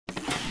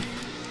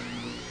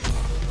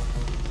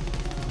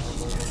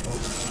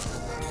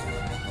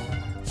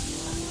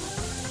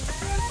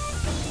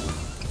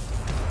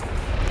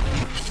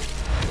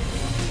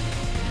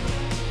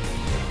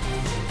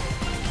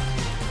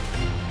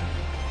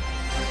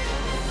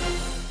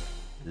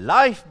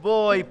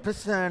Lifeboy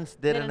presents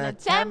Derana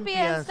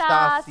Champion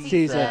Star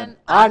Season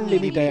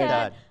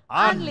Unlimited.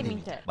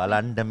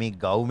 බලන්න මේ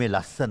ගවුමේ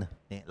ලස්සන.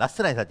 නේ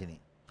ලස්සනයි සචිනේ.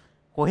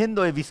 කොහෙන්ද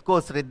ඔය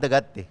විස්කෝස් රෙද්ද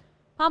ගත්තේ?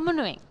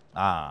 හම්බුනුවෙන්.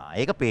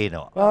 ඒක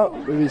පේනවා.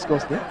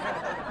 විස්කෝස් නේ?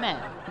 නෑ.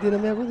 දින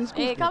මේ අකෝ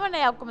විස්කෝස්. ඒ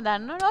කමනේ ඔක්කොම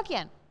දන්නවනවා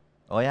කියන්නේ.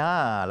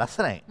 ඔයා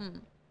ලස්සනයි.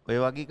 ඔය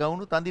වගේ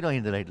කවුණු තඳිනවා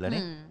හින්දලා හිටලා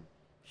නේ.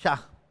 ෂා.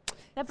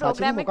 දැන්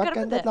ප්‍රෝග්‍රෑම් එක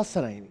කරමුද?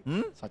 ලස්සනයි.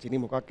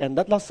 සචිනි මොකක්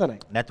ඇන්දත් ලස්සනයි.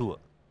 නැතුව.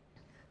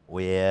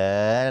 ඔය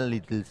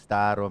ලිටල්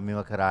ස්ටාර් ඔම්මිව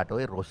කරාට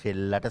ඔය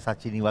රොෂෙල්ලට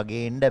සචිනි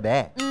වගේ එන්න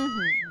බෑ.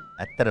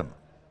 ඇත්තරම.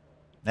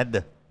 නැද්ද?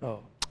 ඔව්.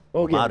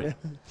 ඔව් කියන්නේ.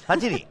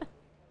 සචිනි.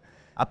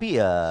 අපි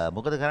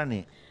මොකද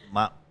කරන්නේ?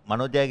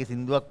 මනෝජයගේ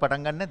සින්දුවක්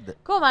පටන් ගන්න නැද්ද?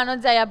 කො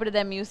මනෝජය අපිට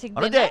දැන් මියුසික්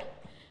දෙන්න.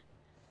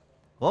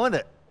 කොහමද?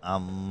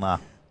 අම්මා.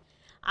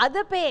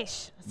 අද පේෂ්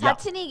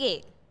සචිනිගේ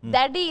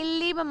දැඩි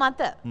ඉල්ලීම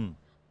මත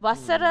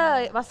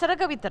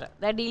වසරක විතර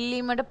දැඩි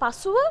ඉල්ලීමට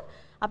පසුව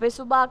අපේ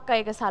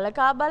සුභාක්කා එක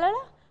සලකා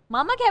බලලා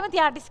මම කැමති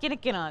ආටිස්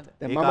කෙනෙක් කෙනාද?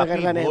 මම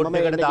කරලා නෑ මම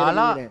එකට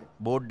දාලා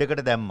බෝඩ්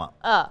එකට දැම්මා.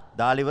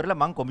 දාලා ඉවරලා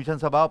මං කොමිෂන්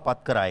සභාව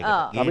පත් කරා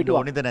ඒකට. ඒක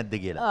ඕනේද නැද්ද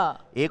කියලා.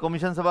 ඒ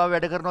කොමිෂන් සභාව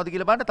වැඩ කරනවද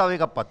කියලා බලන්න තව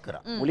එකක් පත්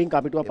කරා. මුලින්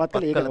කමිටුවක් පත්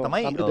කළා ඒක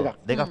තමයි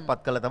දෙකක් පත්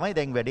කළා තමයි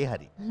දැන් වැඩේ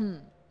හරි.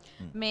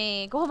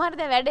 මේ කොහොම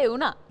හරි දැන් වැඩේ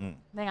වුණා.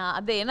 දැන්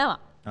අද එනවා.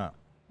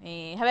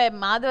 මේ හැබැයි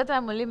මාදව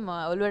තමයි මුලින්ම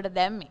ඔළුවට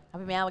දැම්මේ.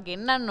 අපි මෙයාව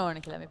ගෙන්නන්න ඕන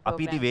කියලා මේ ප්‍රෝග්‍රෑම්.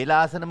 අපි ඉතින්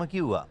වේලාසනම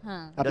කිව්වා.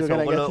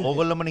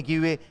 ඕගොල්ලෝමනේ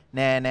කිව්වේ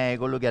නෑ නෑ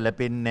ඒගොල්ලෝ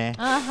ගැලපෙන්නේ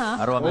නෑ.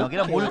 අරවා මේවා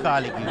කියලා මුල්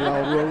කාලේ කිව්වා.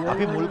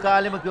 අපි මුල්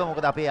කාලෙම කිව්වා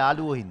මොකද අපේ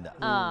යාළුවෝ හින්දා.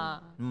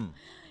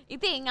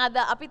 ඉතින් අද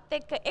අපිත්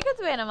එක්ක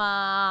එකතු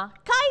වෙනවා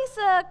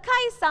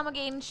කයිස්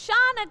සමගින්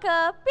ශානක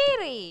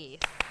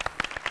පිරිස්.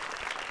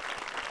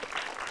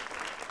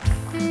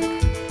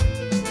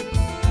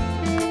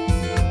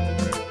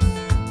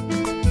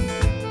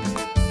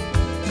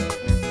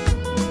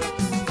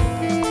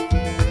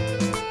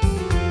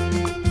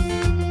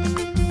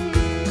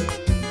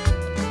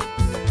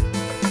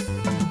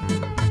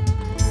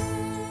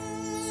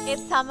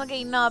 සමග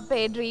ඉන්න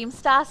අපේ ඩ්‍රීම්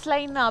ස්ටාර්ස්ලා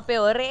ඉන්න අපේ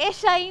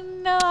ඔරේෂා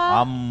ඉන්නවා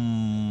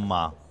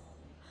අම්මා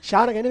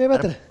ශාන ගැන මේ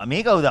පැත්තට මේ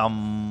කවුද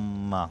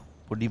අම්මා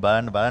පොඩි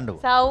බලන්නකෝ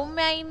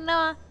සෞම්‍යා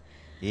ඉන්නවා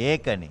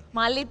ඒකනේ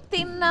මලිත්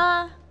ඉන්නවා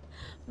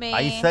මේ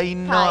අයිස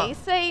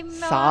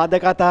ඉන්නවා සාද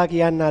කතා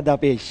කියන්න අද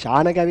අපේ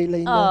ශාන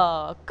කැවිල්ලා ඉන්නවා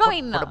ඔක්කොම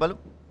ඉන්නවා බලමු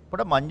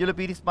පොඩ මංජුල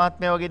පීරිස්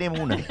මහත්මයා වගේ නේ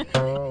මූණ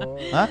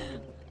හා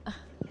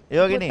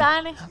ඒ වගේ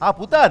නේ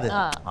පුතාද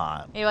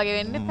ඒ වගේ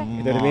වෙන්න එපා.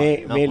 ඒතර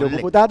මේ ලොකු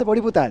පුතාද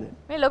පොඩි පුතාද?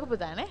 මේ ලොකු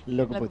පුතානේ.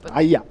 ලොකු පුතා.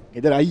 අයියා.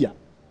 ඒතර අයියා.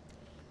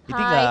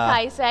 ඉතින්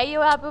කයිස්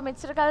අයියෝ අපු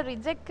මෙච්චර කාල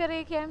රිජෙක්ට්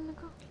කරේ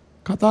කියන්නකෝ.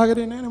 කතා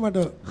කරේ නෑනේ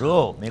මට.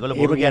 බ්‍රෝ මේගොල්ලෝ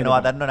බොරු කියනවා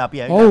දන්නවනේ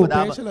අපි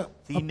හැමදාම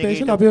සීන්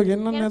එකේ අපිව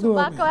ගෙන්නන්න නැතුව.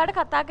 සුභාක්ක ඔයාලට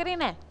කතා කරේ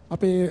නෑ.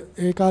 අපේ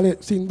ඒ කාලේ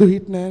සින්දු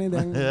හිට් නෑනේ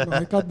දැන්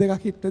එකක්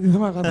දෙකක් හිට්ටදී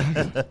තමයි කතා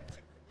කරන්නේ.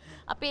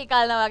 අපි ඒ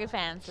කාලේ වගේ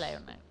ෆෑන්ස්ලා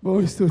වුණා.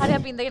 බොහොම ස්තුතියි.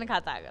 හරි අපි ඉඳගෙන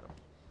කතා කරමු.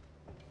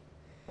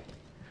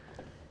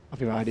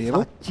 අපි වාඩිවෙමු.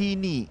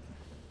 සචිනි.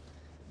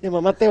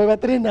 මමත් ඒ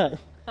පැත්තට එන්න.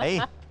 ඇයි?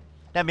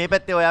 දැන් මේ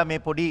පැත්තේ ඔයා මේ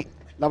පොඩි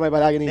ළමයි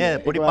බලාගෙන ඉන්නේ.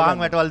 පොඩි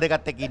පාන් වැටවල්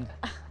දෙකත් එක්ක ඉන්න.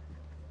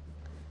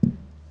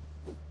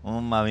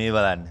 මේ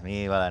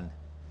බලන්න.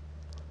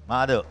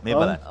 මාදව මේ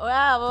බලන්න.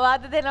 ඔයා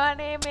අවවාද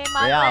දෙනවනේ මේ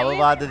මාත්. ඔයා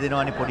අවවාද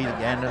දෙනවනේ පොඩි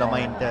ගෑනු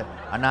ළමයින්ට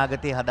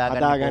අනාගතේ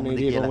හදාගන්න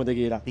කොහොමද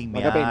කියලා. ඉතින්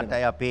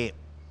මෙයාටයි අපේ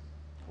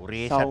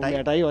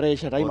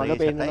ඔරේෂටයි මග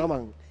පෙන්නනවා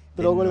මං.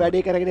 ඒගොල්ලෝ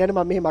වැඩේ කරගෙන යන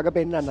මම මේ මග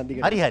පෙන්නන්නම්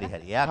දිගට. හරි.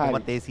 එයා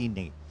කොහොමද ඒ සීන්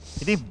එකේ.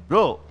 ඉතින්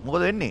බ්‍රෝ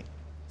මොකද වෙන්නේ?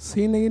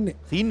 සීන් එකේ ඉන්නේ.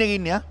 සීන් එකේ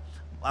ඉන්නේ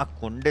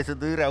කොණ්ඩේ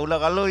සුදුයි රැවුල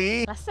කලෝයි.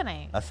 ලස්සනයි.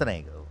 ලස්සනයි.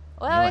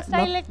 ඔයා ඔය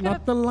ස්ටයිල් එක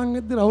නත්තල් ලං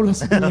එද්දි රවුල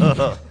ලස්සනයි.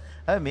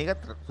 හැබැයි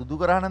මේක සුදු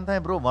කරා නම්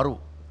තමයි බ්‍රෝ මරු.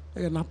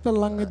 ඒක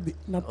නත්තල් ලං එද්දි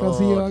නත්තල්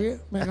සීයා වගේ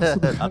මේක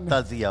සුදු කරා.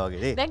 නත්තල් සීයා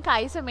වගේ. දැන්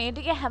කයිස මේ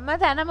ටික හැම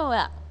තැනම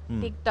ඔයා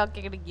TikTok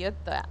එකට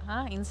ගියොත්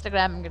ඔයා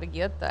Instagram එකට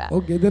ගියොත් ඔයා.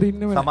 ඔව් ගෙදර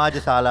ඉන්නේ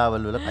සමාජ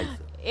ශාලාවල් වල කයිස.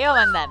 ඒව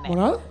මන් දන්නේ.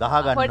 මොනවද? ගහ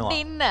ගන්නවා. පොඩ්ඩ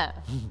ඉන්න.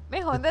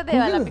 මේ හොඳ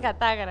දේවල් අපි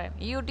කතා කරන්නේ.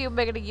 YouTube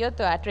එකට ගියොත්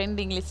ඔයා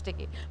ට්‍රෙන්ඩින් ලිස්ට්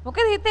එකේ.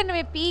 මොකද හිතන්නේ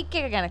මේ පීක්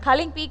එක ගැන?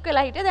 කලින් පීක්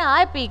වෙලා හිටියේ දැන්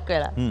ආයෙ පීක්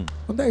වෙලා.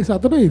 හොඳයි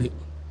සතුටුයිද?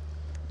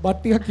 බත්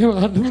ටිකක් එහෙම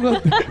ගන්න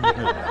පුළුවන්ද?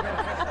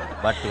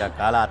 බත් ටිකක්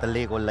කාලා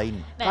අතල්ලේ කොල්ලා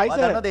ඉන්නේ.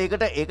 බලන්නද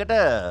ඒකට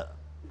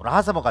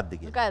රහස මොකද්ද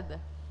කියලා? මොකද්ද?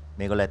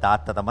 මේගොල්ලෝ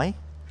තාත්තා තමයි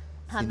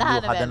සින්දු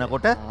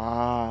හදනකොට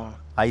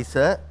අයිස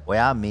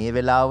ඔයා මේ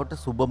වෙලාවට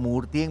සුබ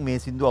මූර්තියෙන්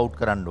මේ සින්දු අවුට්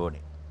කරන්න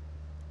ඕනේ.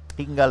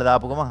 ටිංගල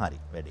දාපුවම හරි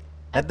වැඩේ.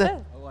 නැද්ද?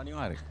 ඔව්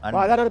අනිවාර්යයෙන්.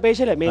 ආදාරට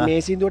පේෂල මේ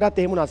සින්දුවටත්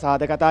එහෙම වුණා.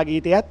 සාද කතා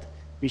ගීතයත්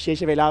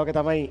විශේෂ වෙලාවක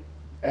තමයි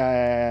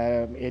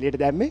එළියට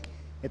දැම්මේ.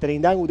 එතන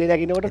ඉඳන් උදේ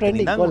නැගිටිනකොට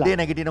ට්‍රෙන්ඩින් කොල්ලා. උදේ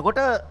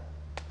නැගිටිනකොට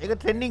ඒක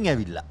ට්‍රෙන්ඩින්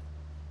ඇවිල්ලා.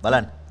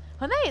 බලන්න.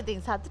 හොඳයි ඉතින්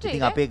සතුටුයි.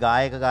 ඉතින් අපේ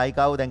ගායක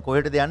ගායිකාවෝ දැන්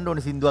කොහෙටද යන්න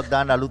ඕනේ සින්දුවක්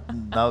දාන්න අලුත්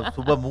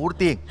සුබ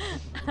මූර්තියෙන්.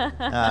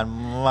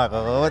 අම්මා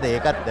කොහොමද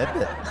ඒකත් නැද්ද?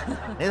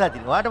 නේද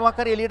අතින් ඔයාට මොකක්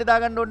හරි එළියට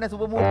දාගන්න ඕනේ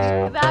සුබ මූර්තිය.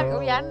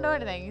 දාගන්න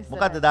ඕනේ දැන් ඉස්සර.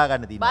 මොකද්ද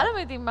දාගන්න තියෙන්නේ?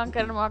 බලමු ඉතින් මං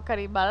කරන මොකක්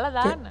හරි බලලා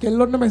දාන්න.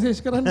 කෙල්ලොන්ට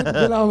මෙසේජ් කරන්න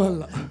වෙලාව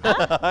බලලා.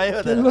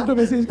 කෙල්ලොන්ට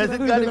මෙසේජ්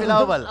කරන්න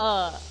වෙලාව බලලා.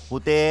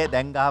 පුතේ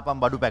දැන්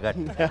ගහපන් බඩු පැකට්.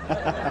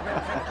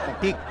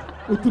 ටික්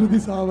උතුරු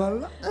දිශාව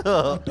බලලා.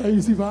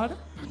 8:20 පාර.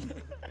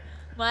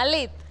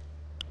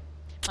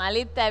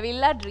 මලිත්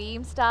ඇවිල්ලා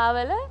ඩ්‍රීම් ස්ටාර්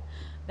වල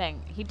දැන්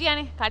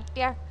හිටියනේ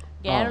කට්ටියක්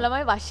ගෑනු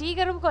ළමයි වශී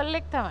කරපු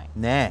කොල්ලෙක් තමයි.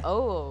 නෑ.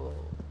 ඔව්.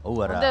 ඔව්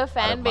අර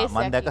ෆෑන් බේස්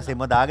මම දැක්ක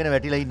සෙම දාගෙන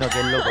වැටිලා ඉන්නවා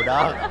කෙල්ලෝ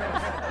ගොඩාක්.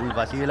 උල්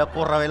වශී වෙලා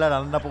කොර වෙලා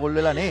නන්නප කොල්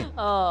වෙලා නේ.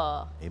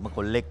 ඔව්. එimhe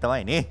කොල්ලෙක්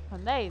තමයි නේ.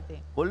 හොඳයි ඉතින්.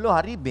 කොල්ලෝ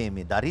හරි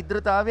මේ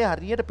දරිද්‍රතාවය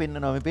හරියට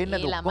පෙන්නනවා. මේ පෙන්නන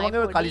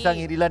ඔක්කොම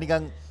කලිසම් ඉරිලා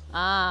නිකන්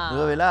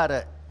ඔය වෙලා අර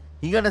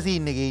හිඟන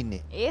සීන් එකේ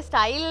ඉන්නේ. ඒ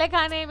ස්ටයිල් එක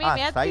අනේ මේ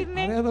මෙයත්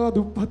ඉන්නේ. අර යනවා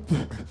දුප්පත්.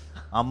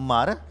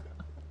 අම්මා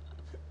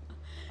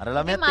අර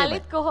ළමයාත්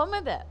මලිත්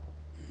කොහොමද?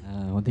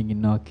 හොඳින්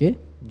ඉන්නවා ඔක්කේ.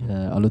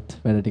 අලුත්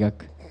වැඩ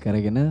ටිකක්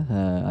කරගෙන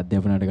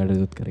අධ්‍යාපනයට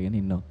කටයුතු කරගෙන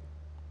ඉන්නවා.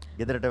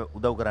 ගෙදරට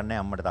උදව්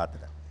කරන්නේ අම්මට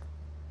තාත්තට.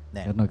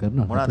 නෑ.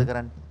 කරනවා. මොනවද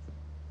කරන්නේ?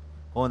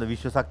 කොහොමද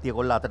විශ්ව ශක්තිය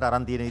කොල්ල අතට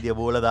අරන් තියෙන විදිය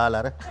බෝල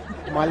දාලා අර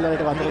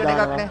මල්ලලට වතුර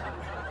දානවා.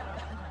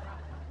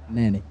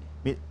 නෑනේ.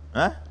 මේ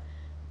ඈ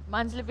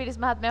මන්ස්ලි පිරිස්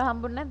මහත්මයාව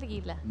හම්බුනේ නැද්ද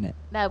කියලා? නෑ.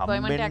 දැන්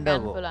අපොයින්ට්මන්ට් එකක්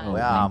ගන්න පුළුවන්.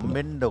 ඔයා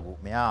හම්බෙන්නකෝ.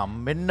 මෙයා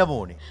හම්බෙන්න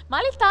ඕනේ.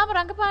 මලිත් තාම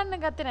රංගපාන්න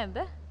ගත්තේ නැද්ද?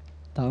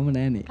 තාම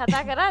නෑනේ.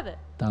 කතා කරාද?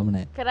 තාම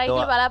නෑ. කරයි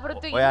කියලා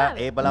බලාපොරොත්තු වෙන්නේ ඔයා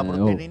නැද්ද? ඒ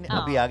බලාපොරොත්තු වෙන්නේ ඉන්නේ.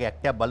 අපි යාගේ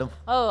ඇක්ටයක් බලමු.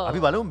 අපි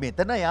බලමු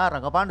මෙතන යා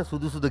රඟපාන්න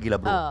සුදුසුද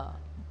කියලා බ්‍රෝ.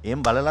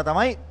 එහෙම බලලා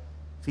තමයි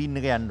සීන්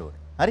එක යන්න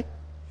ඕනේ. හරි?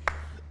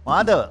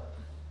 මාදව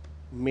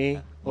මේ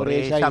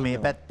ඔරේෂා මේ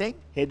පැත්තෙන්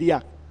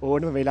හෙදියක්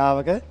ඕනම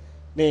වෙලාවක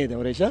නේද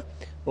ඔරේෂා?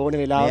 ඕන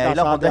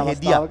වෙලාවක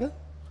අවස්ථාවක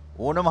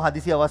ඕනම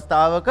හදිසි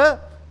අවස්ථාවක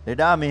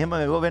ලෙඩා මෙහෙම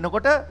වෙව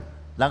වෙනකොට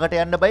ළඟට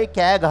යන්න බයි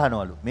කෑ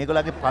ගහනවලු.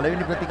 මේගොල්ලන්ගේ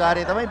පළවෙනි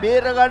ප්‍රතිකාරය තමයි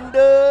බේරගන්න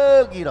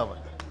කියලාම.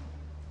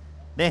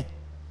 නේ?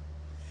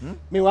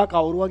 මේවා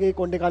කවුරු වගේ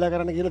කොණ්ඩේ කතා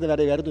කරන්න කියලාද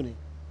වැඩේ වැරදුනේ?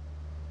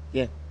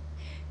 යේ.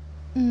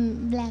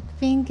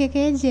 Blackpink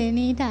එකේ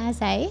ජෙනීට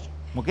ආසයි.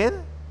 මොකේද?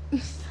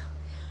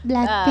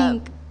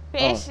 Blackpink.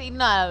 පේෂ්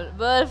ඉන්නවා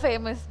world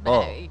famous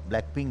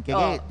Blackpink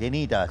එකේ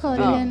ජෙනීට ආසයි.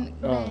 කොරියන්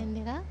බෑන්ඩ්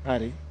එක.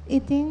 හරි.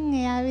 ඉතින්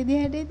එයා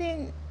විදිහට ඉතින්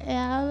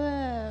එයාව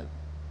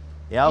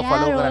ෆලෝ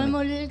රෝල් කරන්නේ.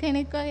 මොඩල්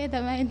කෙනෙක් වගේ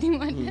තමයි ඉතින්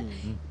මට.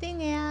 ඉතින්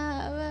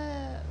එයාව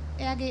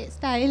එයාගේ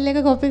ස්ටයිල්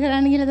එක කොපි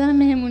කරන්න කියලා තමයි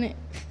මෙහෙම උනේ.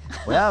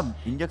 ඔයා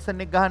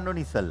ඉන්ජෙක්ෂන් එක ගහන්න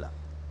ඕනේ ඉස්සල්ලා.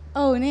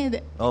 ඔව් නේද?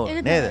 ඔව්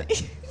ඒක නේද?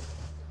 තමයි.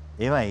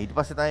 ඒවයි ඊට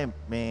පස්සේ තමයි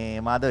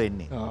මේ මාද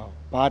වෙන්නේ.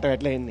 පාට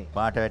වැටලා එන්නේ.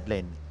 පාට වැටලා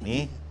එන්නේ.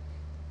 මේ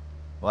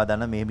ඔයා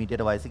දන්න මේ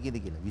මීටර් වයස කීයද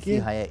කියලා?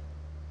 26යි.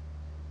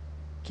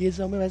 කී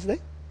සමය වයසද?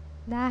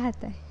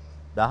 17යි.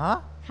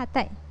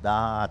 17යි.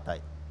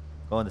 17යි.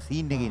 කොහොමද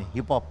සීන් එකේ ඉන්නේ?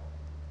 Hip hop.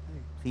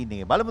 සීන්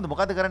එකේ බලමුද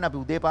මොකද කරන්නේ අපි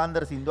උදේ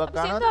පාන්දර සින්දුවක්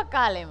ගන්නවද? සින්දුවක්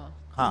කාලෙම.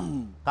 හා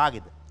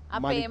කාගේද?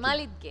 අපේ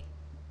මලිත්ගේ.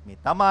 මේ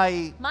තමයි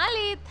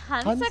මලිත්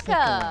හංසක.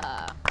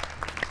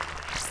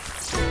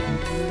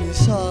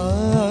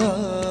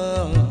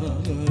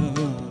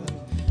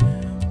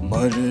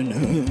 මරණ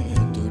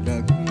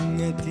තුඩක්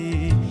නැති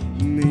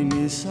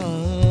මිනිසා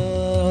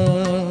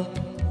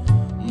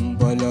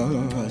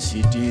බලා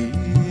සිටී.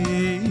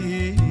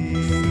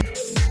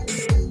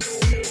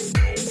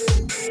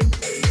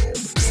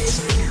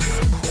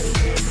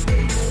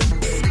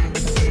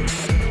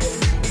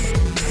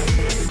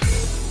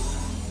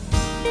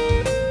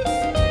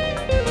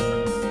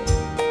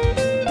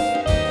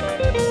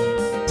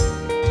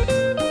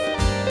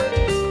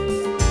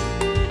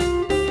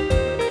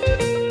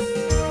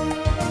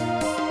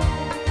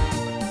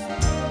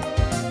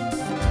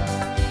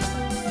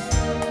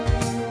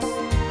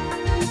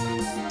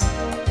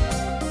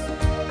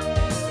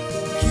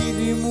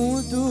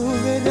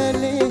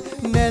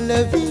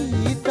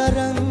 නැලවී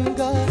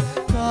තරංගා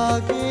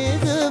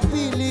කාගේද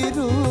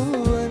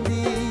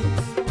පිළිරුවඳි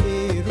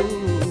ඒ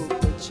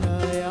රූප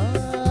ඡායා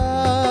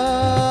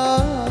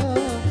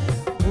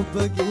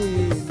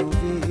ඔබගේ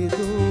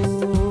නොවේදෝ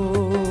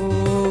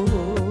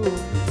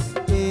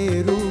ඒ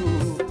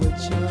රූප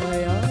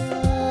ඡායා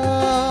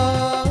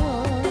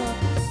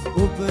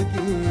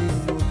ඔබගේ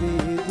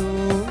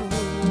නොවේදෝ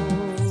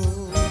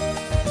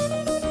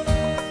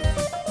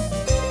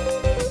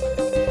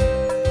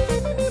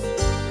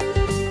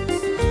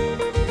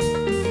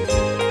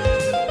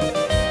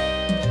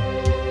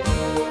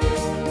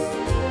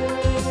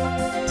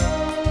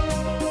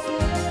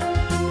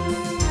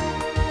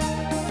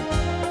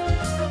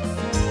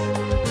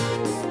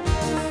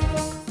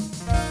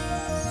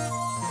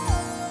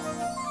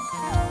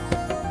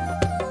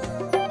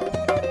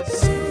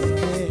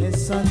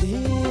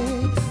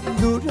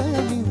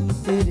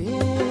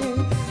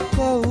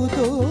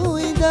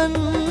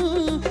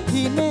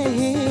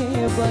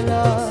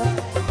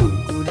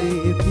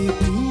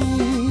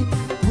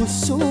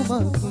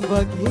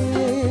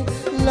වගේ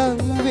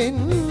ලංවෙන්න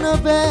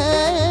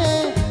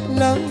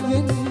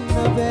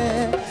බෑ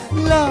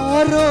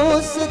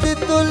ලාරෝස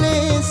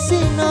දෙතොලේ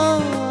සිනා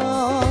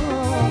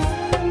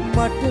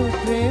මට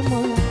ප්‍රේම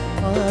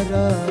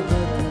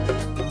ආරාධන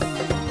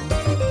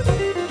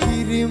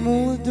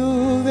කිරිමුදු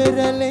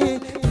වෙරළේ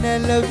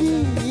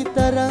නැලවී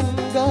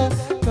තරංගා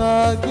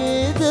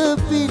කාගේද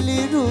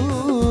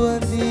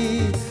පිළිරුවඳි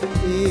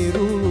ඒ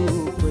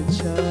රූප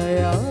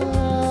ඡායා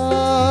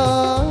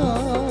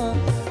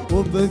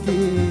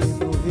ඔබගේ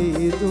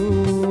නොවේදෝ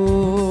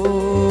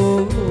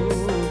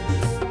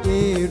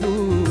ඒ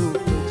රූප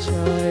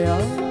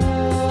ඡායා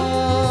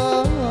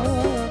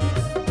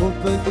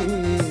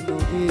ඔබගේ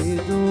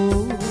නොවේදෝ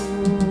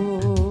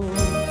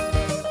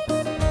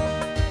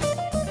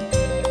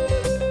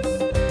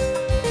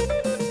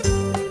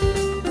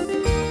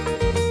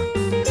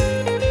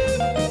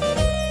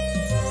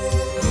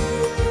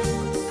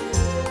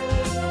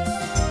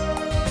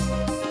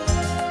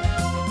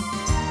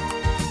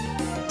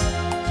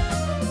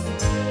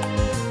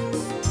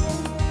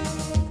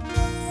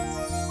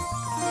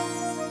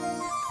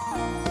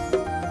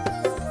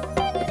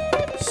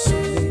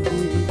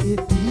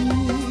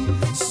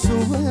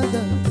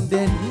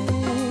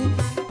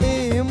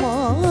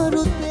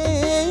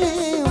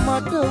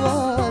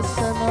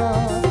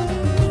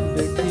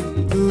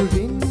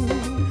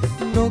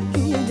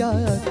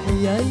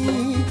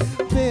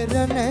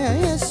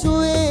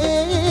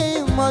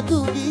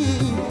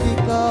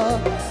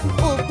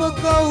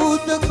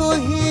කවුද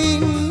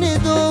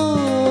කොහින්නේදෝ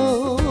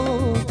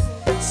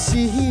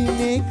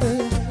සිහිනක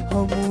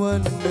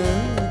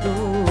හමුවන්නදෝ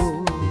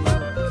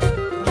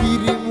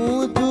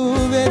කිරිමුදු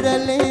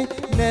වෙරළේ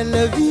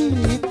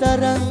නැලවී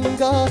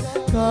තරංගා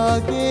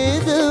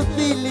කාගේද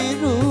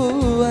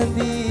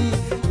පිළිරුවඳි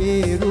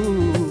ඒ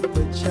රූප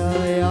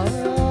ඡායා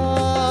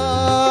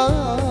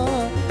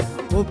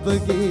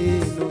ඔබගේ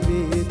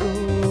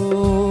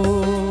නොවේදෝ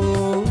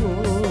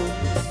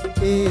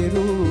ඒ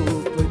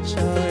රූප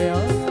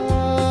ඡායා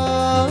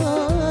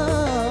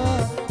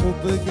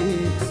ඔබගේ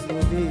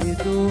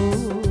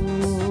නොවේදෝ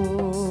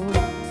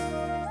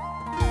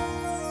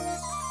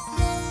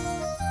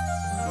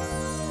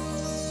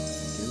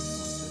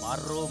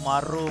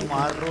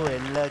මාරෝ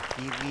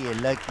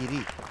එල්ල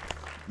කිරි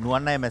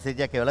නුවන් අය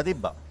මැසේජ් එකක් එවලා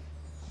තිබ්බා.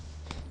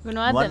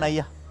 නුවන්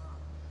අයියා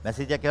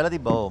මැසේජ් එකක් එවලා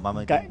තිබ්බා. මම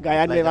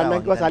ගයන්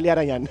වෙවන්නම් කිව්වා සල්ලි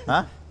අරන් යන්න.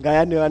 හා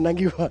ගයන් වෙවන්නම්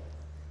කිව්වා.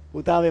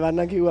 පුතා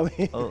වෙවන්නම් කිව්වා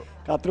මේ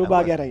කතරු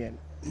භාගය අරන් යන්න.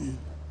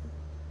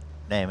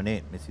 නෑ මනේ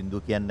මේ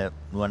සින්දු කියන්න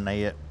නුවන්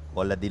අයියා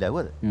කොල්ල දීලා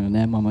ඇහුවද?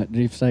 නෑ මම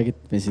ඩ්‍රීම් සයිකෙත්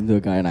මේ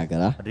සින්දුව ගායනා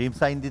කරා. ඩ්‍රීම්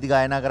සයින් දිදි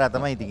ගායනා කරා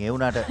තමයි. ඉතින් ඒ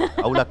වුණාට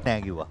අවුලක්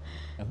නෑ කිව්වා.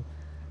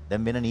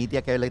 දැන් වෙන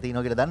නීතියක් ඇවිල්ලා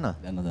තියෙනවා කියලා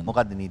දන්නවද?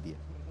 මොකක්ද නීතිය?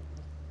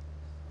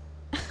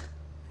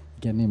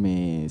 කියන්නේ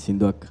මේ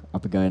සින්දුවක්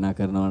අපි ගායනා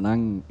කරනවා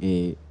නම්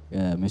ඒ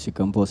මියුසික්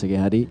කම්පෝසර්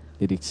ගේ හරි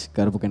ලිරික්ස්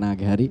කරපු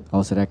කෙනාගේ හරි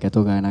අවසරයක්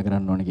ඇතෝ ගායනා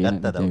කරන්න ඕනේ කියන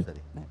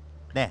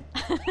නෑ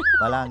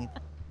බලන්න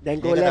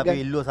දැන් කොල්ලෙක් අපි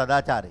ඉල්ලුව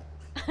සදාචාරය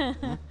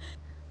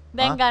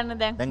දැන් ගන්න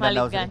දැන්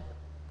මල්ලි ගන්න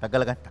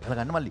ටකල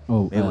ගන්න මල්ලි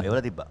මේ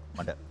එවලා තිබ්බා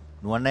මට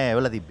නුවන් නෑ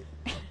එවලා තිබ්බේ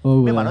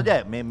මේ මනෝජ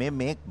මේ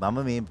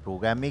මම මේ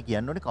ප්‍රෝග්‍රෑම් එකේ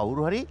කියන්න ඕනේ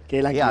කවුරු හරි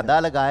ඒ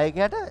අදාළ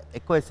ගායකයාට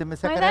එක්ක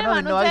SMS එකක්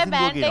කරනවා ඉන්නවා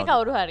සින්දුව කියනවා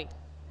කවුරු හරි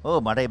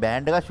ඕ මට මේ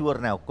බෑන්ඩ් එක ෂුවර්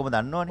නෑ ඔක්කොම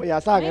දන්නවනේ ඔය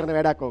යසා කරන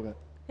වැඩක් ඕක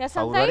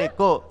කවුරු හරි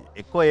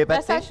එක්කෝ ඒ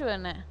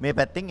පැත්තෙන් මේ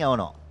පැත්තෙන්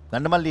යවනවා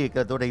ගන්න මල්ලි ඒක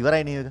උඩට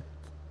ඉවරයි නේද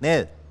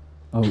නේද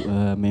ඔව්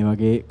මේ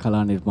වගේ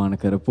කලා නිර්මාණ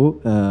කරපු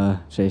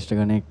ශ්‍රේෂ්ඨ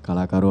ගණයේ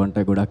කලාකරුවන්ට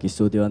ගොඩක්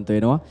ස්තුතිවන්ත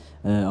වෙනවා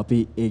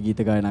අපි ඒ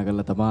ගීත ගායනා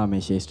කරලා තමයි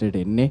මේ ශ්‍රේෂ්ඨයට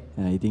එන්නේ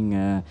ඉතින්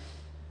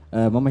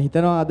මම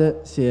හිතනවා අද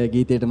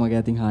ගීතයට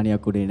මගේ අතින්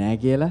හානියක් උනේ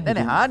නෑ කියලා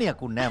නෑ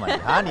හානියක් උන්නේ නෑ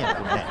මට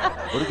හානියක් උන්නේ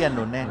නෑ බොරු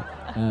කියන්න ඕනේ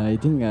නෑ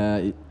ඉතින්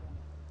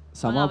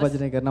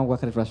සමාපජනය කරන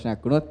මොකක් හරි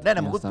ප්‍රශ්නයක් වුණොත්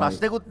නෑ මොකුත්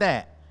ප්‍රශ්නකුත් නෑ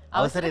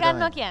අවසර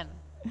ගන්නවා කියන්නේ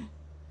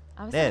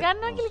අවසර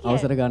ගන්නවා කියලා කියන්නේ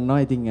අවසර ගන්නවා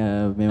ඉතින්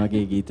මේ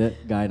වගේ ගීත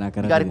ගායනා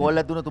කරලා ඊගාරි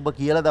කෝල් එකක් දුන්නොත් ඔබ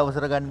කියලාද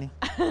අවසර ගන්නෙ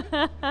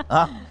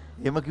ආ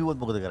එහෙම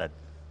කිව්වොත් මොකද කරන්නේ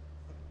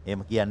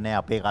එහෙම කියන්නේ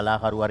අපේ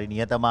කලාකරු හරි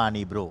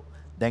නියතමානී බ්‍රෝ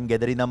දැන්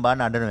ගෙදර ඉඳන්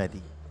බලන්න අඬනවා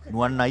ඇති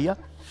නුවන් අයියා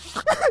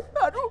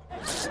අඩු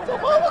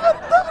සමාව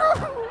ගත්තා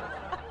බ්‍රෝ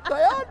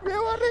ගයන්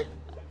මේ වරේ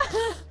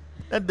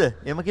නැද්ද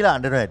එහෙම කියලා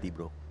අඬනවා ඇති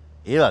බ්‍රෝ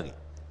ඒ වගේ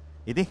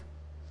ඉතින්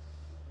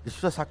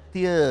විශ්ව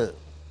ශක්තිය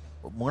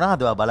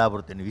මොනවාද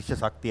බලාපොරොත්තු වෙන්නේ විශ්ව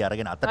ශක්තිය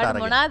අරගෙන අතට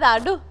අරගෙන මොනවාද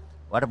අඩු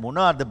වට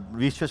මොනවාද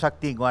විශ්ව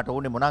ශක්තියෙන් වට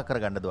ඕනේ මොනා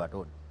කරගන්නද වට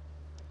ඕනේ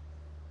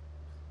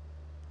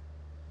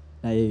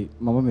නෑ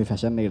මම මේ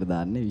ෆැෂන් එකට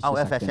දාන්නේ විශ්ව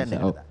ශක්තිය ෆැෂන්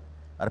එකට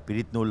අර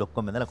පිරිත් නූල්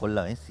ඔක්කොම බඳලා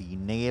කොල්ලා මේ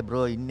සීන් එකේ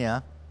බ්‍රෝ ඉන්නේ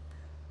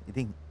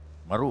ඉතින්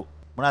මරු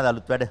මොනවාද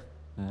අලුත් වැඩ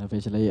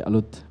ෆේෂලයි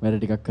අලුත් වැඩ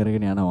ටිකක්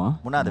කරගෙන යනවා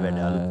මොනවාද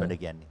වැඩ අලුත් වැඩ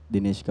කියන්නේ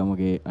දිනේෂ්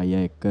කමගේ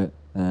අයියා එක්ක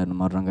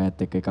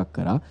මරුරංගයත් එක්ක එකක්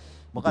කරා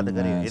මොකද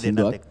කරේ ඒ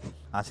දෙන්නත් එක්ක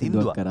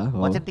සින්දුවක් කරා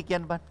වචන ටික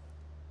කියන්න බෑ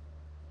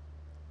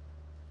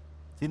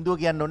සින්දුව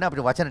කියන්න ඕනේ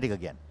අපිට වචන ටික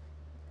කියන්න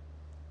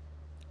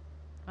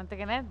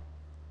මතක නැද්ද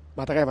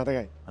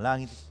මතකයි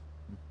අලාන් ඉතින්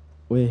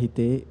ඔය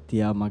හිතේ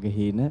තියා මගේ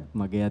හීන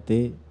මගේ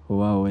අතේ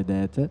හොවා ඔය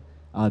දෑත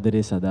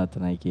ආදරේ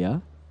සදාතනයි කියා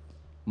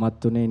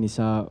මත්තුනේ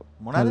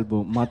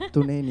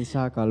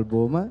නිසා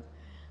කල්බෝම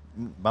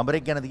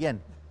බම්බරෙක් ගැනද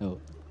කියන්නේ ඔව්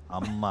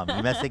අම්මා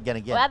මිමැස්සෙක්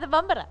ගැන කියන්නේ ඔයාද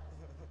බම්බරා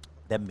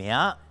දැන්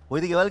මෙයා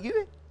කොයිද ගෙවල්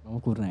කිව්වේ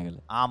මම කුරුණෑගල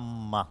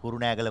අම්මා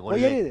කුරුණෑගල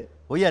කොල්ලේ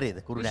කොයි හරිද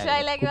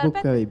කුරුණෑගල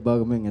කුබුක්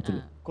ඉබ්බාගමෙන්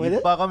ඇතුළේ කොහෙද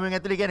ඉබ්බාගමෙන්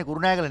ඇතුළේ කියන්නේ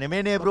කුරුණෑගල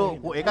නෙමෙයිනේ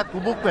බ්‍රෝ ඒකත්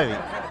කුබුක් වැවි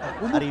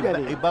හරි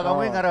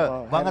ඉබ්බාගමෙන් අර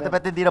වම් අත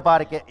පැත්තෙන් දින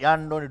පාරේ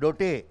යන්න ඕනේ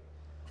ඩොටේ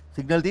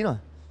සිග්නල් තියෙනවා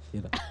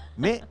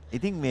මේ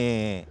ඉතින්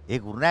මේ ඒ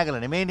කුරුණෑගල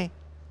නෙමෙයිනේ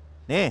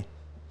නේ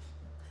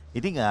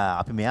ඉතින්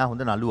අපි මෙයා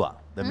හොඳ නළුවා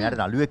දැන් මෙයාට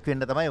නළුවෙක්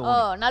වෙන්න තමයි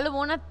ඕනේ ඔව් නළු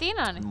මූණක්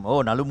තියෙනවානේ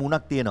ඔව් නළු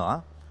මූණක් තියෙනවා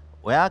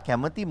ඔයා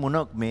කැමති මොන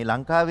මේ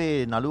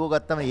ලංකාවේ නළුව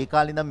ගත්තම ඒ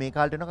කාලේ ඉඳන් මේ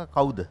කාලට එනකම්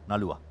කවුද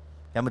නළුවා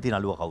කැමති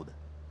නළුවා කවුද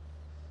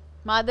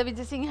මාද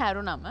විජේසිංහ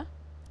හැරුණම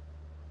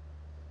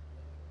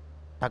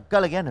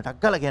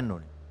ටක්ගල කියන්න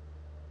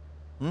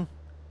ඕනේ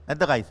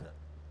නැද්ද කයිස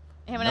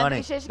එහෙම නැත්නම්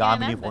විශේෂ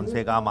ගාමිණී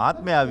ෆොන්සේකා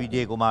මහත්මයා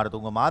විජේ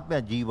කුමාරතුංග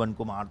මහත්මයා ජීවන්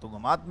කුමාරතුංග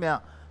මහත්මයා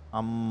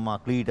අම්මා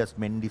ක්ලීටස්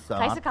මෙන්ඩිස්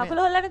කයිස කකුල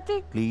හොල්ලගෙන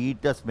තියෙන්නේ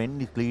ක්ලීටස්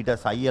මෙන්ඩිස්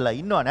ක්ලීටස් අයියලා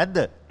ඉන්නව නැද්ද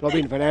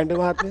රොබින්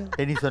ෆර්නෑන්ඩෝ මහත්මයා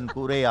ටෙනිසන්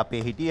කුරේ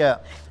අපේ හිටිය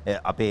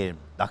අපේ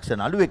දක්ෂ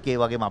නළුවෙක් ඒ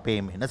වගේම අපේ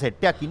මෙන්න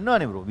සෙට් එකක්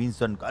ඉන්නවනේ බ්‍රෝ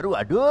වින්සන් කරු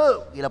අඩෝ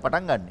කියලා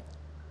පටන්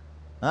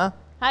ගන්නෙ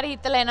හරි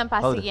හිතලා එනම්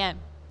පස්සේ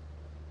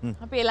කියන්නේ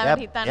අපි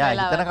ළඟට හිතන්න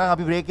වෙලාව හිතනකම්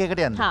අපි බ්‍රේක්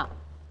එකකට යන්න හා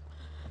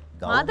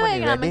මාදව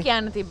ඒක නම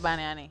කියන්න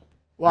තිබ්බනේ අනේ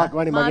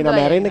වාක්වනි මගේ නම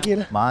ඇරෙන්න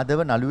කියලා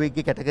මාදව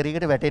නළුවෙක්ගේ කැටගරි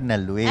එකට වැටෙන්නේ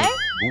නැල්ලු ඒ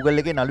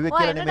Google එකේ නළුවෙක්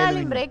කියලා නෙමෙයිලු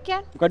ඉන්නේ බ්‍රේක්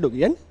කියන්නේ මොකද්ද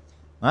කියන්නේ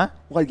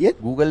මොකද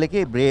කියන්නේ Google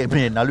එකේ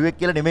මේ නළුවෙක්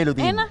කියලා නෙමෙයිලු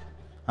තියෙන්නේ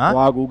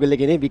වා Google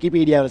එකේ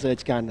විකිපීඩියාව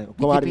සර්ච් කරන්න.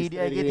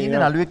 විකිපීඩියා එකේ තියෙන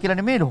නළුවෙක් කියලා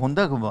නෙමෙයි හොඳ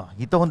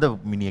හිත හොඳ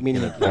මිනිහෙක්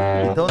කියලා.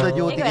 හිත හොඳ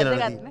ජෝති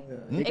කියලා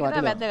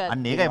තියෙනවා.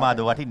 අන්න ඒකයි මාද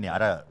වටින්නේ.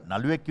 අර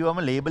නළුවෙක් කිව්වම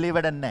ලේබලේ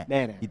වැඩක්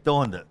නැහැ. හිත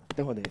හොඳ. හිත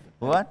හොඳ.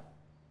 ඔවන්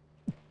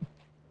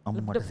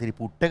අම්මට සිරි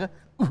පුට්ටක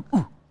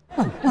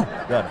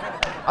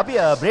අපි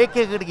බ්‍රේක්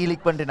එකකට ගිහලා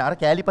ඉක්මනට එන අර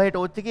කෑලි පහේ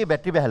ටෝච් එකේ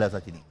බැටරි බහැලා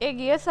සචිනි. ඒ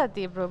ගිය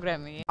සතියේ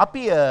ප්‍රෝග්‍රෑම් එකේ.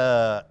 අපි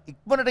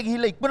ඉක්මනට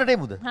ගිහිල්ලා ඉක්මනට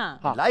එමුද?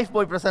 ලයිෆ්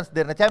බොයි ප්‍රසන්ස්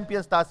දෙරණ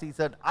චැම්පියන් ස්ටාර්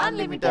සීසන්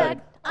අන්ලිමිටඩ්.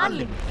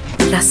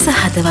 රස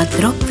හදවත්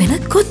රොක් වෙන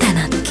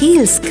කොතැනත්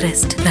කීල්ස්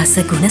ක්‍රෙස්ට් රස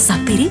ගුණ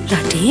සපිරි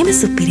රටේම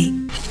සුපිරි.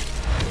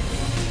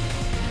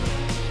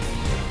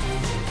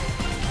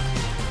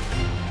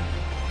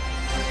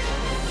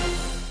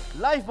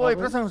 ලයිෆ් බොයි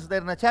ප්‍රසන්ස්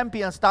දෙරණ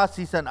champion star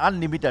season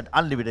unlimited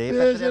unlimited. ඒ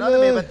පැත්තට යනවද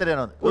මේ පැත්තට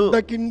යනවද?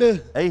 පොඩ්ඩක් ඉන්න.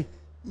 ඇයි?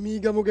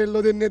 මීගමු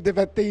කෙල්ලෝ දෙන්නේ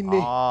දෙපැත්තේ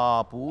ඉන්නේ.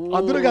 පූ.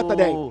 අඳුරගත්තා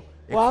දැන්.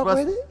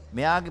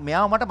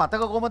 මෙයාව මට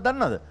මතක කොහොමද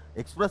දන්නවද?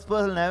 එක්ස්ප්‍රස්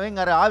පර්සල්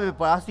නැවෙන් අර ආවේ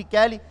ප්ලාස්ටික්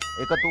කෑලි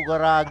එකතු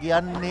කරා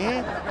කියන්නේ.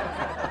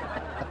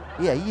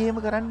 ඒ අයියේ එහෙම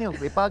කරන්නේ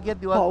එපා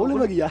කියද්දි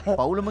පවුලම ගියා.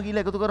 පවුලම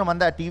ගිහලා එකතු කර මම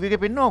දැන් ටීවී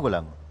එකේ පෙන්නනවා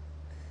ඔයගොල්ලන්.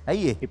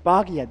 අයියේ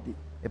එපා කියද්දි.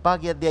 එපා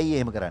කියද්දි අයියේ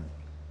එහෙම කරන්නේ.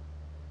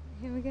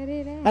 එහෙම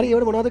කරේ නෑ. හරි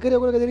ඒවට මොනවද කරේ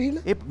ඔයගොල්ලෝ ගෙදර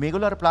ගිහිල්ලා? ඒ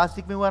මේගොල්ලෝ අර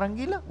ප්ලාස්ටික් මෙව අරන්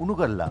ගිහලා උණු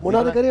කරලා.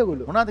 මොනවද කරේ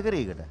ඔයගොල්ලෝ? මොනවද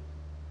කරේ ඒකට?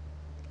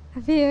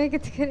 අපි ඒක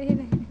කරේ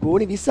නෑ.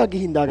 ගෝණි 20ක්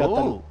ගිහින්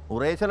දාගත්තා. ඔව්.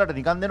 උරේසලට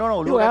නිකන් දෙනවනේ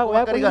ඔළුව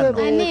කැපුවක් කරි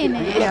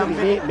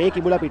ගන්න. මේ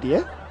කිඹුලා පිටිය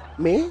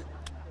මේ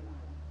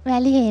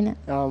වැලිහේන.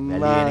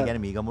 වැලිහේන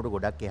කියන්නේ මීගමුට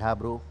ගොඩක් එහා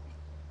බ්‍රෝ.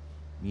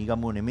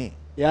 මීගමුව නෙමේ.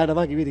 එයා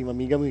තමයි කිව්වේ ඉතින් මම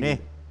මීගමුව නේ.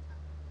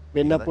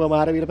 වෙන්නප්පුව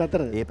මාරවීර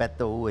පැත්තටද? ඒ පැත්ත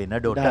ඌ එන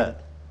ඩොට.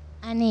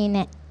 අනේ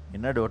නෑ.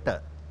 එන ඩොට.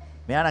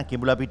 මෙයා නම්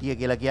කිඹුලා පිටිය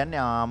කියලා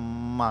කියන්නේ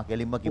අම්මා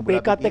කෙලින්ම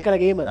කිඹුලා පිටිය. උපේකත්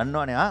එක්කලා ගේම.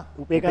 දන්නවනේ ආ.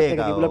 උපේකත්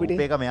එක්ක කිඹුලා පිටිය.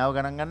 උපේක මෙයාව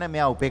ගණන් ගන්නෑ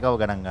මෙයා උපේකව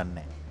ගණන්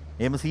ගන්නෑ.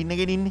 එහෙම සීන්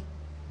එකකින් ඉන්නේ.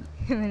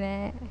 එහෙම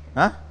නෑ.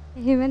 හා?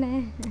 එහෙම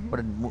නෑ.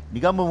 පොඩ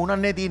නිකම්ම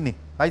මුණන්නේ තියෙන්නේ.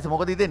 කයිස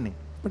මොකද හිතෙන්නේ?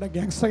 පොඩ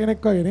ගැන්ග්ස්ටර්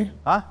කෙනෙක් වගේ නේ.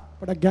 හා?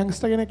 පොඩ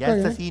ගැන්ග්ස්ටර් කෙනෙක් වගේ.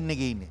 ගැන්ග්ස්ටර් සීන්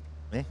එකේ ඉන්නේ.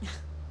 නේ?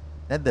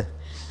 නැද්ද?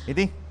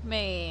 ඉතින්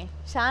මේ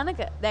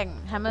ශානක දැන්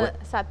හැම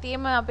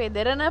සතියෙම අපේ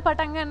දෙරණ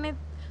පටන් ගන්නෙත්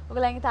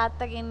ඔයගලගේ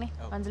තාත්තගේ ඉන්නේ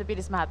මන්සල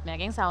පිරිස්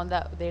මහත්මයාගෙන්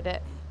සවුන්දා උදේට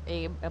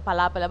ඒ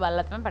පලාපල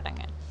බල්ලා තමයි පටන්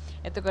ගන්න.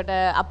 එතකොට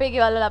අපේ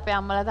ගෙවල් වල අපේ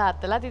අම්මලා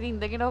තාත්තලාත් ඉතින්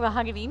ඉඳගෙන ඔය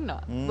ගහගෙන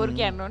ඉන්නවා. බොරු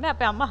කියන්න ඕනේ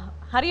අපේ අම්මා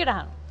හරියට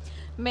අහනවා.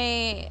 මේ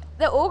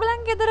දැන්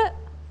ඕගලන් ගෙදර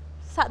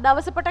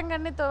දවස පටන්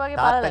ගන්නෙත් ඔය වගේ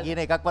තාත්තා කියන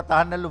එකක්වත්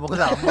අහන්නලු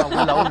මොකද අම්මා උඹ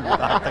ලවුල්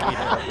තාත්තා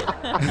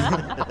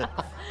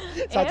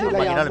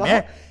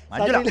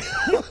කියන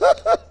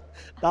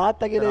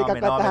තාත්තා කියන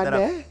එකක්වත්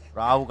අහන්නේ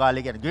රාහු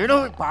කාලේ කියන්නේ ගේනෝ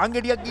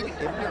පාංගෙඩියක් ගිහින්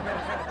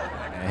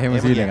එහෙම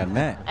සීල එකක්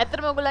නැහැ.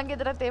 ඇත්තටම ඔයගලන්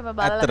ගෙදරත් එහෙම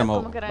බලලා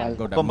කොහොම කරන්නේ?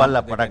 කොහොම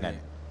බලලා පටන් ගන්න.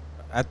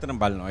 ඇත්තටම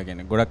බලනවා. ඒ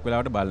කියන්නේ ගොඩක්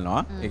වෙලාවට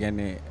බලනවා. ඒ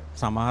කියන්නේ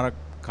සමහර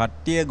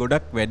කට්ටිය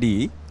ගොඩක් වැඩි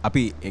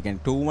අපි ඒ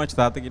කියන්නේ too much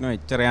තාත්තා කියනවා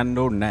එච්චර යන්න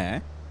ඕනේ නැහැ.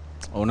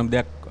 ඕනම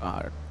දෙයක්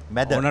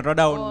ඕනට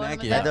වඩා ඕනේ නැහැ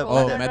කියලා.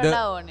 ඔව් මැද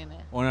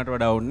ඕනට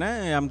වඩා ඕනේ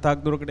නැහැ. යම් තාක්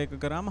දුරකට එක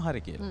කරාම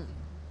හරි කියලා.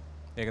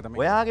 ඒක තමයි.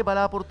 ඔයාගේ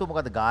බලාපොරොත්තු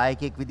මොකද?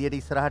 ගායකයෙක් විදියට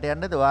ඉස්සරහට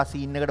යන්නද? ඔයා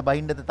සීන් එකට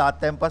බහින්නද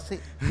තාත්තයන් පස්සේ?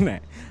 නෑ.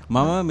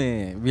 මම මේ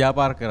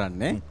ව්‍යාපාර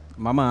කරන්නේ.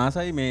 මම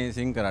ආසයි මේ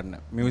සිං කරන්න.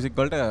 මියුසික්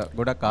වලට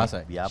ගොඩක්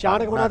ආසයි.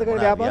 ශානක මොනවද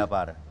කරන්නේ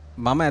ව්‍යාපාර?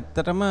 මම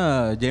ඇත්තටම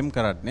ජෙම්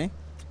කරන්නේ.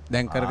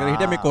 දැන් කර කර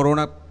හිටියා මේ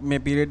කොරෝනා මේ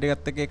පීරියඩ්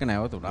එකත් එක්ක ඒක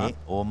නැවතුණා.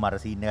 ඕම් අර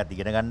සීන් එකත්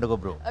ඉගෙන ගන්නකො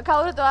බ්‍රෝ.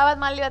 කවුරුත් ඔයාවත්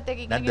මල්ලිවත්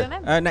එක්ක ඉගෙනගෙන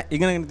නැද්ද? නෑ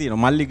ඉගෙනගෙන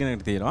තියෙනවා. මල්ලි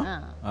ඉගෙනගෙන තියෙනවා.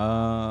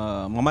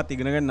 මමත්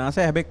ඉගෙන ගන්න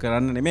ආසයි. හැබැයි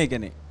කරන්න නෙමෙයි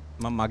කියන්නේ.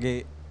 මම මගේ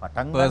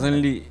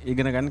පර්සනලි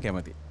ඉගෙන ගන්න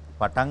කැමතියි.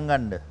 පටන්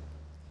ගන්න.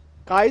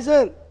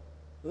 කයිසර්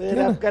ඔය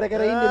රැප් කර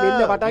කර ඉන්නේ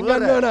මෙන්න පටන්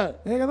ගන්න ඕන.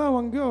 ඒක තමයි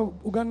මං කිව්ව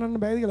උගන්නන්න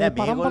බෑද කියලා.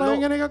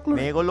 පරම්පරාවෙන් යන එකක් ලු.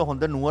 මේගොල්ලෝ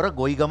හොඳ නුවර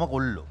ගොයිගම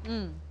කොල්ලෝ.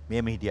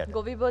 මේ මෙහිටියට.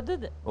 ගොවි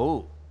බොදුද? ඔව්.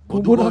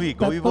 බොදු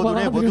ගොවි බොදු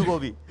නේ බොදු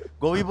ගොවි.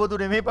 ගොවි බොදු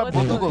නෙමෙයි පා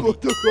බොදු ගොවි.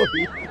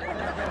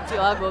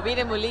 ජෝ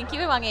ගොවිනේ මුලින්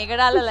කිව්වේ මං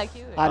ඒකට අල්ලලා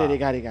කිව්වේ. හරි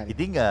හරි හරි.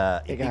 ඉතින්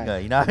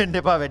ඉනා වෙන්න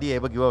එපා වැඩි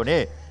ඒව කිව්වෝ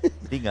නේ.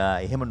 ඉතින්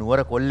එහෙම නුවර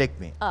කොල්ලෙක්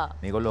මේ.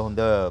 මේගොල්ලෝ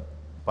හොඳ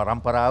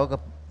පරම්පරාවක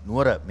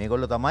නුවර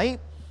මේගොල්ලෝ තමයි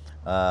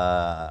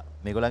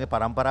මේගොල්ලන්ගේ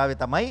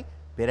පරම්පරාවේ තමයි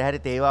පෙරහැරි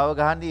තේවාව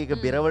ගහන්නේ ඒක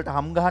බෙරවලට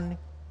හම් ගහන්නේ.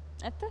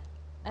 ඇත්ත?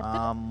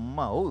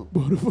 අම්මා ඔව්.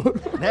 බොරු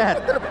නෑ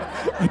ඇත්තට.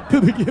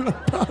 ඇත්තද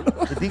කියලා.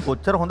 ඉතින්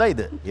කොච්චර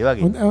හොඳයිද? ඒ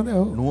වගේ.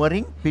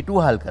 නුවරින්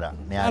පිටුවහල් කරා.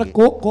 මෙයාගේ.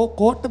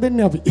 කෝට්ට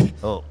දෙන්නේ අපි.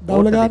 ඔව්.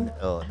 දවුල ගන්න.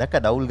 ඔව්. දැක්ක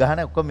දවුල් ගහන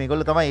ඔක්කොම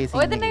මේගොල්ලෝ තමයි ඒ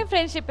ඔය දෙන්නේ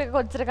ෆ්‍රෙන්ඩ්ෂිප් එක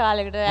කොච්චර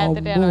කාලයකට ඈතට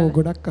යනවද?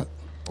 ගොඩක්.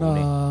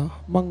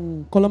 මං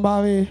කොළඹ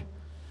ආවේ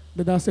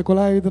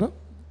 2011 විතර.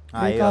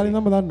 ඒ කාලේ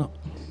ඉඳන්ම දන්නවා.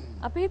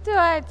 අපි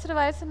හිතුවා එච්චර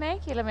වයස නැහැ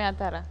කියලා මෙයා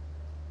අතර.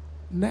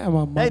 නෑ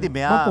මම. නේද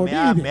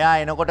මෙයා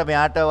එනකොට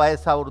මෙයාට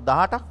වයස අවුරුදු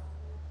 18ක්.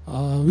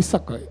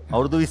 20ක් වගේ.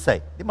 අවුරුදු 20යි.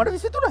 ඉතින් මට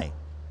 23යි.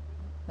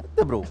 නැද්ද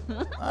බ්‍රෝ?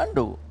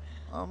 ආණ්ඩු.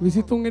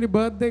 23 වෙනි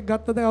බර්ත්ඩේ එක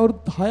ගත්ත දැන් අවුරුදු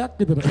 6ක්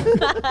විතර.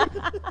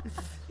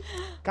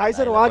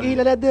 කයිසර් වා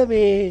ගිහිල්ලා නැද්ද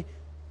මේ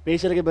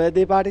පේෂල්ගේ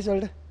බර්ත්ඩේ පාටිස්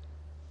වලට?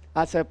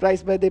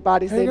 සර්ප්‍රයිස් බර්ත්ඩේ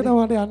පාටිස් දෙන්නේ. ඒක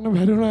තමයි මට යන්න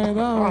බැරි වුණා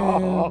එදා.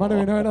 මට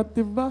වෙන වැඩක්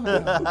තිබ්බා.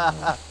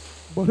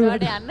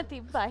 බොරුවට යන්න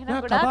තිබ්බා. එහෙනම්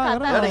ගොඩාක් කතා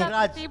කරලා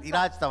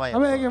ඉරාජ් තමයි.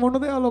 හැබැයි ඒකේ මොන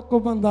දේවල්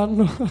ඔක්කොම මම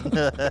දන්නවා.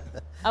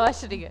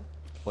 අවශ්‍ය ටික.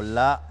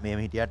 කොල්ලා මේ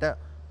හිටියට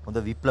හොඳ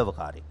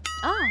විප්ලවකාරී.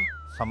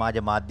 සමාජ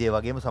මාධ්‍ය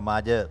වගේම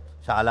සමාජ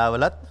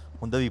ශාලාවලත්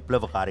හොඳ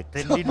විප්ලවකාරයෙක්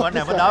ට්‍රෙන්ඩින් වන්න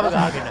හැමදාම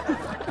ගහගෙන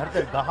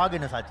හරිද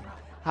ගහගෙන සචින්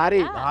හරි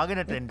ගහගෙන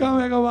ට්‍රෙන්ඩ්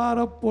එක වාර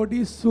පොඩි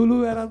සුළු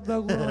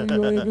වැරද්දක්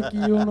අයියෝ ඒක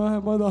කියනවා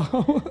හැමදාම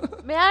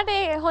මෙයාට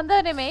හොඳ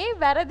නෙමෙයි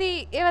වැරදි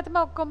ඒවා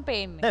තමයි ඔක්කොම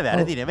පේන්නේ නෑ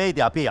වැරදි නෙමෙයි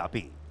ඉතින් අපි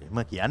එහෙම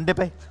කියන්න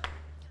එපයි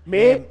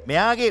මේ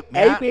මෙයාගේ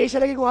ඇයි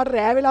පේෂලකින් ඔයාලට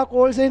රෑ වෙලා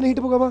කෝල් සෙන්න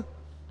හිටපු ගම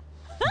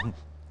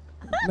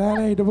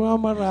නෑ හිටපු ගම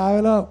මම රෑ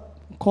වෙලා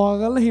කෝල්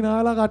කරලා hina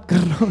වෙලා කට්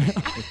කරනවා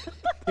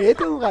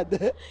හේතුව මොකද්ද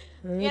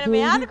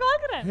මෙයාද කෝල්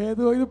කරන්නේ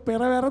හේතුව ඉතින්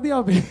පෙර වැරදි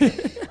අපි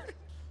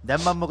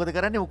දැන් මම මොකද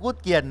කරන්නේ මුකුත්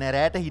කියන්නේ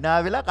රෑට hina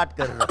වෙලා කට්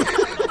කරනවා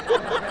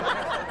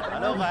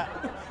හලෝ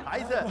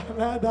අයිස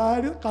නෑ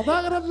දාඩි කතා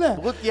කරන්නේ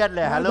මුකුත්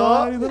කියන්නේ හලෝ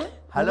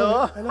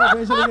හලෝ හලෝ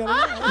පේෂල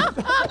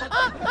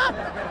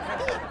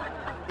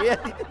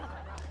කියන්නේ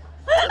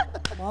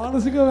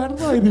මානසික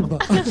වැරදා ඉතින් බා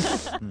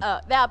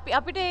දැන්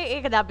අපිට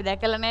ඒක අපි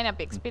දැකලා නැහැ නේ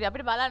අපි එක්ස්පීරියන්ස්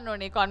අපිට බලන්න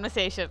ඕනේ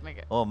කොන්වර්සේෂන් එක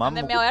ඔව් මම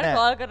දැන් මේ ඔයාලට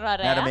කෝල් කරනවා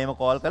රෑ නෑ මේම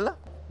කෝල් කළා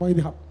මම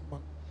ඉතින්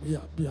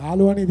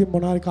යාළුවනේ ඉතින්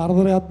මොනාරි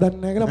කරදරයක් දන්නේ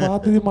නැහැ කියලා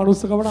මාත් ඉතින්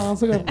මනුස්සකමට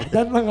ආස කරනවා.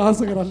 දැන් නම් ආස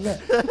කරන්නේ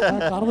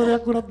නැහැ.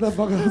 කරදරයක් වුණත් දැන්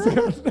මම ආස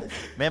කරන්නේ.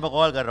 මේම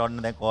කෝල් කරනවා ඔන්න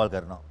දැන් කෝල්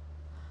කරනවා.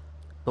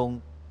 Ton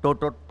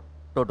ටොටො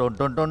ටොටොන්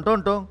ton ton ton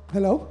ton.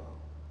 Hello.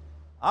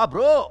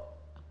 Bro.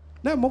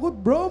 නෑ මොකුත්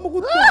බ්‍රෝ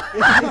මොකුත්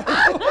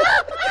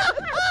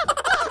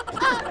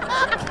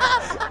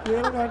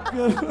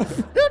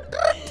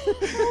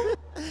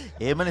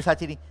ඒමනේ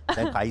සචිනි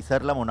දැන්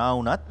කයිසර්ලා මොනවා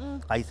වුණත්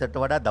කයිසර්ට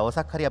වඩා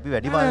දවසක් හරි අපි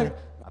වැඩි බලන්නේ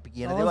අපි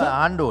කියන දේවල්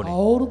ආන්න ඕනේ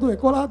අවුරුදු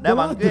 11ක් නෑ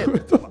මං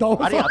කිව්වේ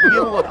හරි අපි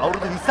කියමු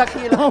අවුරුදු 20ක්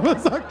කියලා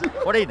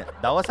පොඩේ ඉන්න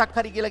දවසක්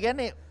හරි කියලා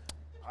කියන්නේ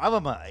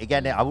අවම ඒ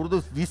කියන්නේ අවුරුදු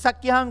 20ක්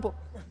කියහන්කෝ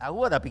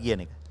අහුවද අපි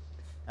කියන එක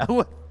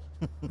අහුවද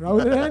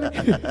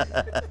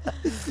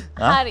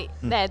හරි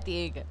දැති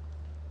ඒක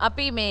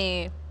අපි මේ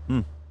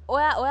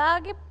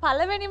ඔයාගේ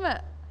පළවෙනිම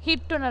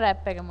හිට් වුණ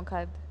රැප් එක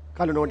මොකද්ද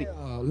කලු නෝටි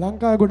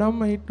ලංකාවේ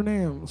ගොඩක්ම හිට්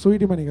උනේ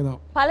ස්වීටි මණික තමයි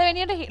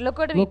පළවෙනියට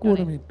ලොකෝට හිට්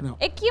උනේ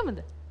ඒ කියමුද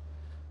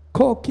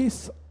කෝකිස්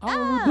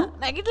අවුරුදු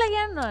නැගිටලා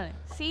කියන්න ඕනේ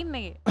සීන්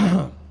එකේ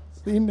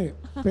සීන්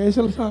එක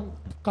ස්පෙෂල් සම්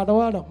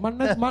කඩවාඩ මම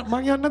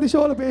යන්නේ නැති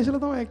ෂෝල ස්පෙෂල්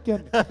තමයි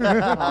කියන්නේ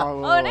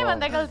ඕ නේ මම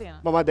දැකලා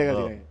තියෙනවා මම දැකලා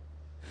තියෙනවා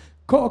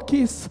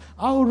කෝකිස්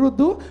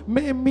අවුරුදු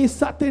මේ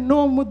මිසතේ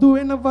නොමුදු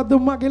වෙනවද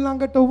මගේ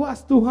ළඟට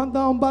වස්තු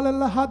හඳාම්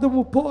බලලා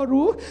හදමු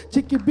පොරු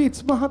චිකි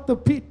බීට්ස් මහත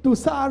පිට්ටු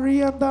සාරි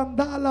අඳන්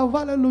දාලා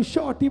වලලු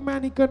ෂෝටි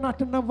මැනික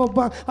නටනව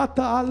බං අත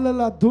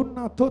අල්ලලා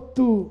දුන්නා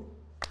තොත්තු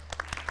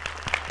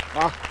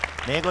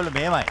මේගොල්ලෝ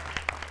මේමයි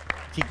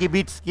චිකි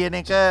බීට්ස් කියන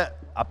එක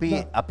අපි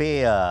අපේ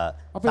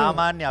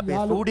සාමාන්‍ය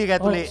අපේ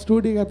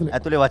ස්ටුඩියෝ එක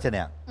ඇතුලේ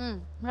වචනයක්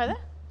හරිද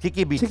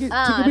චිකි බීට්ස්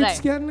චිකි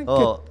බීට්ස් කියන්නේ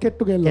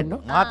කෙට්ටු කෙල්ලන්න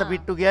මහත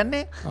පිට්ටු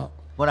කියන්නේ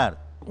මොනවාද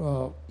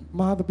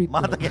මහත පිට්ටු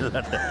මහත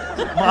කෙල්ලන්ට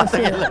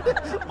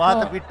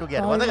මහත පිට්ටු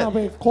කියන්නේ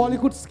අපේ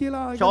කොලිකුට්ස්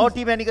කියලා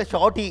ෂෝටි මැනික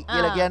ෂෝටි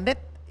කියලා කියන්නේ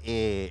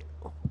ඒ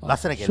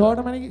ලස්සන කෙල්ල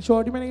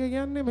ෂෝටි මැනික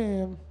කියන්නේ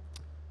මේ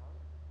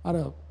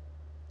අර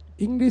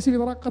ඉංග්‍රීසි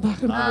විතරක් කතා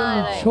කරන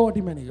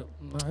ෂෝටි මැනික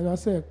ඊට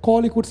පස්සේ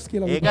කොලිකුට්ස්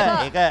කියලා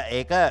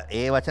ඒක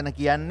ඒ වචන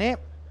කියන්නේ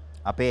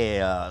අපේ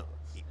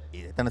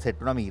එතන සෙට්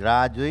වුණාම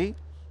ඉරාජුයි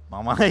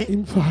මමයි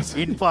ඉන්ෆාස්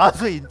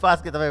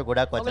තමයි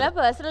ගොඩක් වචන. ඔයාලා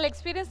පර්සනල්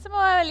එක්ස්පීරියන්ස් තමයි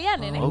ඔයාලා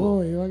ලියන්නේ නේ.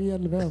 ඔව් ඒවා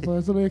කියන්න බෑ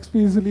පර්සනල්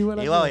එක්ස්පීරියන්ස්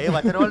ලියවලා. ඒවා ඒ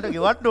වචන වලට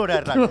ගෙවන්න ඕනේ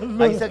අර.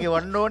 පයිසා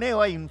ගෙවන්න ඕනේ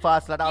ඔය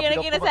ඉන්ෆාස්ලට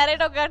අපිට. කියන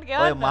සැරේට ඔක් ගන්න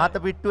ගෙවන්න. ඔය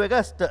මහත පිට්ටු එක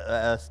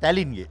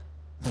ස්ටැලින්ගේ.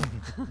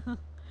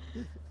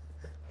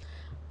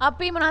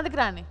 අපි මොනවද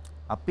කරන්නේ?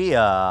 අපි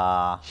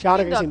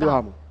ශානක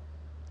සින්දුවහමු.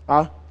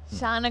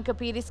 ශානක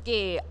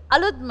පීරිස්ගේ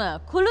අලුත්ම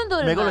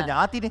කුළුඳුල්ම. මේගොල්ලෝ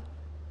ඥාතිනේ.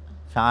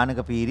 ශානක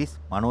පීරිස්,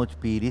 මනෝජ්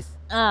පීරිස්,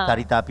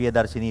 චරිතා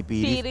පියදර්ශිනී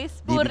පීරිස්,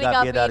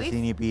 දීපිකා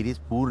පියදර්ශිනී පීරිස්,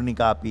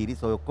 පූර්ණිකා පීරිස්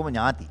ඔය ඔක්කොම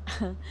ඥාති.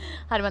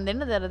 හරි මන්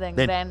දෙන්නද දැන්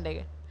බ්‍රෑන්ඩ්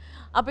එක.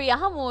 අපි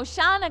යහමු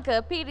ශානක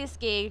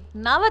පීරිස්ගේ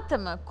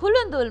නවතම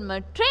කුළුඳුල්ම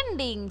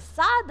ට්‍රෙන්ඩිං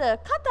සාද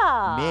කතා.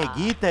 මේ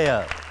ගීතය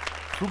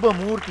සුබ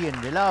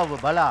මූර්තියෙන් වෙලාව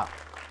බලා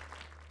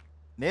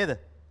නේද?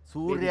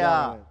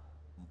 සූර්යා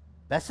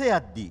බැස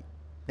යද්දී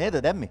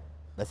නේද දැම්මේ?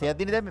 බැස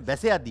යද්දීනේ දැම්මේ.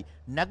 බැස යද්දී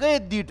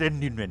නැගෙද්දී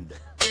ට්‍රෙන්ඩින් වෙන්න.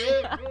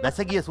 බැස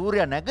ගිය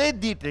සූර්යා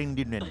නැගෙද්දී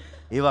ට්‍රෙන්ඩින් වෙන්න.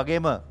 ඒ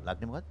වගේම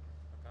ලග්නේ මොකක්ද?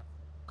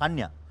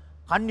 කන්‍යා.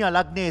 කන්‍යා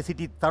ලග්නයේ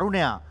සිටි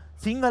තරුණයා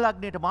සිංහ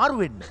ලග්නයට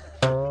මාරු වෙන්න.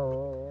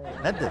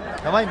 නැද්ද?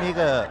 තමයි මේක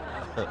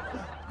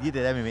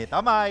ගීතේ දැම්මේ මේ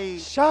තමයි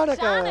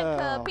ශානක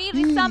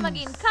පීරිස්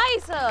සමගින්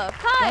කයිසර්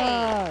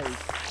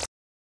කයි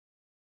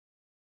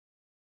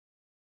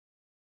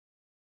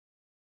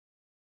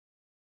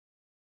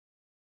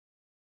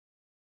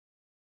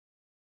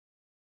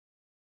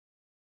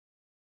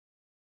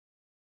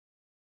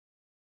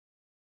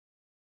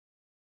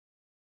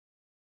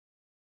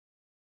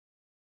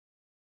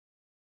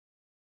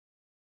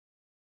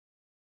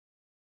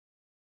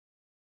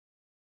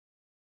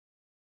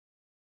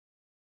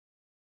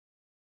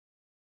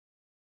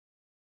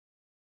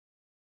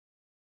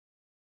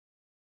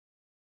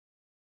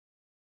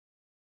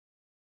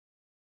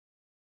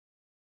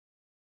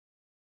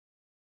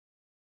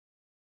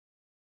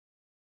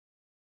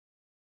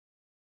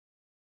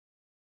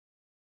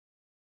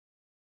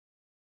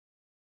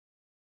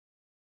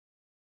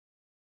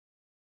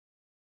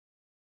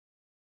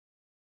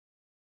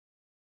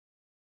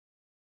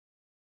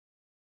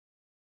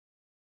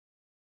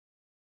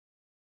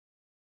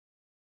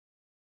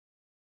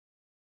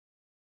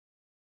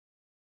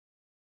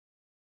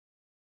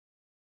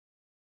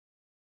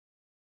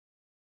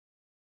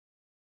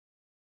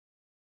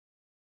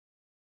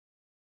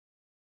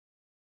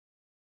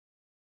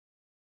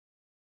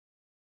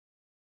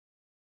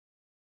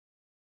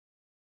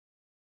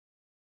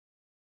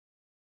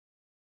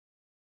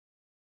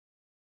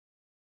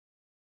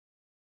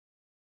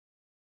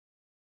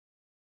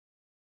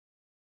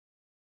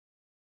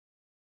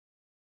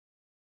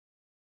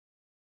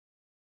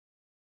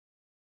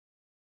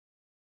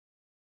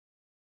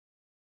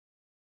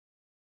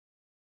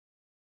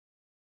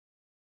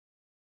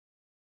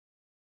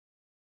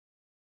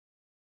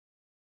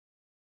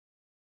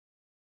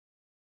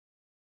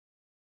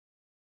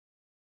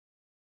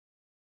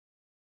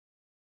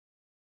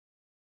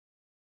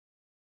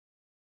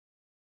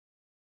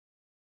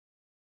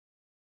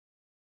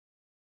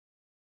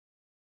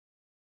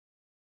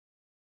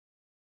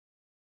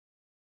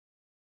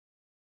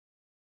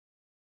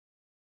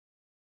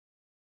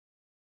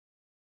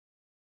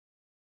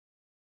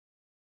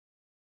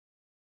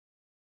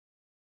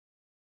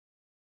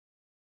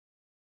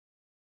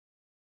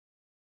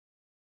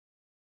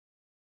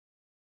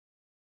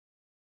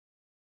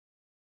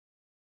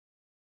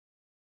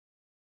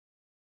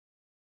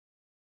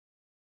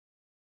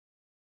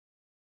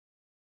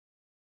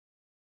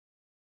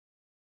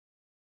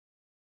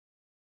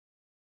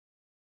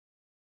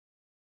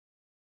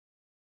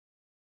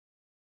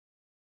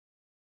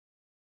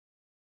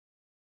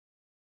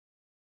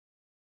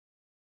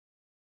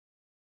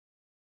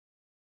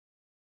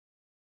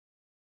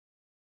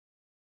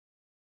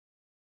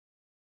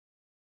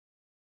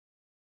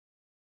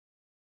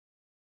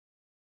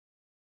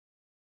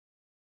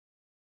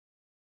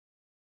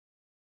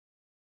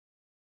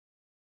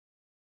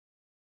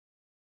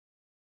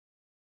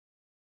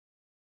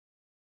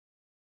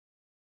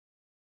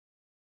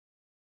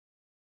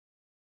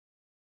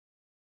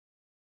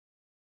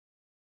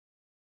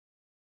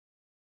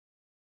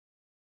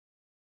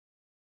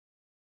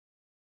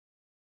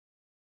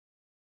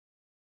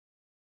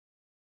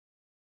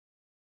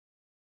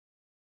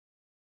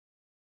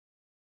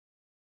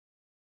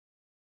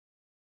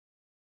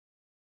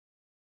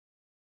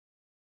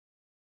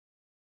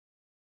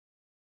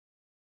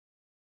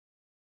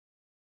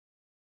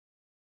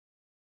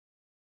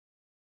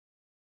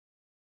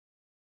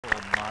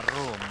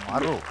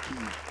අරෝ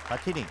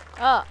සචිනි.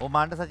 ඔය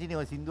මාන්ට සචිනි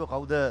ඔය සින්දුව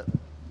කවුද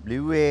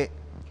ලිව්වේ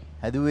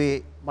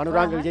හැදුවේ?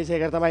 මනුරංග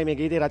විජේසේකර තමයි මේ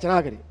ගීතය රචනා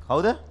කරේ.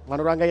 කවුද?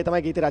 මනුරංගය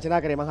තමයි ගීතය රචනා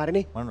කරේ. මම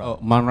හරිනේ.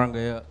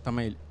 මනුරංගය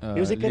තමයි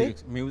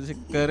මියුසික්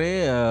කරේ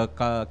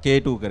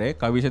K2 කරේ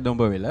කවිෂ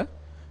දොඹවෙල.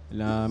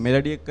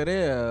 මෙලඩි එක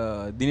කරේ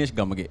දිනේෂ්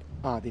ගමගේ.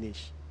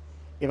 දිනේෂ්.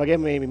 ඒ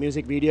වගේම මේ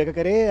මියුසික් වීඩියෝ එක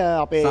කරේ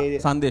අපේ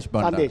සංදේශ්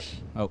බණ්ඩාර. සංදේශ්.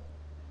 ඔව්.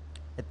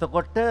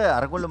 එතකොට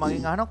අරගොල්ලෝ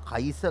මගෙන් අහනවා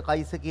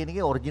කයිස කියන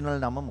එකේ ඔරිජිනල්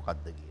නම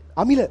මොකක්ද කියලා.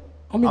 අමිල.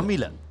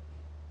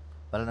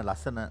 බලන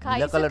ලස්සන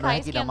නිලකල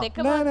නොහැකි නම.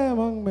 නෑ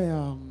මං මේ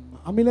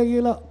අමිල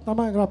කියලා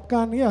තමයි රප්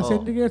කාන්නේ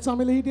සෙන්ටිග්‍රේඩ්ස්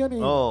අමිල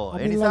හිටියනේ. ඔව්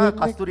ඒ නිසා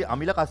කස්තුරි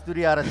අමිල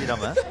කස්තුරි ආරච්චි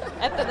නම.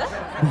 ඇත්තද?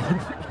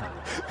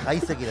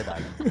 කයිස කියලා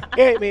දාන්න.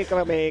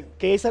 මේ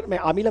කේසර්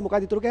මේ අමිල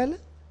මොකක්ද ඉතුරු කෑල්ල?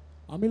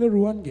 අමිල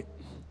රුවන්ගේ.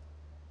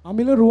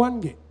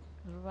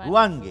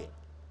 රුවන්ගේ.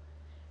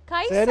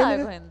 කයිසාව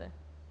කොහෙන්ද?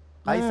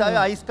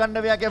 කයිසාවේ අයිස් කන්න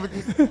වෙයා කැමති.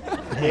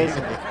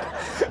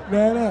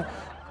 නෑ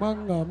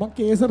මං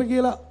කේසර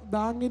කියලා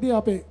දාන්න ඉතින්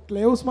අපේ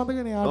ක්ලේව්ස්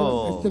මතකනේ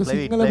යාළුවා. ඇත්තට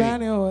සිංහල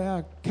බෑනේ ඔය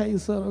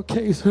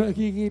කේසර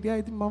කී හිටියා.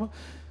 ඉතින් මම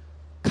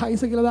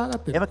කයිස කියලා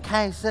දාගත්තා. එම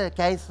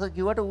කයිසර්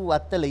කිව්වට ඌ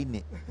අත්තල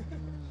ඉන්නේ.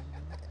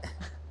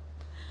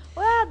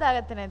 ඔයා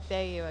දාගත්තේ නැත්තේ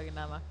ඇයි ඒ වගේ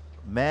නමක්?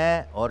 मैं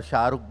और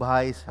शाहरुख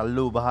भाई,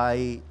 सल्लू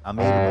भाई,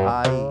 आमिर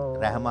भाई,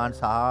 रहमान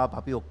साहब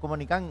අපි ඔක්කොම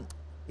නිකන්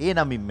ඒ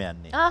නමින්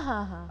යන්නේ.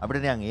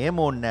 අපිට නිකන් ඒ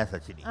මොන් නෑ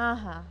සචිනි.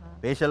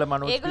 පේශල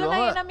මනෝජ් කිව්වම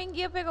ඒගොල්ලෝ ඒ නමින්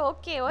ගියප එක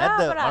ඕකේ. ඔයා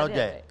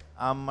අපරාධයි.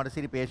 අම්මට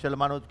සිරි පේශල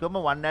මනෝජ් කිව්වම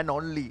one and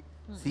only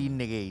scene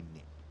එකේ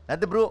ඉන්නේ.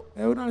 නැද්ද බ්‍රෝ?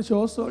 ඒ වුණා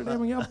ෂෝස් වලට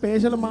එම ගියා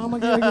පේශල මාමා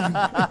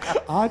කියලා.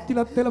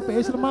 ආච්චිලත් වෙලා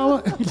පේශල මාමා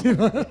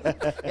කියනවා.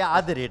 ඒ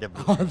ආදරේට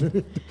බ්‍රෝ.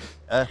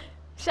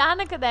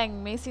 ශානක දැන්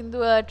මේ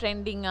සින්දුව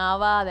ට්‍රෙන්ඩින්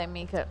ආවා දැන්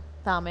මේක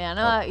තාම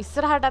යනවා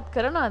ඉස්සරහටත්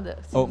කරනවද?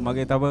 ඔව්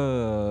මගේ තව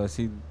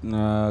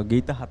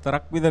ගීත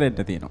 4ක් විතර එන්න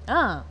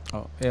තියෙනවා.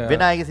 ඔව්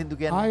වෙන අයගේ සින්දු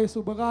කියන්නේ ආයේ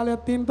සුබ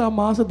කාලයක් තියෙන තා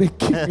මාස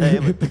දෙකක්.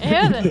 එහෙමද?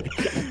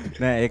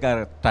 නෑ ඒක අර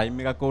ටයිම්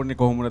එකක් ඕනේ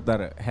කොහොමද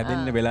අර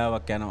හැදෙන්න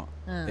වෙලාවක් යනවා.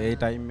 ඒ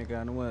ටයිම් එක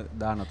අනුව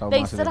දාන තව මාස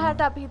දෙකක්.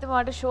 ඉස්සරහට අපි හිතමු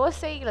වට ෂෝස්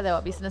එයි කියලා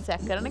දැන් බිස්නස්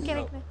එකක් කරන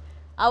කෙනෙක්නේ.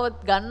 આવොත්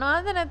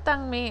ගන්නවද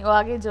නැත්නම් මේ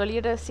ඔයාගේ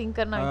ජොලියට සිං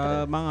කරනවා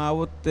විතරද? මම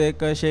આવොත්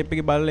ඒක ෂේප්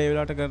එකේ බලලා ඒ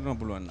වෙලාවට කරන්න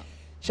පුළුවන් නා.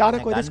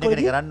 ශානක් කොහෙද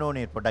ඉස්කෝලේ කරන්න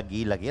ඕනේ පොඩක්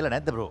ගිහිල්ලා කියලා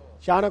නැද්ද බ්‍රෝ?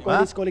 ශානක්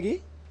කොහෙද ඉස්කෝලේ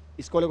ගියේ?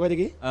 ඉස්කෝලේ කොහෙද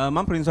ගියේ?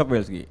 මම ප්‍රින්ස් ඔෆ්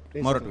වෙල්ස් ගියේ.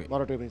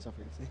 මොරටුවේ ප්‍රින්ස් ඔෆ්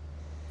වෙල්ස්.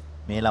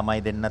 මේ ළමයි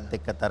දෙන්නත්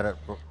එක්කතර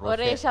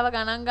ඔරේෂව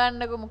ගණන්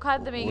ගන්නකො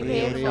මොකද්ද මේකේ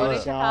තේරුම?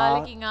 ඔරේෂ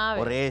කාලෙකින්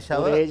ආවේ.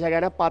 ඔරේෂ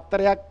ගැන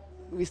පත්තරයක්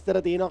විස්තර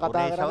තියෙනවා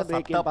කතා කරලා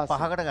බ්‍රේක් එකෙන් පස්සේ.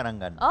 පහකට ගණන්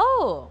ගන්න.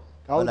 ඔව්.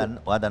 කවුද?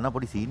 ඔයා දන්නා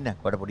පොඩි සීන්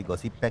එකක් වඩ පොඩි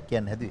ගොසිප් එකක්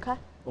කියන්න හැදුවේ.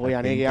 ඔය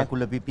අනේ ගියා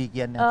කුල පිපි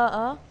කියන්නේ.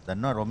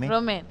 දන්නවා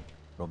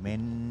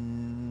රොමෙන්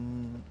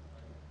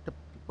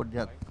පොඩි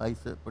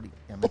කයිස පොඩි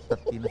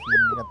කැමැත්තක් තියෙන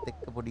සීන් එකත්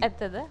එක්ක පොඩි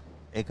ඇත්තද?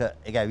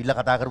 ඒක ඇවිල්ලා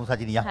කතා කරමු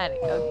සජිනියා.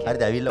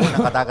 හරිද? ඇවිල්ලා ඕන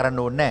කතා කරන්න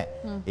ඕනේ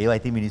නැහැ. ඒවා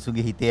ඉතින්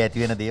මිනිස්සුන්ගේ හිතේ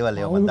ඇති වෙන දේවල්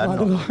ඒවා මම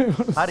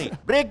දන්නවා. හරි.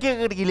 බ්‍රේක්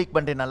එකකට ගිහින්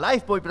ඉක්මනට එන්න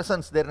ලයිෆ් බොයි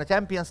ප්‍රසන්ස් දෙරණ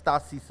champion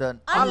star season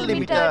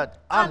unlimited.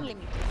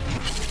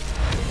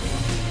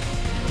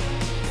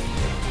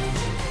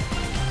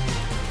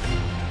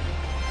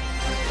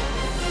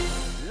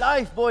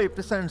 Life Boy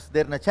presents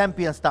දෙරණ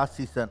Champion Star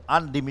Season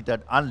Unlimited.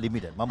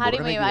 හරි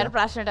මේ වගේ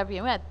ප්‍රශ්නට අපි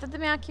යමු. ඇත්තද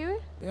මෙයා කිව්වේ?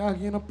 එයා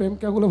කියන පෙම්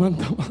කැකුල මන්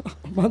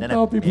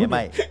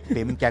තමයි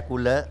පෙම්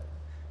කැකුල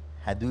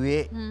හැදුවේ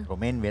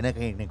රොමෙන් වෙන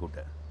කෙනෙකුට.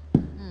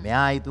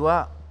 මෙයා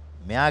හිතුවා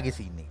මෙයාගේ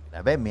සීන් එක.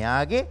 හැබැයි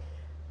මෙයාගේ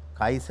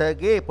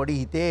කයිසර්ගේ පොඩි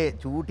හිතේ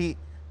චූටි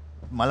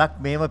මලක්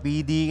මේම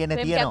පීදීගෙන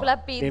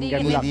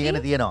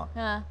තියෙනවා.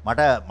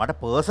 මට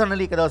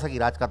පර්සනලි එක දවසක්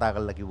ඉරාජ් කතා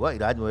කරලා කිව්වා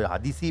ඉරාජ් ඔය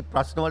හදිසි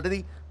ප්‍රශ්න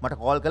වලදී මට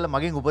කෝල් කරලා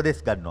මගෙන් උපදෙස්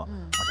ගන්නවා.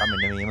 මම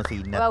මෙන්න මේම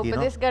සීන් එකක් තියෙනවා.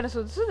 උපදෙස් ගන්න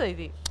සුදුසුද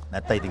ඉතින්?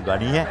 නැත්නම් ඉතින්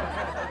ගණීය.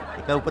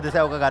 එක උපදෙසක්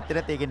ඔක ගත්තේ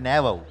නැත්නම් ඒකේ නෑ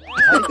වව්.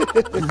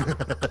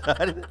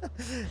 හරිද?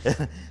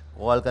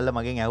 කෝල් කරලා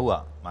මගෙන්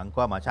ඇහුවා. මං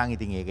කිව්වා මචං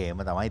ඉතින් ඒක එහෙම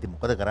තමයි. ඉතින්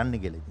මොකද කරන්න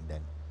කියලා. ඉතින්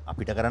දැන්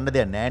අපිට කරන්න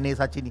දෙයක් නෑ නේ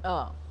සචිනි.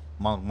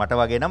 මට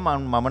වගේ නම්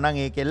මම නම්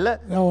ඒ කෙල්ල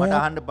මට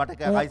අහන්න මට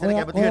කයිසර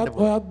කැමති වෙන්න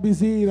පුළුවන්. ඔයත්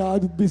බිසි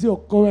රාජුත් බිසි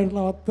ඔක්කොම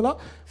නවත්තලා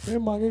මේ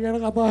මගේ ගැන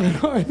කතා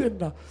කරනවා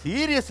දෙන්න.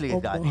 සීරියස්ලි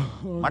ඉරාජ්.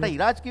 මට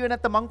ඉරාජ් කිව්වේ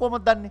නැත්නම් මං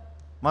කොහොමද දන්නේ?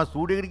 මම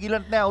ස්ටුඩියෝ එකට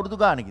ගිහලා නැහැ අවුරුදු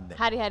ගානකින්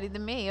දැන්. හරිද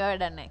මේ ඒව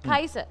වැඩක් නැහැ.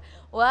 කයිසර්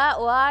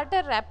ඔයාට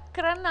රැප්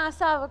කරන්න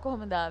ආසාව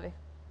කොහොමද ආවේ?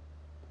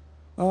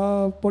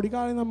 පොඩි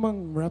කාලේ නම් මං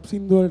රැප්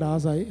සින්දු වලට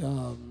ආසයි.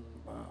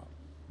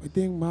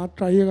 ඉතින් මා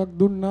try එකක්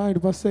දුන්නා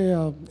ඊට පස්සේ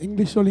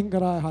ඉංග්‍රීසි වලින්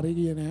කරා හරිය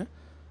ගියේ නැහැ.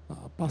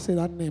 පස්සේ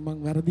දන්නේ මං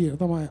වැරදියට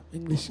තමයි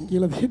ඉංග්‍රීසි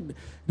කියලා දෙන්නේ.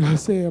 ඊට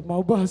පස්සේ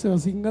මව් භාෂාව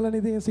සිංහලනේ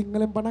ඉතින්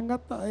සිංහලෙන් පටන්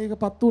ගත්තා. ඒක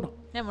පත් වුණා.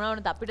 නෑ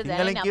මොනවද අපිට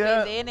දැනෙන්නේ අපේ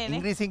දේනේ නේ.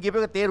 ඉංග්‍රීසියෙන් කියප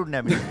එක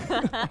තේරුන්නේ නැහැ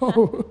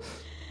මට.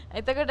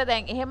 එතකොට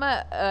දැන් එහෙම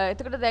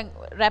එතකොට දැන්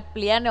රැප්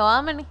ලියන්නේ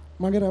ඔයාමනේ.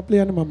 මගේ රැප්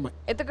ලියන්නේ මම්මයි.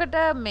 එතකොට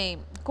මේ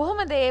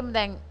කොහොමද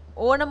දැන්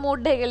ඕන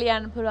මූඩ් එක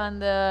ලියන්න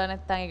පුළුවන්ද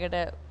නැත්නම්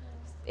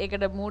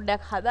ඒකට මූඩ්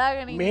එකක්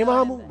හදාගෙන ඉන්න මේ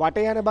මාමු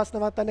වටේ යන බස්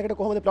නවත්තන්න එකට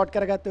කොහොමද ප්ලොට්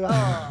කරගත්තේ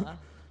ඔයා?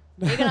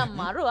 ඒක නම්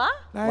මරුවා.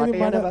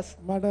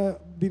 මට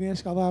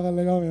දිනේෂ් කතා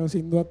කරලා ගාව මේ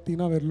සින්දුවක්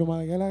තියෙනවා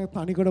වෙරළුමාල කියලා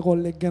තනිකඩ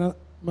කොල්ලෙක් ගැන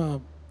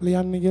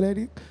ලියන්නේ කියලා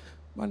ඉතින්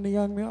මම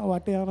නිකන්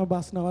වටේ යන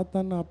බස්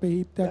නවත්තන්න අපේ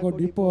හිටයක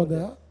ඩිපෝද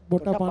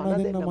බොට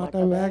පණ දෙන්න මට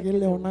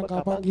වෑගිල්ල ඔන්න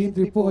කපන් ගිහින්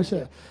ත්‍රිපෝෂ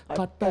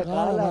කට්ට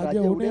කාලා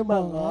රජ උනේ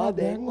මං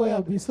දැන් ඔය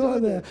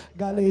බිසෝද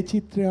ගලේ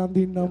චිත්‍රය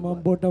අඳින්න මං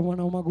බොට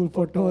මන මගුල්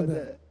ෆොටෝද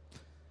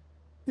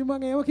ඉතින්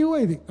මං ඒව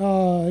කිව්වා ඉතින්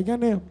ඒ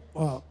කියන්නේ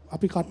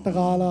අපි කට්ට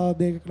කාලා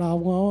දෙකට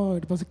ආවම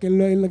ඊට පස්සේ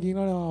කෙල්ලෝ එල්ල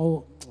කියනවා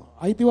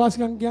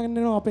අයිතිවාසිකම්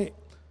කියන්නේ නෝ අපේ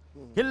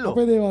කෙල්ලෝ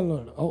අපේ දේවල්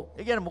වල ඔව්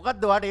ඒ කියන්නේ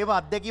මොකද්ද වාට ඒව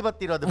අත්දැකීමක්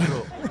තියනවද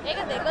බ්‍රෝ ඒක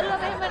දෙකොල්ලෝ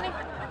මෙහෙමනේ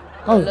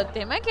කොල්ලොත්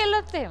එහෙමයි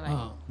කෙල්ලොත් එහෙමයි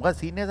මොකද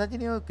සීනේ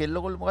සචිනේ ඔය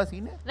කෙල්ලෝ කොල්ල මොකද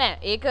සීනේ නෑ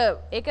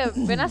ඒක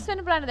වෙනස්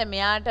වෙන්න පුළුවන් දැන්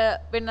මෙයාට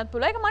වෙන්නත්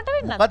පුළුවන් ඒක මට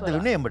වෙන්නත් පුළුවන් මොකද්ද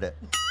උනේ උඹට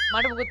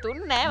මට මොකුත්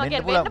උන්නේ නෑ මම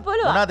කියන්නේ වෙන්න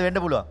පුළුවන් මොනවද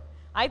වෙන්න පුළුවන්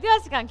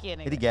අයිතිවාසිකම් කියන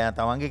එක ඉතින් ගෑ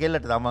තමන්ගේ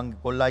කෙල්ලට තමන්ගේ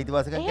කොල්ල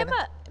අයිතිවාසිකම්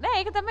කියන්නේ නෑ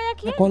ඒක තමයි යා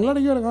කියන්නේ කොල්ලට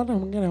කියලා ගන්න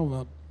මම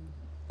කියන්නේ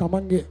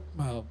තමන්ගේ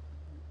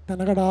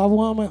තැනකට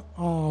ආවම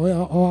ඔය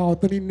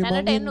ඔතන ඉන්නේ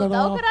මම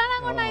ඉන්නවා උදව් කරා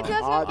නම් ඔන්න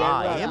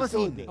අයිතිවාසිකම් එහෙම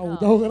සීන්නේ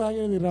උදව් කරා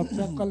කියන්නේ රැප්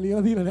එකක්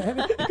ලියලා දීලා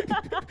නෑනේ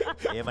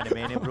එහෙමනේ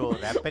මේනේ බ්‍රෝ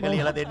රැප් එක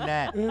ලියලා දෙන්නේ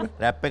නෑ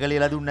රැප් එක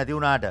ලියලා දුන්නේ නැති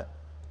වුණාට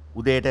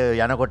උදේට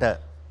යනකොට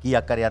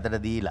කීයක් හරි අතට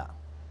දීලා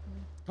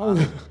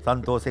කවුද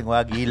සන්තෝෂෙන්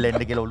ඔයා ගිහිල්ලා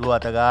එන්න කියලා ඔළුව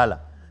අත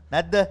ගාලා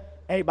නැද්ද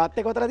ඇයි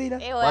බත් එක උතලා දීලා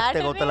බත්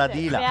එක උතලා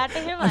දීලා එයාට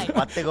එහෙමයි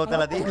බත් එක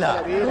උතලා දීලා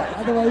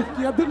අද වයිෆ්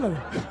කියක් දුන්නද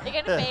ඒ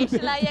කියන්නේ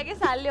ෆේෂල් අයියාගේ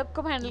සල්ලි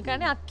ඔක්කොම හැන්ඩල්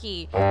කරන්නේ අක්කී.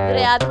 ඒතර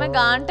එයා තමයි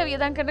ගානට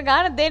වියදම් කරන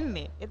ගාන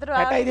දෙන්නේ. ඒතර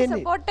ඔයාලට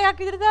සපෝට්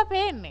එකක් විදිහට තමයි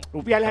පේන්නේ.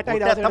 රුපියල්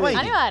 60යි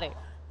දවසට අනිවාර්යෙන්.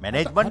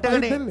 මැනේජ්මන්ට්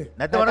එකනේ.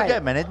 නැත්නම් මොනවද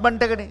කියන්නේ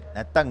මැනේජ්මන්ට් එකනේ.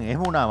 නැත්තම්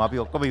එහෙම වුණාම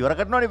අපි ඔක්කොම ඉවර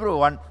කරනවනේ බ්‍රෝ.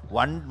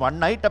 one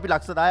night අපි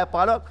ලක්ෂ 10ක්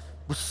 15ක්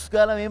පුස්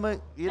ගාලා මෙහෙම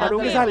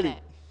අනුන්ගේ සල්ලි.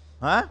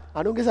 හා?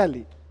 අනුන්ගේ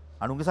සල්ලි.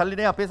 අනුන්ගේ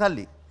සල්ලි නේ අපේ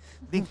සල්ලි.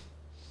 ඉතින්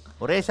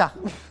ඔරේෂා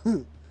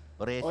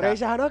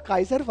ඔරේෂා හනවා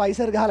කයිසර්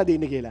ෆයිසර් ගහලා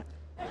දෙන්න කියලා.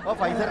 ඔව්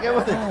ෆයිසර්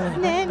කියවද?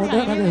 නෑ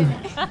නෑ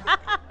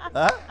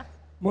හා?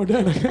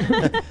 මොඩර්න්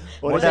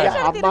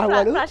ඔරේෂා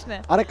අම්මාවලු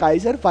අර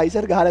කයිසර්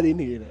ෆයිසර් ගහලා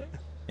දෙන්න කියලා.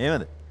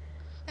 එහෙමද?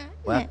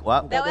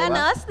 ඔයා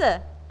නර්ස්ද?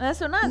 නර්ස්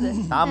වුණාද?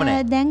 තාම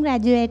නෑ. දැන්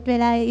ග්‍රැජුවේට්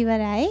වෙලා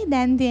ඉවරයි.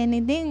 දැන් තියෙන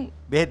ඉතින්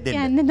බෙහෙත්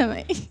දෙන්න. යන්න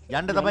තමයි.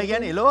 යන්න තමයි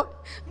කියන්නේ එලෝ.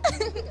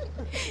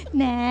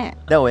 නෑ.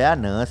 දැන් ඔයා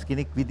නර්ස්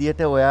කෙනෙක්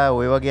විදියට ඔයා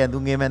ඔය වගේ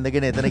ඇඳුම් එහෙම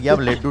ඇඳගෙන එතන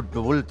ගියාම ලෙඩ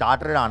ෆුල්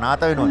චාටර් එක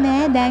අනාථ වෙනවා.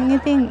 නෑ දැන්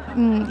ඉතින්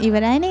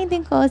ඉවරයිනේ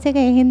ඉතින් කෝස් එක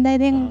ඒ හින්දා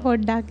ඉතින්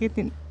පොඩ්ඩක්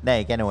ඉතින්.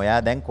 නෑ ඒ කියන්නේ ඔයා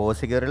දැන්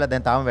කෝස් එක ඉවරලා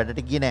දැන් තාම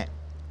වැඩට ගියේ නෑ.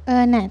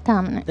 නෑ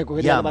තාම නෑ. දැන්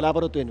කොහෙද යන්න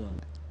බලාපොරොත්තු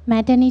වෙනවා?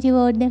 මැටර්නිටි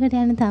වෝඩ් එකට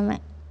යන්න තමයි.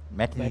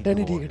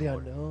 මැටර්නිටි එකට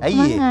යන්න.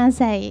 ඇයි මම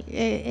ආසයි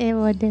ඒ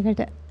වෝඩ්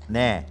එකට.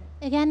 නෑ.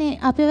 ඒ කියන්නේ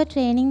අපිව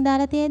ට්‍රේනින්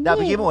දාලා තියෙද්දි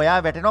අපි කියමු ඔයා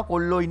වැටෙනවා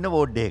කොල්ලෝ ඉන්න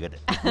වෝඩ් එකකට.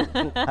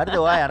 හරිද?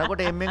 ඔයා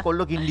යනකොට එම්ෙන්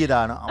කොල්ලෝ කින්ඩිය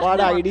දානවා.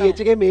 ඔයාලා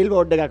IDH එකේ මේල්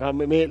වෝඩ් එකක්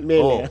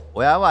මේල් එක.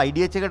 ඔයාව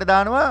IDH එකට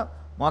දානවා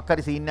මොකක්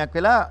හරි සීන් එකක්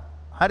වෙලා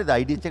හරිද?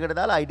 IDH එකට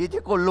දාලා IDH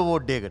එක කොල්ලෝ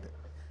වෝඩ් එකකට.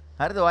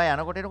 හරිද? ඔයා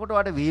යනකොට එනකොට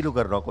ඔයාට වීලු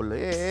කරනවා කොල්ලෝ.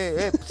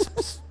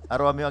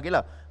 අරවා මේවා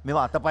කියලා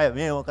මේවා අතපය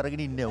මේව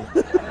කරගෙන ඉන්නේ උන්.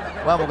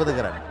 ඔයා මොකද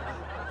කරන්නේ?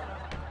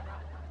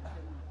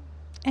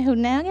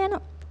 ඇහුන්නේ නැහැ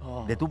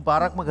යනවා. දෙතුන්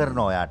පාරක්ම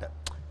කරනවා ඔයාට.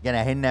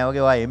 කියන්නේ ඇහෙන්නේ නැහැ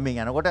වගේ ඔයා එම්ෙන්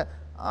යනකොට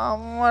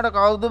අම්මට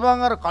කවුද බං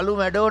අර කළු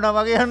මැඩෝනා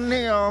වගේ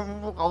යන්නේ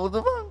කවුද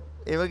බං?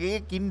 ඒ වගේ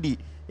කින්ඩි.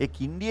 ඒ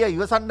කින්ඩිය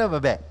ඉවසන්නම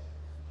බෑ.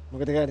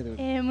 මොකද කරන්නේ?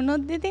 ඒ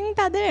මොනොත් ඉතින්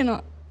තද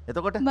වෙනවා.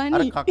 එතකොට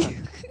අර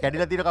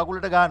කැඩිලා තියෙන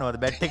කකුලට ගන්නවද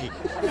බැට් එකකින්?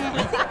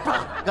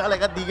 ගාලා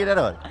එකක් දීගෙන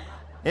යනවද?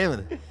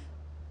 එහෙමද?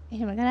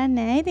 එහෙම කරන්නේ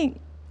නැහැ ඉතින්.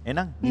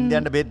 එහෙනම් නිින්ද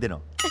යන්න බෙහෙත්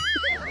දෙනවා.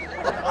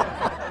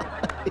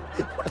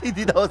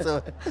 ඉදි දවස.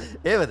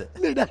 එහෙමද?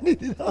 ලෙඩ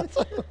නිදි දවස.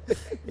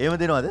 එහෙම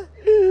දෙනවද?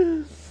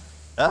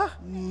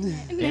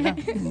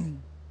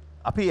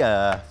 අපි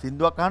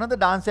සින්දුවක් අහනද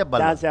ඩාන්ස් එකක්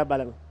බලමු? ඩාන්ස් එකක්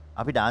බලමු.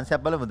 අපි ඩාන්ස්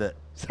එකක් බලමුද?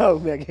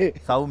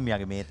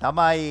 සෞම්‍යගේ මේ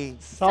තමයි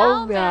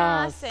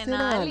සෞම්‍යා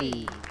සෙනාලි.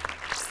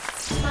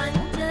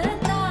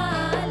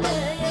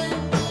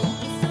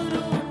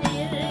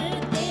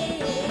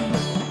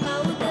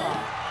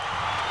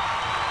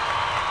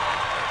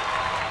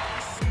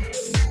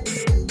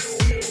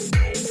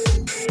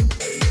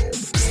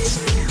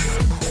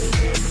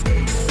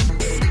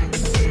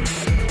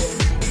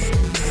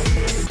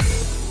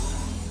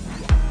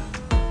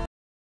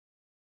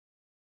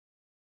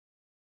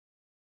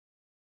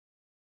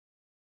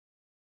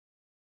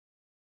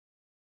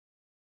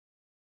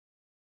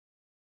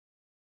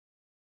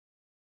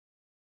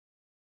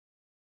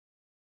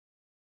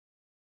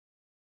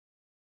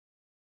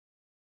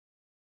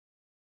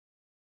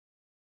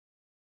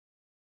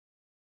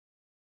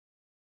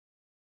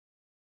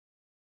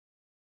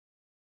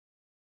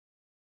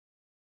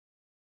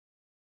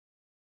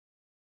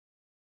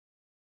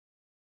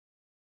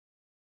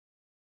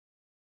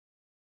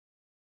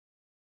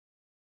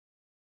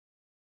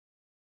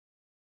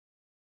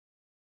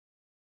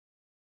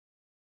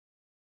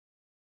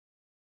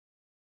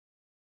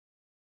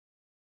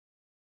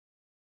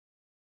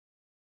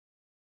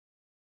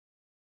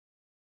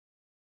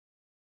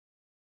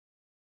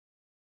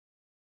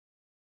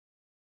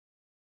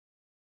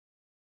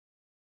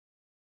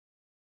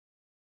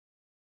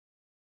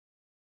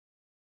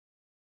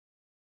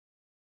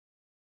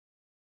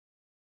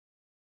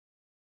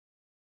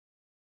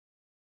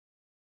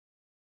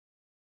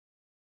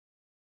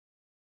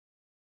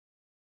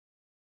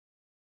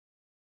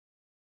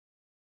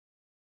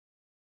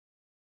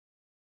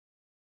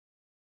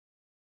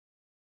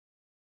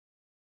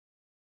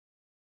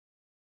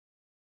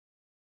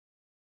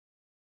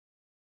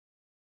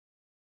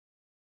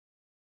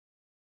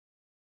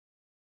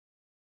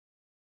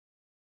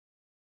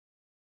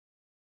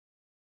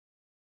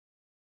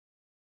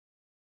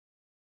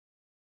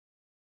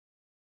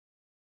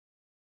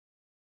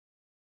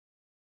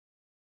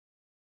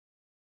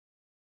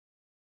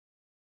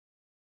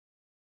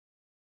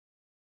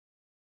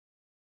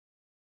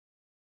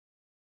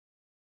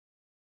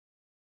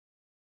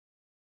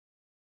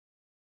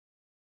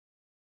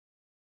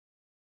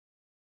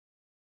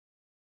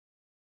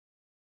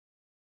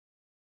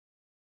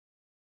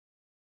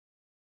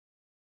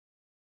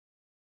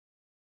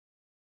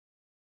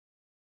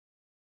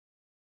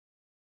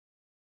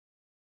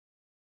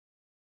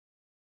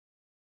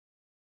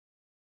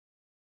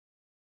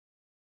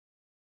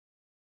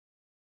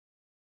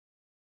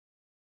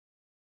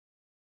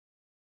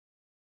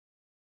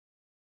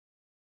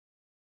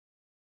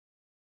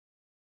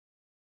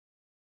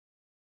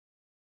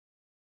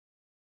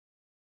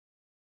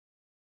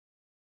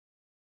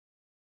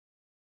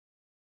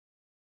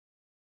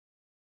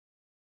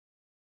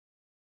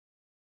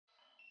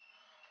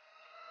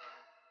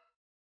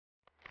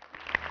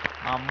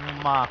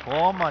 අම්මා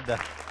කොහමද?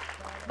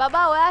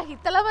 බබා ඔයා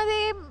හිතලම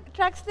මේ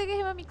ට්‍රැක්ස් දෙක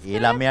එහෙම මික්ස් කරලා?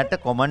 ඒ ළමයාට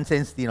කොමන්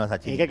සෙන්ස් තියෙනවා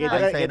සචින්. ඒක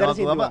ගෙදර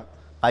සින්දුව.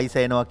 පයිස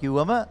එනවා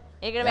කිව්වම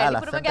ඒකට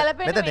වැඩිපුරම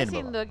ගැලපෙන්නේ මේ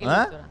සින්දුව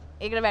කිලිතුන.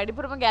 ඒකට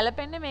වැඩිපුරම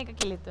ගැලපෙන්නේ මේක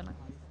කිලිතුන.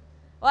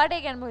 ඔයාට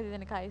ඒ කියන්නේ මොකද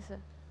දෙන්නේ කයිස?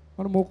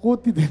 මම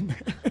මොකෝත් හිතෙන්නේ.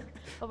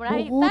 ඔබලා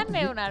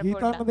හිතන්නේ උනාට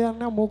පොඩ්ඩක්. හිතන්න දෙයක්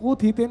නෑ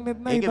මොකෝත් හිතෙන්නෙත්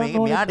නෑ. ඒක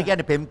මෙයාට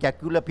කියන්නේ පෙම්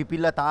කැකියුලා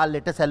පිපිල්ලා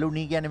තාලෙට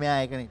සැලුනි කියන්නේ මෙයා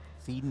ඒකනේ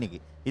සීන්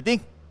එකේ. ඉතින්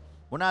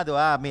මොනවාද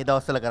ඔයා මේ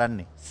දවස්වල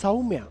කරන්නේ?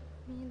 සෞම්‍ය.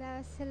 මේ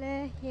දවස්වල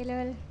A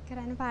level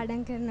කරන්න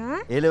පාඩම් කරනවා.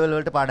 A level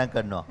වලට පාඩම්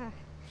කරනවා.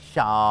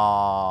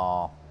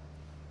 ෂා.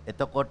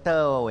 එතකොට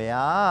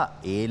ඔයා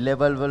A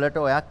level වලට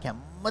ඔයා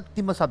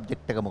කැමතිම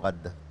සබ්ජෙක්ට් එක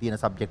මොකද්ද? තියෙන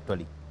සබ්ජෙක්ට්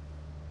වලින්.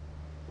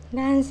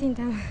 ඩාන්සින්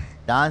තමයි.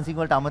 ඩාන්සින්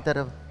වලට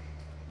අමතරව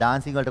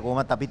ඩාන්සින් වලට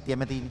කොහොමද අපිත්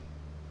කැමතිනේ?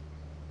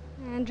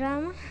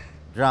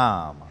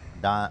 ඩ්‍රාමා.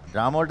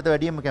 ඩ්‍රාමා වලට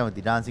වැඩියම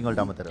කැමති ඩාන්සින්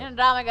වලට අමතරව. එහෙනම්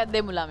ඩ්‍රාමා එකක්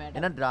දෙමු ළමයට.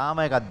 එහෙනම්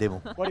ඩ්‍රාමා එකක් දෙමු.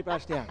 පොඩි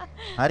ප්‍රශ්නයක්.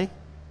 හරි?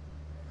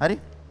 හරි?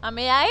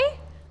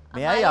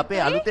 මෙයයි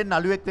අපේ අලුතෙන්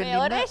නළුවෙක් වෙන්න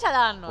ඉන්න. ඔරේෂා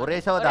දාන්න ඕනේ.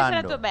 ඔරේෂාව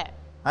දාන්න ඕනේ.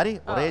 හරි?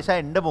 ඔරේෂා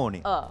එන්න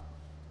ඕනේ. ඔව්.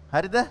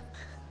 හරිද?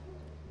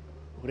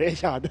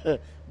 ඔරේෂාද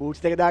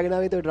බූට්ස් දෙක දාගෙන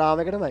ආවේ ඒ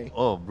ඩ්‍රාමා එකටමයි.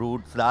 ඔව්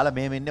බූට්ස් දාලා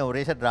මෙහෙම ඉන්නේ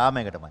ඔරේෂා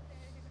ඩ්‍රාමා එකටමයි.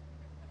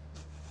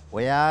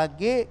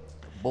 ඔයාගේ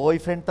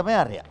බෝයිෆ්‍රෙන්ඩ් තමයි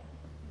අරයා.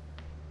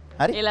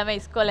 හරි? ඒ ළමයි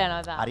ඉස්කෝලේ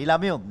යනවා තාම. හරි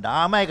ළමයෝ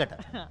ඩ්‍රාමා එකට.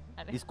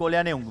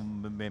 ඉස්කෝලේ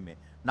යන්නේ මේ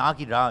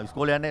නාකි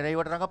ඉස්කෝලේ යන්නේ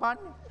රේවට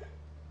රඟපාන්නේ.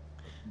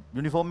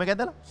 යුනිෆෝම් එක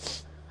ඇඳලා.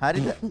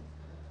 හරිද?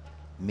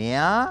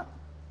 මෙයා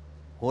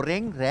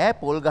හොරෙන් රෑ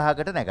පොල්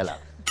ගහකට නැගලා.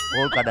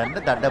 පොල් කඩන්න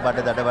දඩ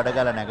බඩ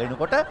ගාලා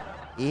නැගිනකොට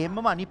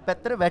එහෙමම අනිත්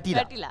පැත්තට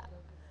වැටිලා.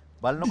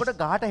 බලනකොට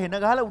ගහට හෙන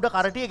ගහලා උඩ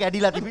කරටිය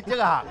කැඩිලා තිබිච්ච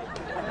ගහ.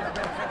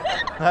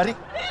 හරි?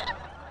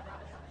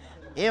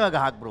 ඒව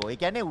ගහක් බ්‍රෝ. ඒ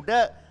කියන්නේ උඩ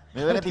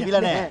මෙවක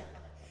තිබිලා නැහැ.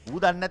 ඌ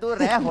දන්නේ නැතුව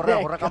රෑ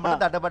හොර කමට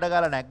දඩ බඩ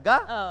ගාලා නැග්ගා.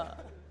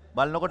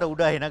 බලනකොට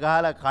උඩ හෙන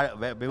ගහලා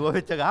බෙව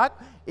වෙච්ච ගහක්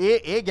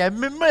ඒ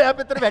ගැම්මෙන්ම එයා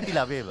පැත්තට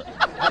වැටිලා වේව.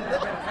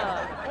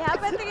 එයා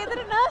පැත්තේ ගෙදර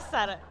නර්ස්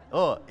අර.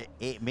 ඔව්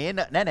මේ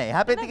නෑ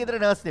එහා පැත්තේ ගෙදර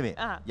නර්ස් නෙමෙයි.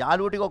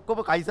 යාළුවෝ ටික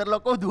ඔක්කොම කයිසර්ලා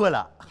ඔක්කොම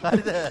දුවලා.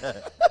 හරිද?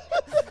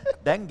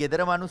 දැන්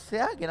ගෙදර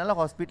මිනිස්සයා ගෙනලා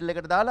හොස්පිටල්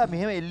එකට දාලා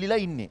මෙහෙම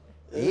එල්ලිලා ඉන්නේ.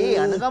 ඒ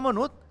යන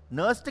ගමනොත්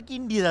නර්ස්ට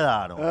කින්ඩිය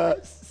දානවා.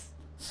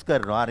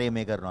 කරනවා අරේ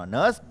මේ කරනවා.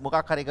 නර්ස්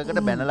මොකක් හරි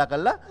එකකට බැනලා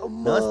කළා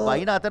නර්ස්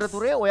බයින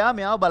අතරතුරේ ඔයා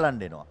මෙයාව බලන්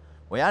දෙනවා.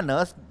 ඔයා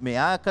නර්ස්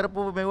මෙයා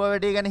කරපු මෙව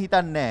වැඩේ ගැන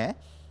හිතන්නේ නැහැ.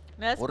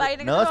 නර්ස්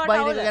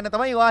බයින එක ගැන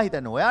තමයි ඔයා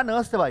හිතන්නේ. ඔයා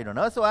නර්ස්ට බයිනවා.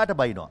 නර්ස් ඔයාට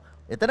බයිනවා.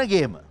 එතන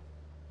ගේම.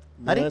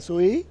 හරි?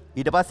 නර්සුයි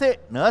ඊට පස්සේ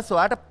නර්ස්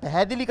ඔයාට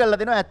පැහැදිලි කරලා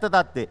දෙනවා ඇත්ත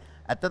තත්ත්වේ.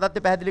 ඇත්ත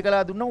තත්ත්වේ පැහැදිලි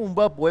කරලා දුන්නා උඹ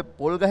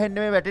පොල් ගහෙන්න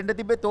මේ වැටෙන්න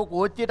තිබ්බේ තෝ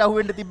කෝච්චියට අහු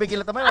වෙන්න තිබ්බේ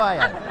කියලා තමයි ඔයා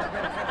යන්නේ.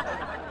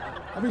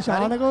 අපි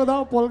ශානකව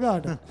දාමු පොල්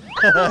ගහට.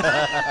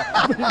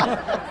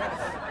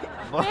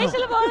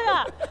 පේෂල්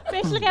බෝල්ලා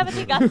පේෂල්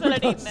කැමති ගස්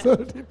වලට ඉන්න.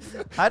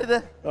 හරිද?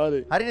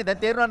 හරිනේ දැන්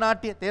තේරුණා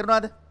නාට්‍ය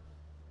තේරුණාද?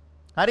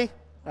 හරි?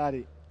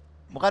 හරි.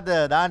 මොකද්ද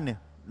දාන්නේ?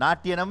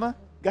 නාට්‍ය නම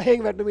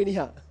ගහෙන් වැටු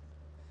මිනිහා.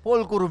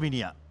 පොල් කුරු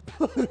මිනිහා.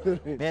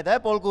 මේ තමයි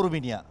පොල් කුරු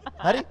මිනිහා.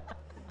 හරි?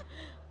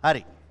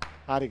 හරි.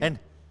 හරි. එන්න.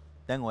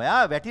 දැන් ඔයා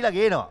වැටිලා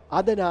ගේනවා.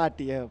 අද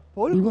නාට්‍ය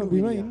පොල් කුරු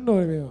මිනිහා ඉන්න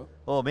ඕනේ මේවා.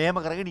 ඕ මෙහෙම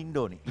කරගෙන ඉන්න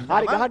ඕනේ.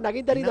 හරි ගහන්න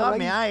නගින් තරිනවා.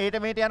 මෙයා ඒට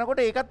මේට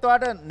යනකොට ඒකත්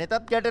ඔයාට නෙතත්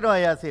ගැටෙනවා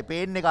යාසේ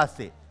පේන් එක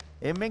ASCII.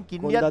 එම්මෙන්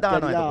කින්ඩියක්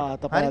දානවා.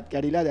 අතපයත්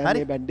කැඩිලා දැන්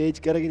මේ බැන්ඩේජ්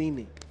කරගෙන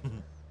ඉන්නේ.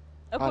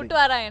 පුටු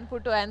අරයන්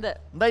පුටු ඇඳ.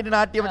 හොඳයි ඉතින්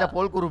නාට්‍යම දැන්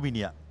පොල් කුරු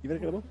මිනිහා. ඉවර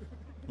කරමු.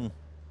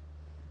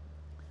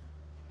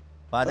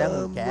 පාදම්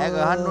කෑ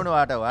ගහන්න ඕනේ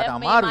ඔයාට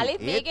අමාරුයි.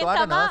 ඒත්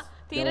ඔයාට නර්ස්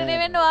තීරණය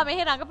වෙන්න ඔයා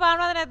මෙහෙ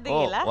රඟපානවද නැද්ද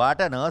කියලා.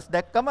 ඔයාට නර්ස්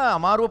දැක්කම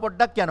අමාරුව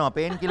පොඩ්ඩක් යනවා.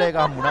 පේන් කිලර්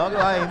එක හම්බුණා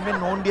වගේ ඔයා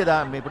එම්මෙන් නෝන්ඩිය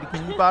දාන්න මේ පොඩි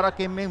කිංගි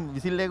පාරක් එම්මෙන්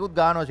විසිල් එකකුත්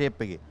ගහනවා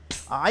ෂේප් එකේ.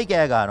 ආයි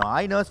කෑ ගහනවා.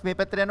 ආයි නර්ස් මේ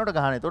පැත්තට යනකොට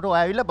ගහනවා. එතකොට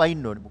ඔයා ඇවිල්ලා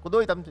බයින්න ඕනේ.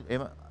 මොකද ඔය තම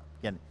එහෙම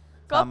කියන්නේ.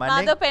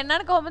 කොහොමද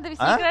පෙන්නන්නේ කොහොමද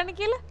විසිල් කරන්නේ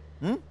කියලා?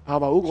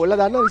 ඌ ගොල්ලා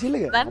දන්නවා විසිල්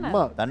එක.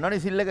 අම්මා දන්නවනේ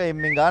විසිල් එක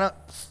එම්මෙන් ගාන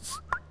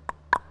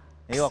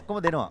ඒ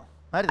ඔක්කොම දෙනවා.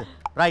 හරිද?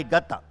 රයිට්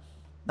ගත්තා.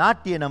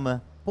 නාට්‍ය නම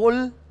පොල්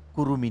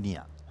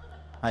කුරුමිනියා.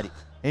 හරි.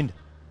 එන්න.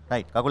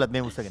 රයිට්. කකුලත්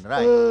මේ උස්සගෙන.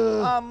 රයිට්.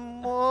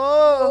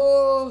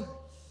 අම්මෝ.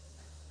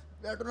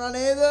 වැටුණා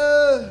නේද?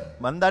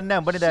 මන් දන්නේ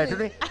නැහැ උඹනේ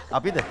දැටුනේ.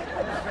 අපිද?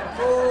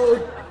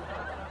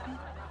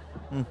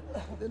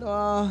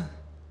 දෙනවා.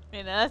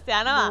 මේ නර්ස්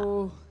යනවා.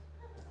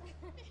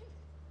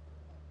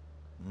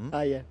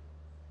 අයියා.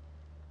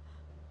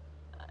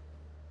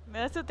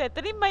 නර්සුත්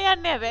එතනින්ම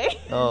යන්නේ හැබැයි.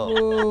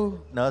 ඔව්.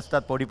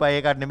 නර්ස්ටත් පොඩි පය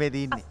එකක් නෙමෙයි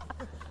තියෙන්නේ.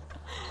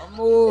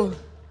 අම්මෝ.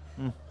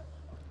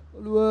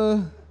 ඔළුව.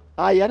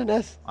 ආයන්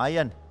නර්ස්.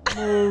 ආයන්.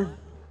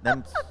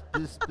 දැන්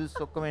පිස්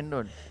ඔක්කොම එන්න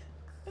ඕනේ.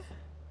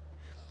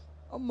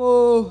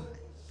 අම්මෝ.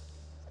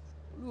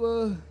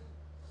 ඔළුව.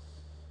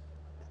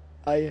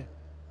 ආයේ.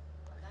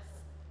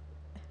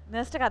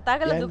 නර්ස්ට කතා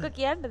කරලා දුක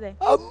කියන්න දැන්.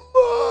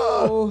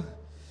 අම්මෝ.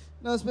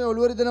 නර්ස් මේ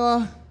ඔළුව රිදෙනවා.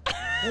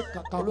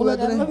 කකුල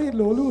ගන්න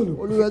තියෙන්නේ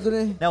ඔළුව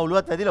වැදුනේ. නෑ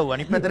ඔළුවත් වැදිලා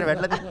අනිත් පැත්තට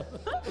වැටලා තියෙනවා.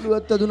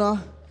 ඔළුවත් වැදුනා.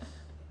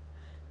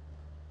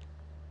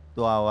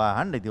 තුවා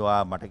අහන්න ඉතින්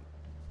ඔයා මට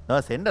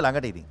නර්ස් එන්න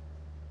ළඟට ඉතින්.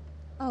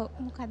 ඔව්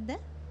මොකද්ද?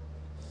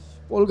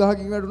 පොල්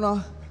ගහකින් වැටුණා.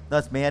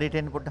 නර්ස් මේ හරියට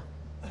එන්න පොඩ්ඩක්.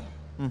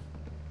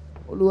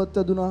 ඔළුවත්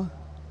වැදුනා.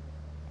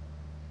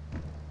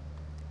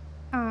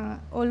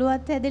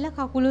 ඔළුවත් හැදලා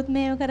කකුලුත්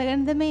මේව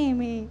කරගෙනද මේ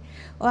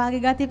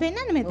ඔයාගේ ගතිය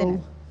පෙන්නන්නේ මෙතන.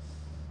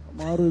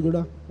 අමාරුයි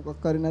ගොඩක්.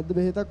 මොකක් හරි නැද්ද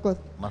බෙහෙතක්වත්?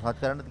 මසාජ්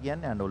කරන්නද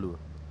කියන්නේ අන්න ඔළුව.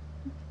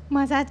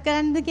 මසාජ්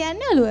කරන්නද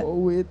කියන්නේ ඔළුව?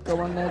 ඔව් ඒත්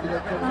කවන්නේ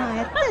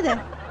නැහැ ටිකක්. ඇත්තද?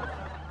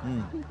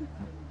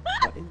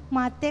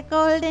 මාත් එක්ක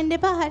ඕල් දෙන්න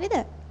එපා හරිද?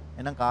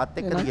 එහෙනම් කාත්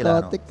එක්කද කියලා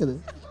අහනවා. කාත් එක්කද?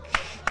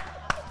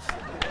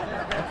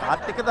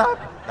 කාත් එක්කද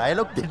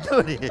ඩයලොග් දෙන්න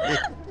ඕනේ.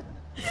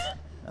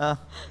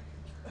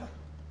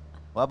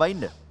 වා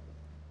බයින්ද?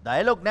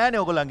 ඩයලොග්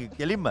නෑනේ ඔයගොල්ලන්ගේ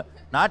කෙලින්ම.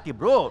 නාටි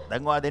බ්‍රෝ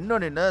දැන් ඔයා දෙන්න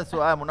ඕනේ නර්ස්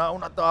ඔයා මොනවා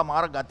වුණත් ඔයා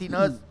මාර ගති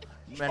නර්ස්.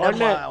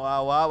 මැඩම්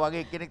වා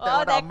වගේ කෙනෙක්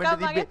තමයි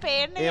අම්මෙන්ට තිබ්බේ.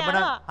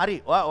 එහෙමනම් හරි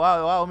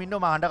ඔයා ඔමින්නෝ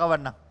මම හඬ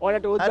කවන්නම්. ඔය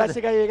ටූත්බ්‍රෂ්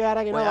එකයි ඒක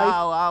අරගෙන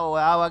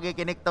ඔයා වගේ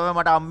කෙනෙක් තමයි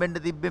මට අම්මෙන්ට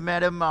තිබ්බේ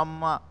මැඩම්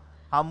අම්මා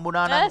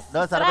හම්බුණා නම්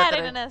නර්ස්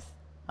අරකට.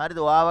 හරිද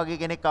ඔයා වගේ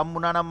කෙනෙක්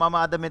හම්බුණා නම් මම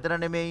අද මෙතන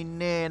නෙමෙයි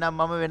ඉන්නේ. එහෙනම්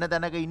මම වෙන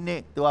තැනක ඉන්නේ.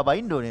 ඔයා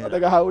බයින්න ඕනේ. අද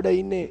ගහ උඩ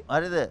ඉන්නේ.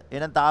 හරිද?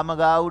 එහෙනම් තාම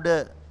ගහ උඩ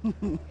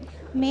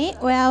මේ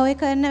ඔයා ඔය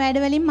කරන වැඩ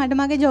වලින් මට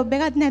මගේ ජොබ්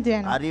එකක් නැතු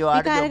වෙනවා. හරි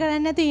ඔයාට විකාර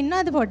කරන්න නැතු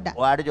ඉන්නවද පොඩ්ඩක්?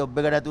 ඔයාට ජොබ්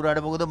එක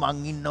නැතුණාට මොකද මං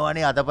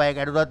ඉන්නවනේ අතපය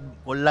කැඩුනත්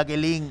කොල්ලා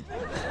කෙලින්.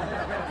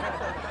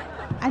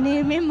 අනේ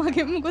මේ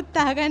මගේ මුකුත්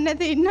අහගන්න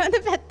නැතු ඉන්නවද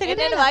පැත්තකට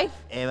එන්නේ වයිෆ්.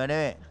 ඒව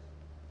නෙවෙයි.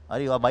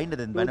 හරි ඔයා බයින්නද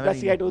දැන් බන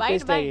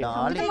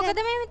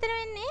මොකද මේ මෙතන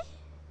වෙන්නේ?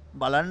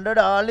 බලන්න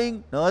ඩාලින්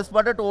නර්ස්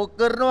මට ටෝක්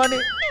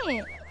කරනවනේ.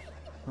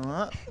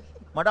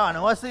 මට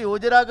අනවශ්‍ය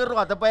යෝජනා කරන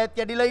අතපයත්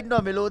කැඩිලා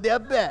ඉන්නවා මෙලෝ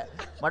දෙයක් බෑ.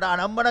 මට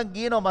අනම්මනම්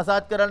කියනවා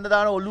මසාජ් කරන්න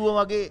දාන ඔළුව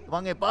මගේ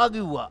මං එපා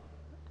කිව්වා.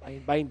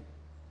 බයින්.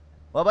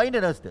 ඔයා බයින්ද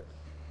නර්ස්ට?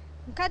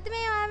 මොකද්ද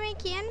මේ ඔයා මේ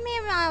කියන්නේ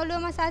මේ ඔළුව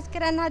මසාජ්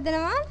කරන්න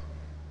හදනවා?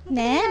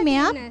 නෑ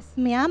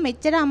මෙයා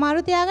මෙච්චර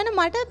අමාරු තියාගෙන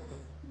මට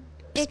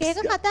එක එක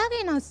කතා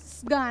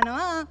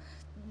ගානවා.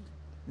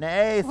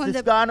 නෑ සිස්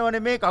ගානව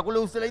නෙමේ කකුල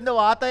උස්සලා ඉඳ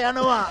වාත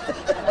යනවා.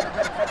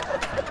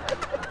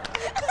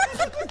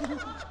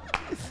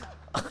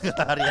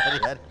 හරි.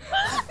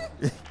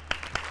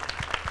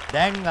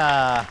 දැන්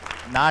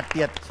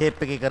නාට්‍යත්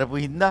ෂේප් එකේ කරපු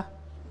හින්දා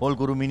පොල්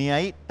කුරු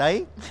මිනිහයි ටයි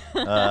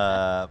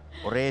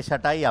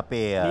ඔරේෂටයි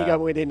අපේ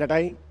මීගමුවේ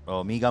දෙන්නටයි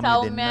මීගමුවේ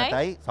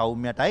දෙන්නටයි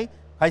සෞම්‍යටයි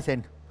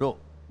කයිසෙන් බ්‍රෝ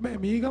මේ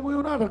මීගමුවේ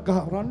උනාට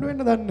රණ්ඩු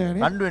වෙන්න දන්නේ නැහැ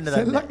නේ. රණ්ඩු වෙන්න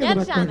දන්නේ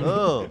නැහැ.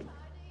 ඔව්.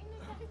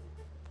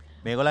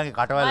 මේගොල්ලන්ගේ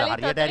කටවල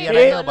හරියට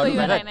ඇරියලා බඩු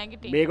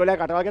මේගොල්ලෝ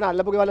කටවල් ගැන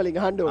අල්ලපු ගෙවල්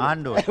වලින් අහන්න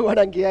ඕනේ.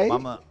 වඩන් කියයි.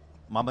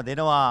 මම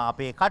දෙනවා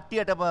අපේ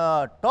කට්ටියටම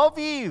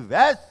toffee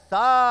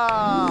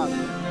වැස්සා.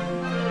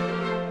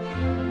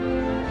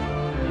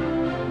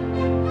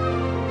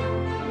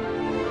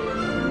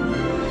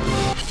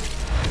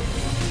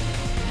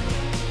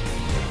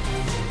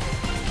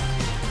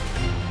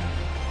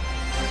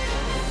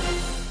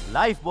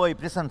 Life Boy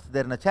presents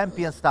Derana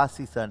Champion Star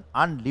Season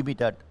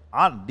Unlimited.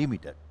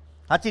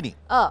 හචිනි.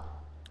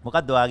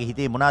 මොකක්ද ඔයාගේ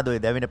හිතේ මොනවාද ඔය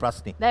දැවෙන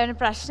ප්‍රශ්නේ? දැවෙන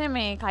ප්‍රශ්නේ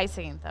මේ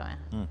කයිසකින්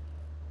තමයි.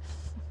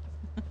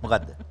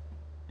 මොකද්ද?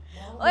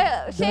 ඔය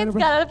ෂේප්ස්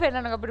ගලලා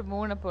පෙන්නනකො අපිට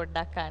මූණ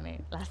පොඩ්ඩක් අනේ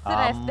ලස්සන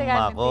ඇස් දෙක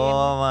ගන්න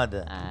කොහමද?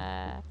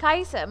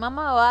 කයිස මම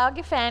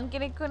ඔයාගේ ෆෑන්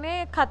කෙනෙක්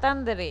උනේ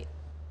කතන්දරේ.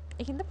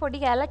 ඒකින්ද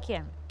පොඩි කැලක්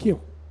කියන්න.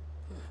 කියමු.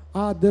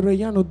 ආදරය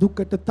යනු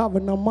දුකට තව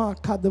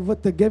නමක්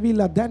හදවත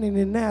ගෙවිලා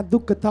දැනෙන්නේ නෑ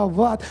දුක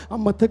තවත්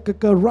අමතක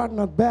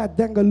කරන්නත් බෑ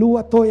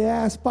දැඟලුවත් ඔය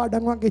ඇස්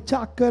පාඩම් වගේ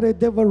චක්කරේ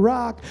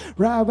දෙවරක්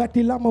රෑ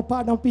වැටිලාම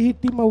පාඩම්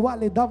පිහිටිම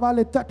වලේ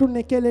දවල්ේ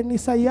තටුනේ කෙලෙ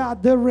නිසා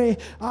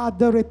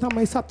ආදරේ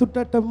තමයි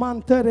සතුටට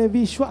මන්තරේ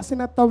විශ්වාසෙ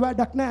නැත්නම්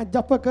වැඩක් නෑ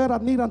ජප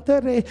කරත්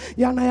නිරන්තරේ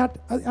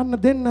යන්න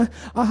දෙන්න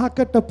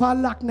අහකට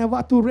පල්ලක් නෑ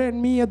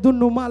වතුරෙන් මිය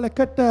දුන්නු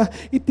මලකට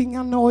ඉතින්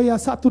යන්න ඔය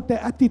සතුට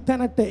ඇති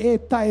තැනට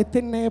ඒතයි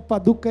එතන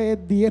එපා දුක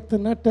එද්දි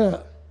එතනට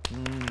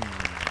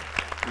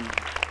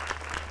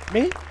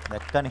මේ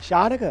දැක්කනේ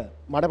ශානක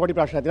මට පොඩි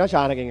ප්‍රශ්නයක් තියෙනවා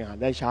ශානකෙන් අහන්න.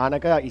 දැන්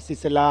ශානක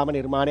ඉස්සෙල්ලාම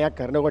නිර්මාණයක්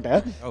කරනකොට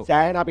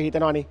සෑහෙන අපි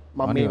හිතනවානේ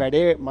මම මේ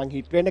වැඩේ මං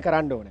හිට වෙන්න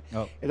කරන්න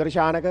ඕනේ. ඒතර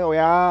ශානක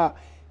ඔයා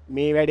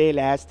මේ වැඩේ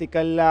ලෑස්ති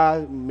කළා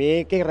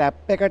මේකේ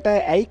රැප් එකට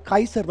ඇයි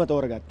කයිසර්ම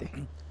තෝරගත්තේ?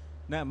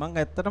 නෑ මං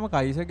ඇත්තටම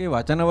කයිසගේ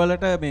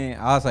වචනවලට මේ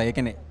ආසයි. ඒ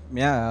කියන්නේ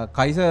මෙයා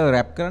කයිස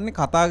රැප් කරන්නේ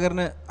කතා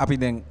කරන අපි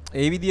දැන්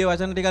ඒ විදිහේ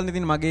වචන ටිකක් නේ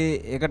තියෙන මගේ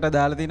ඒකට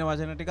දාලා තියෙන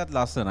වචන ටිකත්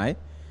ලස්සනයි.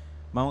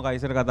 මම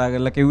කයිසර කතා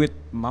කරලා කිව්වෙත්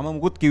මම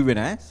මුකුත් කිව්වේ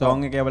නෑ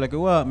සෝං එක යවලා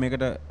කිව්වා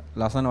මේකට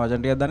ලස්සන වචන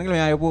ටිකක් දාන්න කියලා.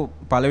 මෙයා යපු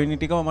පළවෙනි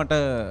ටිකම මට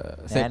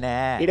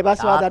නෑ ඊට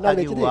පස්සේ වා දන්නවා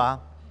කිව්වා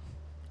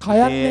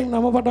කයන්ෙන්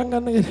නම පටන්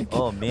ගන්න කෙනෙක්.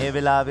 ඔව් මේ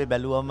වෙලාවේ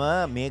බැලුවම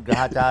මේ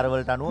ග්‍රහචාර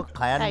වලට අනුව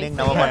කයන්ෙන්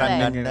නම පටන්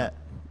ගන්න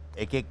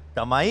එකෙක්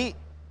තමයි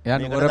එයා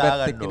නුවර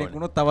පැත්තේ කෙනෙක්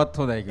වුණොත් තවත්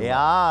හොඳයි කියලා.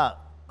 එයා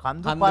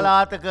කන්දු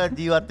පළාතක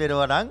ජීවත්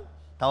වෙනවා නම්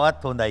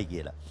තවත් හොඳයි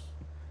කියලා.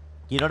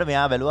 කියනකොට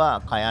මෙයා බැලුවා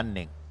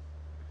කයන්ෙන්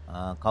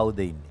කවුද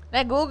ඉන්නේ?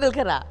 නෑ Google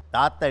කරා.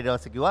 තාත්තා ඊට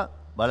පස්සේ කිව්වා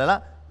බලලා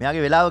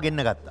මෙයාගේ වෙලාව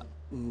ගෙන්න ගත්තා.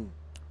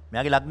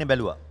 මෙයාගේ ලග්නේ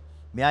බැලුවා.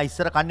 මෙයා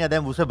ඉස්සර කන්‍යා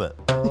දැන් වෘෂභ.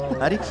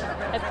 හරි?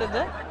 ඇත්තද?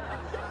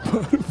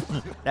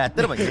 නෑ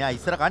ඇත්තටම මෙයා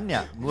ඉස්සර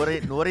කන්‍යා.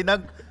 නුවර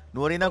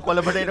ඉඳන්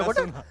කොළඹට එනකොට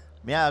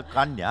මෙයා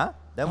කන්‍යා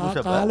දැන්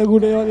වෘෂභ.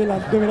 කාලගුණේ වගේ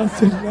ලග්න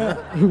වෙනස් වෙන්නේ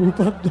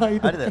උපද්දයි.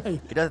 හරිද?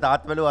 ඊට පස්සේ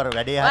තාත්තා බැලුවා අර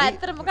වැඩේ හරි. ඔය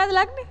ඇත්තට මොකද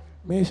ලග්නේ?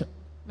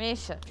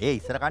 මේෂ. ඒ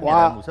ඉස්සර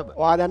කන්‍යා දැන් වෘෂභ.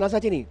 ඔයා දන්නා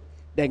සචිනී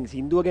දැන්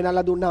සින්දුව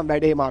ගෙනල්ලා දුන්නාම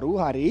වැඩේ මරු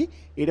හරි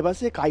ඊට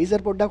පස්සේ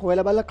කයිසර් පොඩ්ඩක්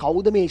හොයලා බලලා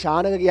කවුද මේ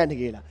ශානක කියන්නේ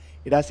කියලා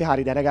ඊට පස්සේ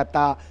හරි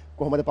දැනගත්තා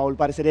කොහොමද පවුල්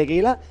පරිසරය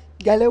කියලා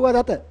ගැලෙව්වා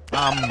දත.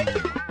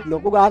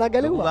 ලොකු ගාණක්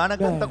ගැලෙව්වා. ගාණක්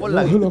ගත්ත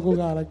කොල්ලගේ. ලොකු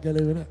ගාණක්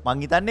ගැලෙවෙන. මං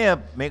හිතන්නේ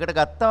මේකට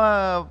ගත්තා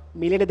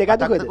මිලියන 2ක්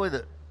කොයිද?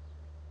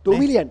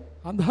 2 මිලියන්.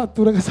 අන්දහත්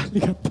තුරක සල්ලි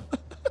ගත්තා.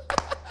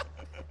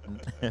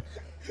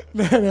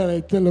 නෑ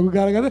එච්චර ලොකු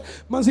ගාණක් ගත්තා.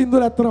 මං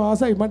සින්දුවට ඇත්තටම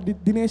ආසයි. මට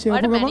දිනේෂ්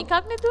වඩ මැනිකක්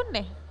නේ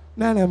දුන්නේ.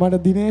 නෑ මට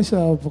දිනේෂ්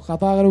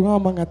කතා කරුවා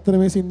මං ඇත්තට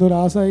මේ සින්දුවට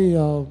ආසයි.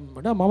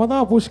 මම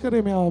තමයි පුෂ්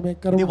කරේ මෙයා මේක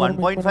කරමු.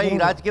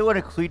 1.5 රාජ්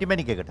කියවනේ ස්වීටි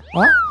මැනික් එකට.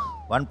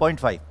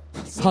 1.5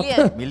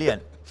 මිලියන්.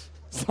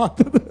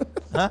 සතද?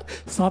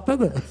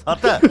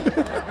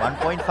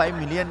 1.5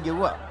 මිලියන්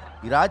ගෙව්වා.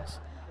 ඉරාජ්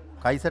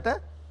කයිසට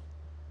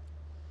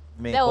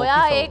මේ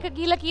ඔයා ඒක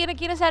ගිහලා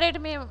කියන සැරේට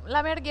මේ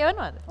ළමයට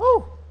ගෙවනවද? ඔව්.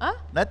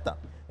 නැත්තම්.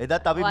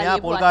 එදත් අපි මෙයා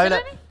පොල්ගාවෙල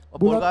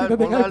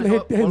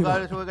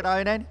ෂෝ එකට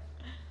ආවේ නැහනේ.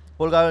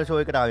 පොල්ගාවෙල ෂෝ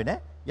එකට ආවේ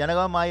නැහැ. යන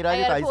ගමන්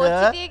මායිරාගේ කයිසර්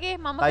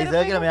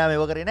කියලා මෙයා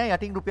මේව කරේ නැහැ.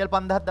 යටින් රුපියල්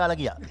 5000ක් දාලා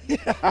ගියා.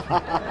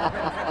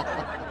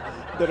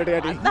 දොරට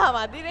යටින්.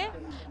 දාවදිනේ.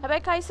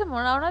 හැබැයි කයිස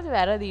මොන වුණාද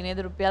වැරදි නේද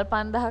රුපියල්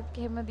 5000ක්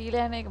එහෙම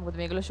දීලා යන එක. මොකද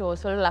මේගොල්ලෝ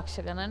ෂෝස් වල ලක්ෂ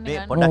ගණන් නේ.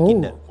 පොඩක්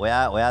ඉන්න.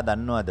 ඔයා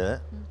දන්නවද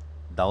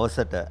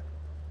දවසට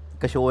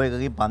එක ෂෝ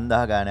එකකින්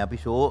 5000 ගානේ අපි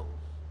ෂෝ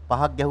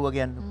 5ක් ගැහුවා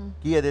කියන්නේ.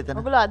 කීයද එතන?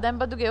 ඔයගොල්ලෝ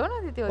අදම්පතු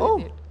ගෙවනවද ඉතින් ඔය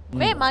විදියට?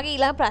 මේ මගේ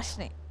ඊළඟ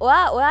ප්‍රශ්නේ.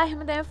 ඔයා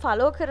එහෙම දැන්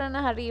ෆලෝ කරන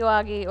හරි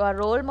ඔයාගේ ඔයා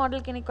රෝල්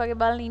මොඩල් කෙනෙක් වගේ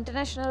බලන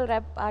ඉන්ටර්නැෂනල්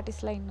රැප්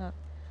ආටිස්ට්ලා ඉන්නවද?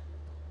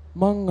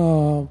 මං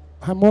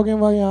හැමෝගෙන්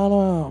වගේ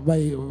ආනවා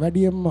බයි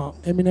වැඩියෙන්ම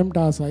එමිනම්ට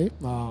ආසයි.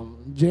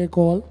 ජේ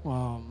කෝල්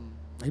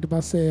ඊට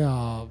පස්සේ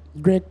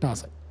ඩ්‍රේක්ට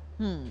ආසයි.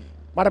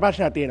 මට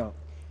ප්‍රශ්නයක් තියෙනවා.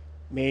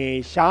 මේ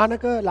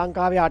ශානක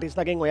ලංකාවේ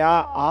ආටිස්ට්ලාගෙන් ඔයා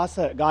ආස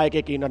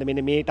ගායකයෙක් ඉන්නවද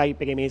මෙන්න මේ ටයිප්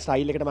එකේ මේ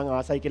ස්ටයිල් එකට මං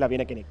ආසයි කියලා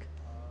වෙන කෙනෙක්?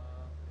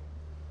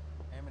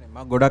 එහෙමනේ මම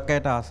ගොඩක්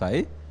අයට ආසයි.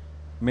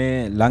 මේ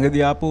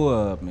ළඟදී ආපු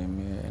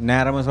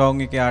නෑරම සෝං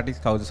එකේ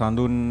ආටිස්ට් කවුද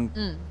සඳුන්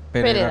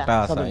පෙරේරාට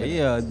ආසයි.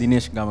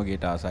 දිනේෂ්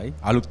ගමගේට ආසයි.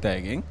 අලුත්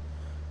අයගෙන්.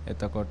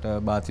 එතකොට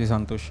බාසි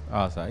සන්තෝෂ්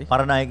ආසයි.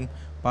 පරණ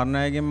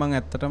අයගෙන් මම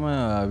ඇත්තටම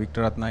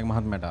වික්ටර් රත්නායක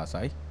මහත්මයාට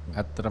ආසයි.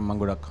 ඇත්තටම මම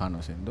ගොඩක්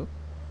අහනවා සින්දු.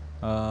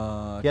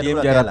 ටීම්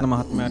ජයරත්න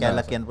මහත්මයාට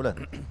කියලා කියන්න පුළුවන්.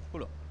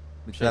 පුළුවන්.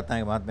 වික්ටර්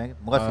රත්නායක මහත්මයාගේ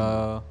මොකක්ද?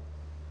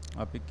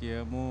 අපි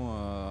කියමු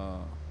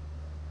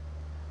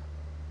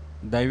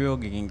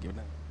දෛවයෝගිකින් කියන්න.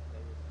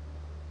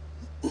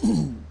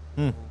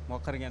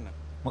 මොකක් හරි කියන්න.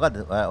 මොකද්ද?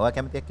 ඔයා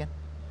කැමතියක් කියන්න.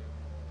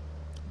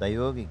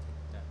 දෛවයෝගික.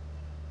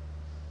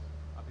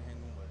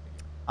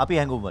 අපි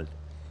හැංගුම් වලට.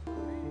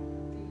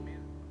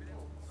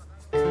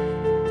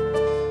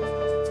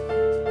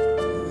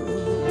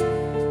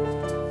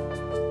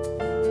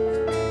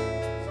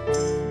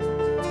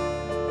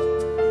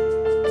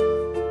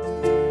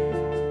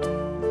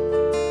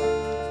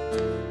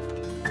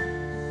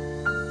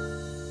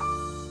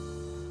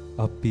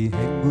 අපි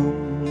හැඟුම්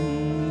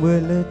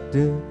වලට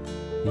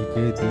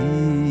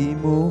ඉඩදී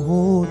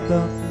මොහොතක්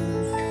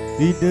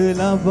ඉඩ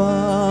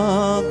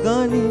ලබා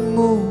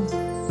ගනිමු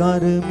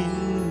තරමින්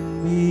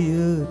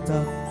වියතක්.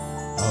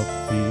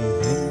 අපි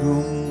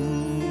හැඟුම්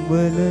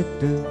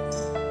වලට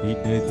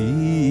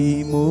ඉඩදී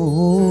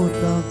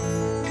මොහොතක්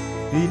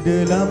ඉඩ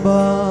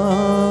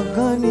ලබා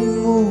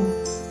ගනිමු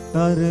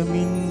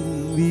තරමින්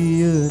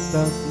වියතක්.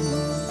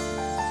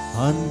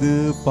 හඳ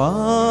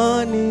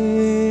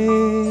පානේ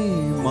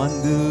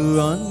මඳ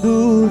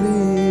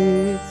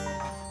අඳුරේ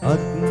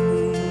අත්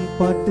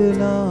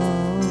පටලා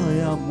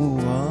යමු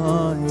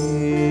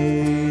ආයේ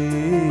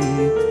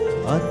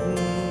අත්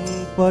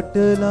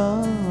පටලා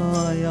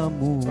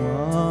යමු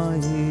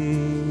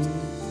ආයේ.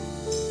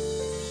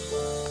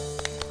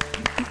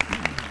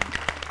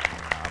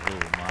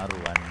 මාරු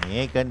වන්නේ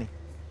ඒකනේ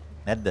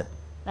නැද්ද?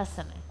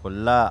 ලස්සනයි.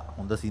 කොල්ලා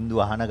හොඳ සින්දු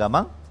අහන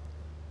ගමන්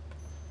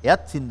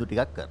එයත් සින්දු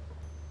ටිකක් කරනවා.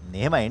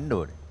 එහෙම එන්න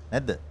ඕනේ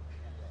නැද්ද?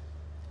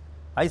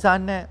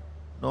 අයිසාන්නේ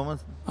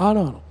නෝමස්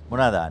ආනෝ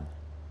මොනවාද ආන්නේ?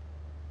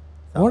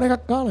 ඕන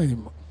එකක් කාලා ඉතින්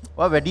මම.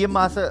 ඔය වැඩියෙන්ම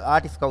ආස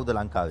ආටිස්ට් කවුද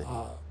ලංකාවේ?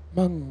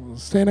 මං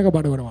සේනක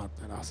බඩවර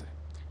මහත්තයා ආසයි.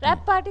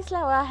 රැප්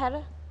ආටිස්ට්ලා ඔයා හැර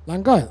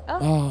ලංකාවේ?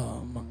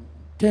 මං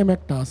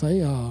කේමෙක්ට ආසයි.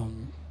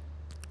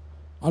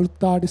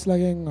 අලුත්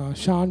ආටිස්ට්ලාගෙන්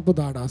ෂාන්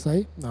පුතාට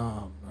ආසයි.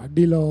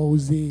 ඩිලෝ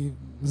උසි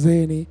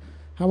සේනි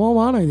හැමෝම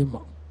ආනවා ඉතින්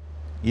මං.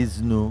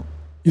 ඉස්නු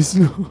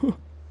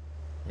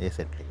ඒ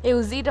සෙට් එක. ඒ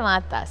උසීට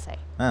මාත් ආසයි.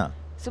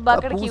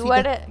 සුබාකට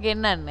කිව්වට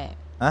ගෙන්නන්නේ නැහැ.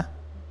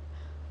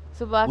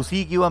 සුබා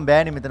උසී කිව්වම්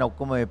බෑනේ මෙතන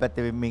ඔක්කොම මේ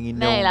පැත්තේ වෙම්මින්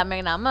ඉන්නේ. නෑ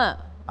ළමගේ නම.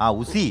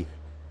 උසී.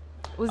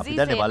 උසී අපි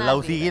දන්නේ බල්ලා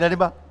උසී කියලානේ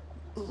බා.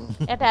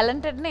 එයා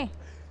ටැලන්ටඩ් නේ.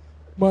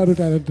 මාරු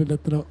ටැලන්ටඩ්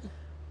අතන.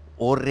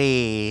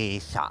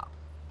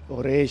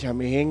 ඔරේෂා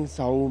මෙහෙන්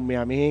සෞම්‍ය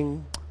මෙහෙන්.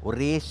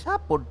 ඔරේෂා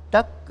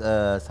පොඩ්ඩක්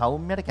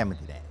සෞම්‍යයට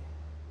කැමති නෑ.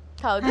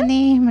 කවුද?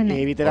 අනේ එහෙම නෑ.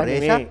 මේ විතරක්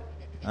නෙමෙයි.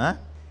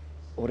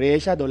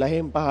 ඔරේෂා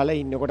 12න්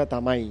 15 ඉන්නකොට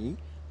තමයි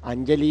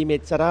අංජලී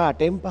මෙත්සරා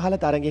 8න් 15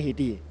 තරඟේ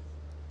හිටියේ.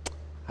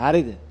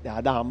 හරිද? දැන්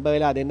අද හම්බ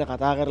වෙලා දෙන්න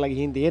කතා කරලා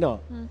ගිහින් තියෙනවා.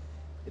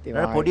 ඉතින්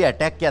පොඩි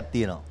ඇටැක් එකක්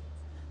තියෙනවා.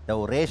 දැන්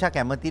ඔරේෂා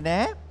කැමති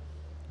නෑ.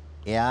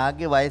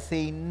 එයාගේ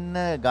වයසේ ඉන්න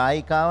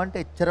ගායිකාවන්ට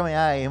එච්චරම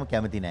එයා එහෙම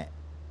කැමති නෑ.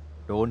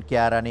 ඩෝන්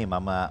කියාරානේ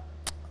මම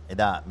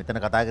එදා මෙතන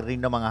කතා කරගෙන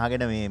ඉන්න මම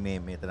අහගෙන මේ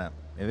මෙතන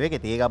මේ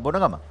වේගේ තේ එකක් බොන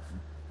ගම.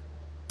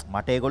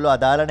 මට ඒගොල්ලෝ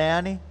අදාළ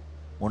නෑනේ.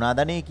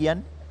 මොනවාදනේ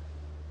කියන්නේ?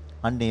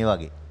 අන්න ඒ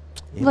වගේ.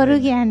 වරු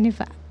කියන්න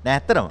එපා. නෑ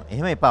ඇත්තටම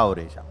එහෙම එපා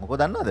ඔරේෂා. මොකද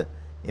දන්නවද?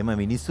 එහෙම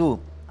මිනිස්සු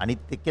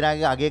අනිත්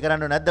එක්කෙනාගේ අගය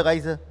කරන්න නැද්ද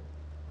කයිස?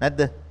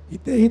 නැද්ද?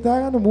 හිතේ හිතා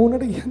ගන්න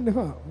මූණට කියන්න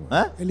එපා.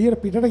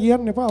 එළියට පිටට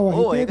කියන්න එපා.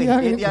 ඔව් ඒක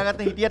හිතේ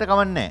තියාගත්ත හිටියට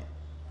කමන්නේ නෑ.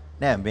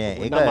 නෑ මේ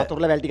ඒක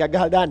මතුරුල වැල් ටිකක්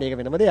ගහලා දාන්න ඒක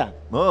වෙනම දෙයක්.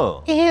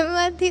 ඕ.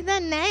 එහෙමත් හිතන්නේ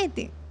නෑ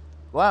ඉතින්.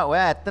 ඔයා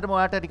ඇත්තටම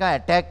ඔයාට නිකන්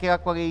ඇටැක්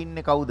එකක් වගේ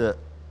ඉන්නේ කවුද?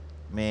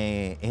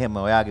 මේ එහෙම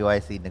ඔයාගේ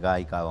වයසේ ඉන්න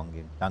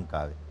ගායිකාවන්ගෙන්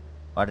ලංකාවේ.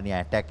 ඔයාට නිකන්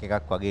ඇටැක්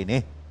එකක් වගේ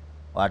නේ.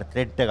 ඔයාට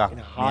ත්‍රෙට් එකක්.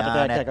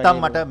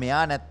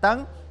 මෙයා නැත්තම්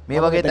මේ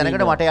වගේ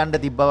තැනකට මට යන්න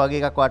තිබ්බා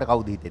වගේ එකක් ඔයාට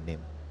කවුද හිතෙන්නේ?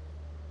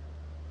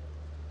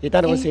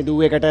 හිතන්න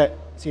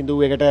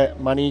සින්දු එකට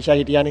මනීෂා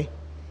හිටියානේ.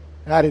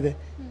 හරිද?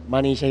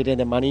 මනීෂා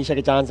හිටියේ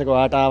මනීෂාගේ chance එක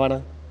ඔයාට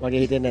ආවනම්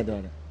වගේ හිතෙන්නේ නැද්ද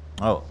ඔයාට?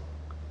 ඔව්.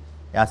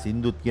 එයා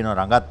සින්දුත් කියනවා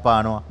රඟත්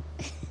පානවා.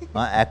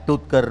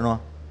 ඇක්ටුත් කරනවා.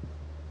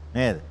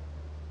 නේද?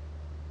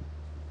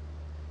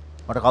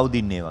 මට කවුද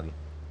ඉන්නේ වගේ?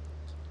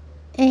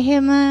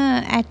 එහෙම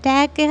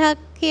ඇටැක් එකක්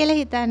කියලා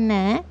හිතන්නේ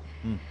නැහැ.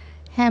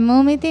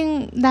 හැමෝම ඉතින්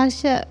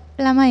දක්ෂ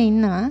ළමයි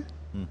ඉන්නවා.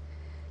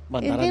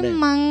 ඉතින්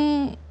මං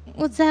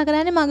උත්සාහ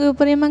කරන්නේ මගේ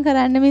උපරිම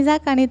කරන්න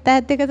මිසක් අනිත්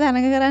අයත් එක්ක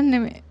තරඟ කරන්න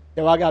නෙමෙයි.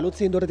 ඒ වගේ අලුත්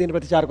සින්දුවට තියෙන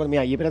ප්‍රතිචාර කොහොමද?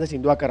 මේ ඊයේ පෙරේද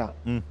සින්දුවක් කරා.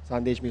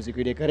 සංදේශ් මියුසික්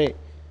වීඩියෝ කරේ.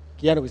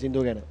 කියන්නකෝ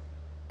සින්දුව ගැන.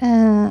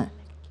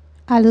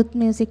 අලුත්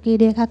මියුසික්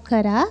වීඩියෝ එකක්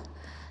කරා.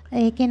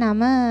 ඒකේ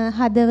නම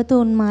හදවත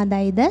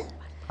උන්මාදයිද?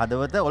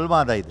 හදවත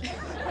ඔල්මාදයිද?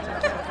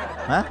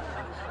 ඈ?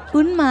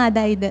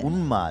 උන්මාදයිද?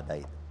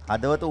 උන්මාදයිද.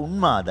 හදවත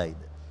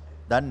උන්මාදයිද?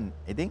 දැන්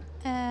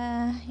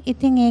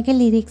ඉතින් ඒකේ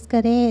ලිරික්ස්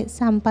කරේ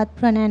සම්පත්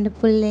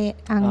ප්‍රනන්ඩපුල්ලේ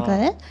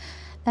අංකල්.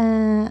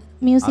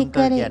 මියුසික්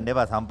කරේ කියන්නේ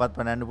බා සම්පත්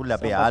ප්‍රනන්ඩපුල්ලේ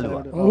අපේ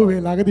යාළුවා. ඔව්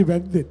ඒ ළඟදී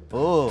බැද්දේ.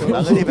 ඕ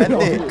ළඟදී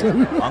බැද්දේ.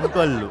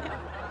 අංකල්ලු.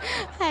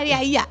 හරි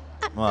අයියා.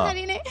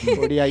 හරිනේ.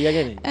 පොඩි අයියා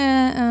කෙනෙක්.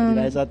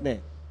 වයසත් නෑ.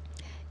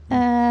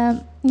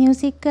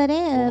 මියුසික්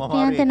කරේ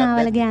ප්‍රියන්ත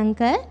නාවලගේ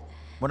අංකල්.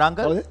 මොන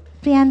අංකල්?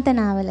 ප්‍රියන්ත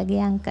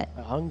නාවලගේ අංකල්.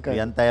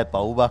 ප්‍රියන්තය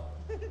පවුබක්.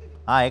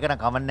 ඒක නම්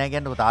කමන්නේ නැහැ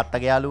කියන්නේ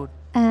තාත්තගේ යාළුවෝ.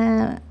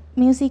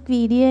 මියුසික්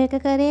වීඩියෝ එක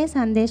කරේ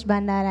සංදේශ්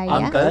බණ්ඩාර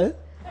අයියා. අංකල්.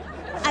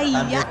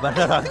 අයියා. සංදේශ්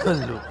බණ්ඩාර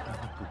අංකල්ලු.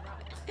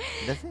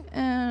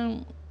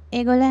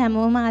 ඒගොල්ලෝ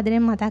හැමෝම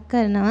ආදරෙන් මතක්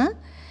කරනවා.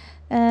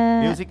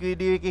 මියුසික්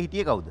වීඩියෝ එකේ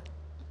හිටියේ කවුද?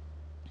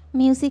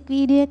 මියුසික්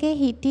වීඩියෝ එකේ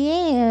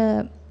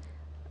හිටියේ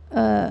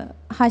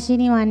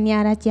හෂිනි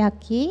වන්‍යාරච්චි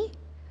අක්කී,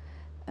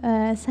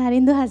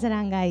 සරින්දු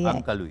හසරංග අයියා.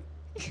 අංකලුයි.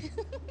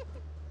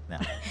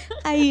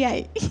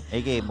 අයියයි.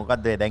 ඒකේ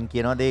මොකද්ද දැන්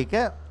කියනවද ඒක?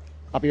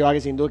 අපි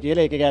වාගේ සින්දුව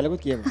කියලා ඒක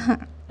කැලකුත් කියමු.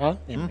 හා?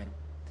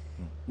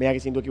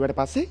 මෙයාගේ සින්දුව කිව්වට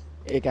පස්සේ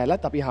ඒ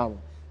කැලලත් අපි හාමු.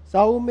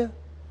 සෞම්‍ය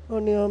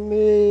ඔන්නේ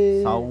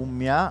අම්මේ.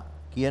 සෞම්‍යා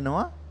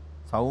කියනවා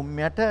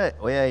සෞම්‍යයට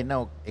ඔය එන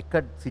එක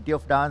සිටි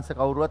ඔෆ් ඩාන්ස්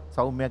කවුරුවත්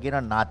සෞම්‍ය කියන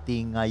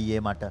nothing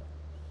අයියේ මට.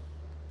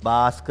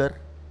 බාස්කර්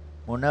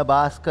මොන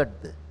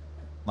බාස්කර්ද?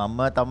 මම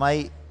තමයි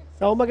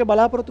සෞම්‍යගේ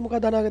බලාපොරොත්තු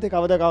මොකක්ද අනාගතේ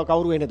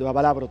කවුරු වෙන්නද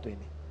බලාපොරොත්තු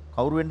වෙන්නේ?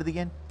 කවුරු වෙන්නද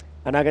කියන්නේ?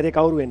 අනාගතේ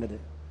කවුරු වෙන්නද?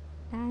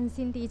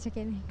 ඩාන්සින් ටීචර්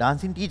කෙනෙක්.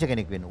 ඩාන්සින් ටීචර්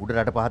කෙනෙක් වෙන්න. උඩ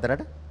රට පහත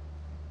රට?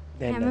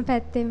 හැම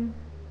පැත්තෙම.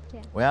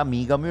 ඔයා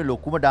මීගමුවේ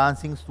ලොකුම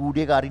ඩාන්සින්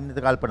ස්ටුඩියෝ එක අරින්නද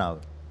කල්පනාව?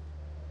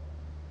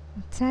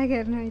 උත්සාහ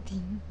කරනවා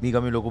ඉතින්.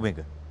 මීගමුවේ ලොකුම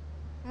එක.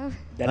 ඔව්.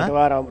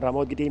 දැනටවා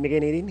රමෝත්ගේ ටීම්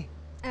එකේ නේද ඉන්නේ?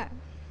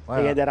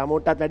 ඒ දැන්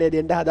රමෝට්ටත් වැඩේ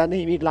දෙන්න හදන්නේ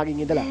හිමීට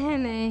ළඟින් ඉඳලා.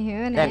 නෑ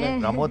එහෙම නෑ.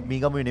 රමෝත්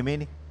මීගමුවේ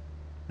නෙමෙයිනේ.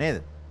 නේද?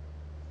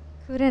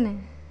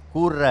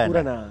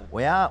 කුරණ.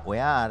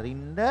 ඔයා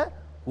අරින්න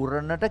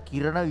කුරණට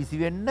කිරණ විසි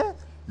වෙන්න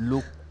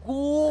ලොකු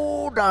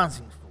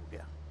ඩාන්සින්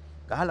ස්ටුඩියෝ.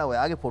 ගහලා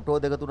ඔයාගේ ෆොටෝ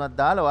දෙක තුනක්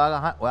දාලා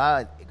ඔයා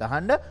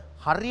ගහන්න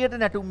හරියට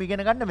නැටුම්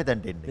ඉගෙන ගන්න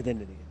මෙතනට එන්න.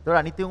 ඒතකොට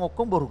අනිත් ඒවා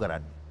ඔක්කොම බොරු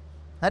කරන්නේ.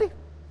 හරි?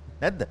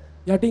 නැද්ද?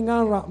 යටින්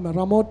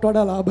රමෝට්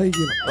වඩා ලාභයි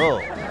කියනවා. ඔව්.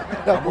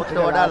 රමෝට්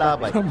වඩා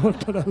ලාභයි.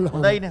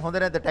 හොඳයිනේ. හොඳ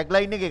නැද්ද? ටැග්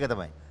ලයින් එක ඒක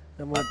තමයි.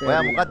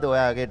 ඔයා මොකද්ද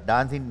ඔයාගේ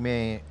ඩාන්සින්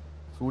මේ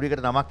ස්ටුඩියෝ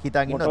එකට නමක්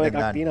හිතාගෙන ඉන්නවද දැන්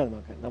දාන්න?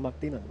 නමක්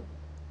තියෙනවද?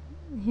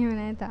 එහෙම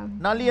නෑ තාම.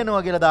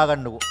 නලියනවා කියලා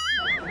දාගන්නකෝ.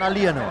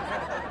 නලියනවා.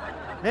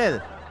 නේද?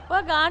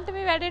 ඔය ගාන්ට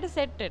මේ වැඩේට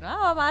සෙට් වෙනවා.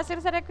 ඔය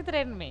මාසෙකට සැරයක් විතර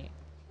එන්නේ.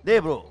 දේ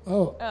බ්‍රෝ.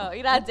 ඔව්.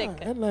 ඉරාජ් එක්ක.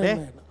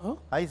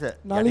 අයිස.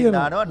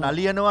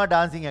 නලියනවා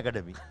ඩාන්සින්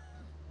ඇකඩමි.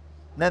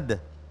 නැද්ද?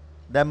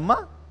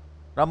 දැම්මා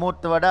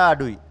රමෝට්ට වඩා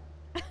අඩුයි.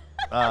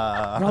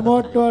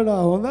 රමෝට්ට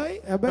වඩා හොඳයි.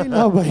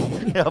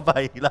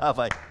 හැබැයි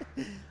ලාභයි.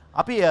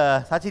 අපි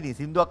සචිනී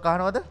සින්දුවක්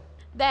අහනවද?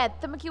 දැන්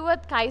ඇත්තම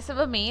කිව්වොත් කයිසව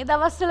මේ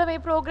දවස්වල මේ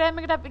ප්‍රෝග්‍රෑම්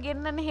එකට අපි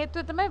ගෙන්නන්න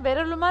හේතුව තමයි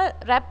වෙරළුමල්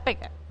රැප්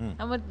එක.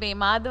 නමුත් මේ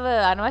මාධව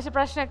අනවශ්‍ය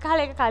ප්‍රශ්නයක්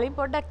අහලා ඒක කලින්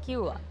පොඩ්ඩක්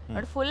කිව්වා.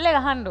 ඒකට ෆුල් එක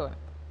අහන්න ඕන.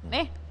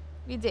 නේ?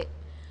 Vije.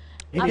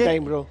 Any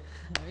time bro.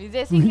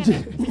 Vije සිංහනේ.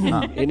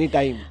 Any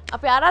time.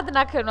 අපි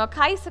ආරාධනා කරනවා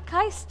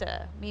කයිස්ට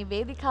මේ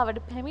වේදිකාවට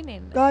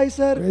පැමිණෙන්න.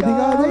 කයිසර්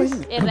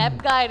ඒ රැප්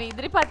ගායන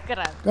ඉදිරිපත්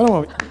කරන්න. කරමු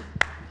අපි.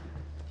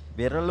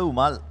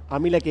 වෙරළුමල්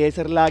අමිල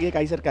කේසර්ලාගේ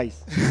කයිසර් කයිස්.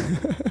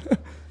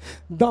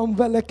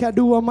 දම්වැල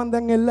කැඩුව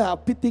මන්දන් එල්ල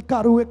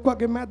පිතිකරුවෙක්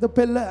වගේ මැද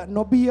පෙළ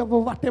නොබියව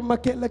වටෙම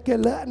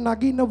කෙල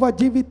නගිනව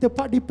ජීවිත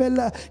පඩි පෙළ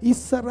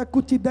ඉස්සර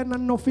කුචි දැන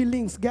no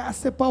feelings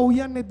ගෑස් එපව්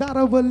යන්නේ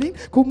දරවලින්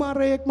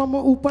කුමාරයෙක් මම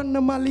උපන්න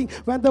මලින්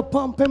වැඳ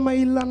පම්පෙම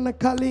ඉල්ලන්න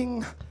කලින්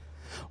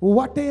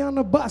වටේ යන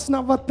බස්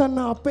නවත්තන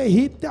අපේ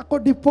හිත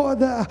යකොඩි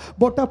පොද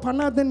බොට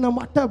පන දෙන්න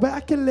මට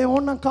බෑකෙල්ලේ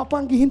ඕන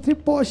කපන් ගිහින්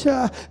ත්‍රිපෝෂ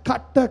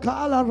කට්ට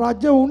කාලා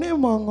රජ උනේ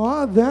මං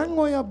දැන්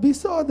ඔය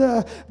බිසෝද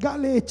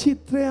ගලේ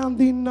චිත්‍රය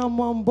අඳින්න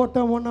මම බොට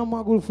මොන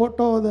මගුල්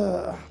ෆොටෝද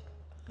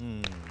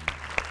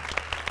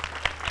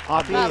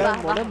අපි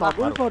මොන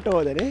මගුල්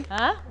ෆොටෝදනේ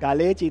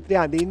ගලේ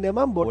චිත්‍රය අඳින්න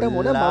මම බොට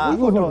මොන මගුල්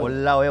ෆොටෝද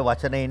ඔල්ලා ඔය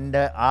වචන එන්න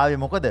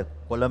ආවේ මොකද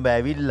කොළඹ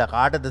ඇවිල්ලා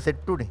කාටද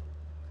සෙට් උනේ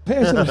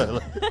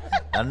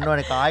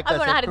දන්නවනේ කායක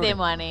සෙට් මොන හරි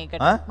දෙමු අනේ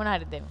එකට මොන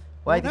හරි දෙමු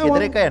ඔය ඉතින්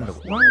ගෙදර එක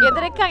යන්නකෝ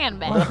ගෙදර එක යන්න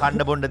බෑ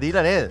කන්න බොන්න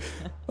දීලා නේද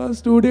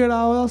ස්ටුඩියෝට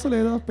ආවදස්සල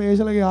එදා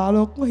පේෂලගේ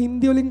ආලෝක්ම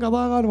හින්දි වලින්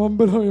කතා ගන්න මම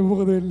බලුවා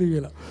මොකද වෙන්නේ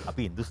කියලා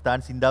අපි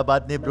හින්දුස්තාන්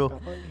සින්දාබාද් නේ බ්‍රෝ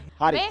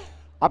හරි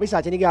අපි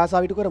සචිනගේ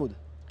ආසාව ඉටු කරමුද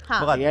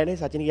මොකද කියන්නේ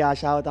සචිනගේ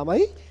ආශාව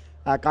තමයි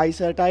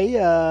කයිසර්ටයි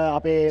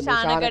අපේ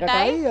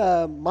ශානකටයි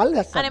මල්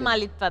ගස්ස අනේ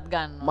මලිත්වත්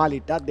ගන්න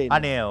මලිටත් දෙන්න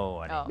අනේ ඔව්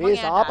අනේ මේ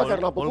සාප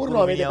කරන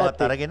පුපුරනවා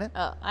වේදත් අරගෙන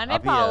අනේ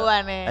පව්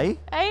අනේ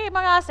ඇයි මම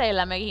ආසයි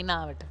ළමයි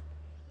හිනාවට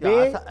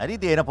හරි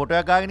දේන ෆොටෝ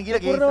එකක් ගාගෙන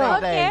කියලා ගේස්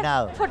එකකට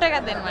එනවා ෆොටෝ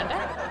එකක් දෙන්න මට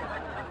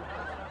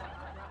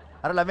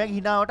අර ළමයාගේ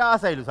හිනාවට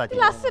ආසයිලු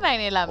සචින ලස්සනයි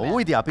නේ ළමයා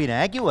ඔව් ඉතින් අපි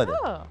නෑ කිව්වද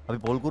අපි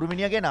පොල්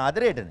කුරුමිනියා කියන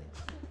ආදරේටනේ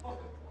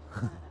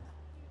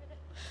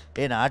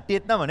ඒ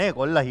නාට්‍යෙත් නම නේ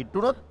කොල්ලා හිට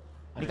උනොත්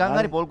නිකන්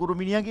හරි පොල්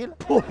කුරුමිනියා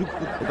කියලා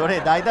ඒතකොට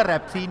එදා ඉදා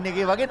රැප් සීන්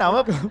එකේ වගේ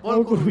නම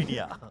පොල්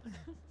කුරුමිනියා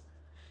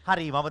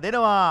හරි මම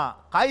දෙනවා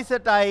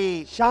කයිසටයි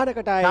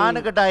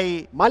ශානකටයි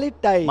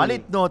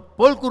මලිත් නොත්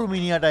පොල්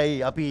කුරුමිනියටයි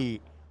අපි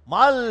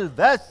මල්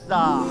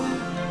වැස්සා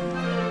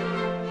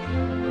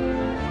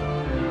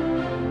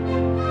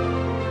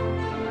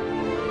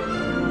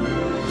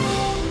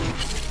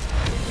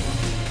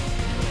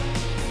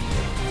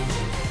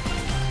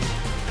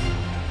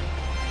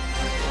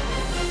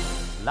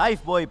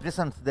Life Boy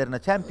presents Derana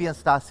Champion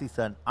Star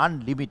Season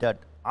Unlimited.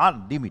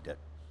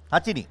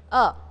 හචිනි.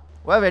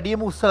 ඔය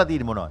වැඩියම උස්සලා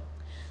තියෙන්නේ මොනවද?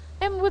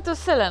 එම්බුත්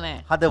උස්සලා නෑ.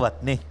 හදවත්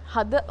නේ.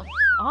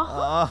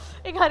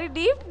 ඒක හරි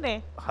ඩීප් නේ.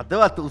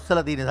 හදවත්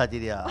උස්සලා තියෙන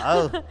සචිනියා.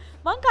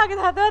 මං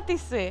කාගේද හදවත්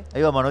ඉස්සේ?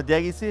 අයියෝ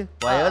මනෝජයගේ ඉස්සේ.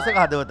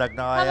 වයසක හදවතක්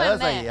නා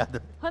වයසයි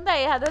අද. හොඳයි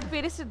ඒ හදවත්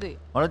පිරිසිදුයි.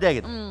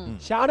 මනෝජයගේද?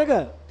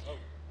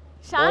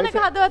 ශානක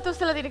හදවත්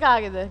උස්සලා තියෙන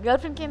කාගේද?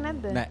 ගර්ල්ෆ්‍රෙන්ඩ් කෙනෙක්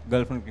නැද්ද? නෑ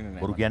ගර්ල්ෆ්‍රෙන්ඩ් කෙනෙක්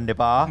නෑ. උරු කියන්න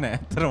එපා.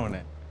 නෑ අතරම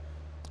නෑ.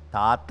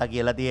 තාත්තා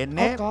කියලා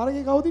තියෙන්නේ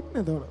කාරගේ කවුදිත්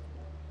නේද උන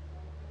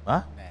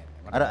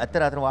අර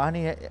අතර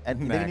වාහනේ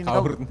ඉඳගෙන ඉන්න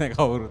කවුරුත් නෑ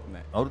කවුරුත්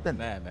නෑ කවුරුත්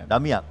නෑ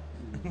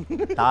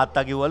දමියක්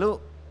තාත්තා කිව්වලු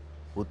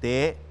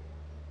පුතේ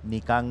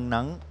නිකන්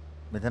නම්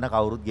මෙතන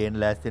කවුරුත්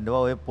ගේන්න ලෑස්ති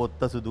වෙන්නවා ඔය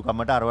පොත්ත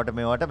සුදුකමට අරවට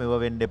මේවට මෙව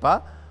වෙන්න එපා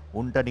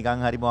උන්ට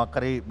නිකන් හරි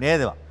මොකක් හරි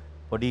නේද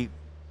පොඩි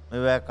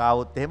මේවා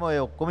කාවොත් එහෙම ඔය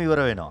ඔක්කොම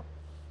ඉවර වෙනවා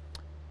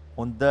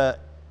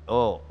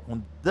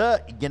හොඳ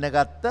ඉගෙන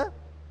ගත්ත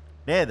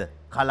නේද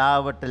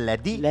කලාවට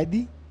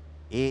ලැබි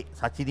ඒ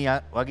සචිනියා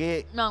වගේ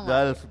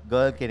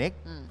ගර්ල් කෙනෙක්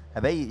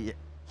හැබැයි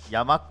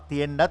යමක්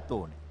තියෙන්නත්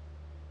ඕනේ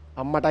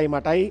අම්මටයි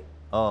මටයි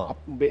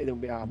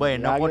ඔබ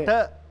එනකොට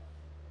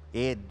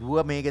ඒ දුව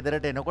මේ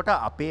ගෙදරට එනකොට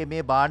අපේ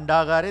මේ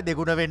භාණ්ඩාගාරය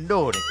දෙගුණ වෙන්න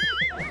ඕනේ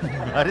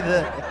හරිද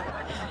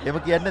එහෙම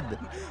කියන්නේ නැද්ද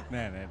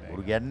නෑ නෑ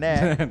උරු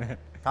කියන්නේ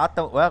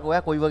තාත්තා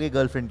ඔයා කොයි වගේ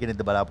ගර්ල්ෆ්‍රෙන්ඩ්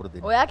කෙනෙක්ද බලාපොරොත්තු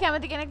වෙන්නේ ඔයා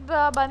කැමති කෙනෙක්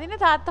බඳින්නේ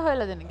තාත්තා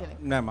හොයලා දෙන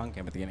කෙනෙක් නෑ මං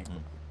කැමති කෙනෙක්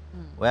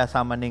ඔයා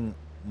සාමාන්‍යයෙන්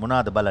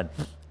මොනවද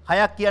බලන්නේ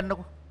 6ක්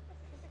කියන්නකෝ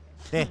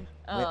නේ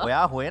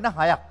ඔයා හොයන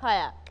 6ක්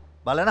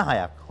බලන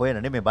 6ක්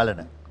හොයන නෙමෙයි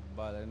බලන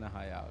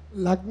 6ක්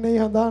ලග්නේ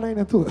හදානයි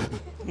නැතුව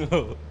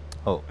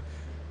ඔව්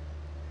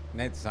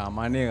නෑ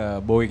සාමාන්‍ය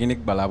බෝයි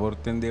කෙනෙක්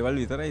බලාපොරොත්තු වෙන දේවල්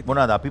විතරයි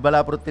මොනවද අපි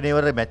බලාපොරොත්තු වෙන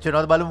ඒවර මැච්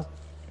වෙනවද බලමු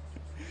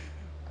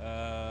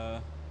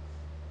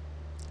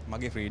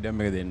මගේ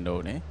ෆ්‍රීඩම් එක දෙන්න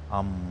ඕනේ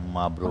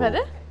අම්මා බ්‍රෝ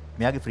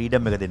මෙයාගේ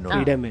ෆ්‍රීඩම් එක දෙන්න ඕනේ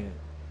ෆ්‍රීඩම් එක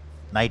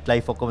නයිට්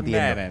ලයිෆ් ඔක්කොම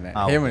තියෙනවා නෑ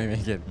නෑ එහෙම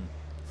නෙමෙයි කියන්නේ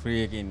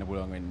ෆ්‍රී එකේ ඉන්න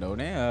පුළුවන් වෙන්න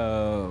ඕනේ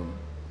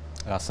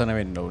ලස්සන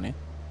වෙන්න ඕනේ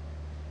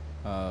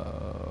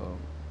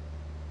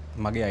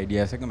මගේ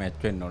අයිඩියාස් එක මැච්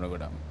වෙන්න ඕන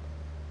ගොඩක්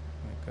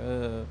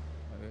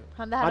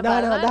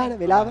හදාන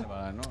වෙලාව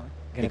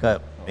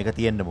එක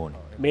තියෙන්න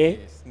ඕනේ මේ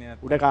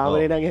උඩ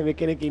කාමරේ නම් එහෙම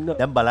කෙනෙක් ඉන්නවා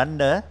දැන්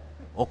බලන්න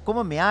ඔක්කොම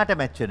මෙයාට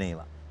මැච් වෙන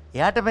ඒවා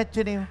එයාට මැච්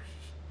වෙන ඒවා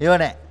ඒව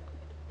නෑ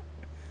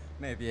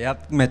නෑ ඉතින්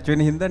එයාත් මැච්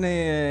වෙන හින්දානේ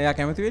එයා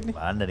කැමති වෙන්නේ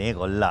බලන්න නේ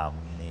කොල්ලා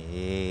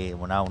මේ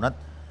මොනවා වුණත්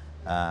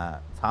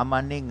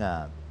සාමාන්‍යයෙන්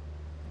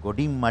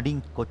ගොඩින් මඩින්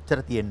කොච්චර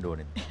තියෙන්න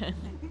ඕනේද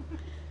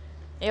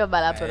ඒව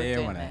බලාපොරොත්තු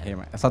එහෙම නෑ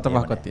එහෙම සත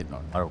පහක්වත් තියෙන්න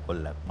ඕනේ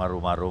මරු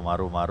කොල්ලා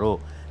මරු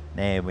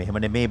නෑ මෙහෙම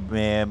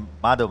නෙමේ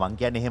මාදව මං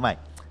කියන්නේ එහෙමයි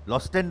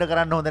ලොස්ට් එන්න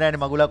කරන්න හොඳ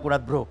නෑනේ මගුලක්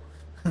උනත් බ්‍රෝ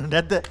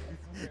නැද්ද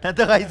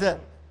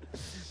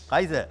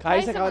කයිස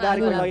කවදා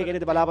හරි කොයි වගේ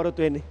කෙනෙක්ද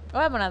බලාපොරොත්තු වෙන්නේ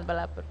ඔය මොනවද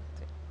බලාපොරොත්තු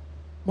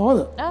මොකද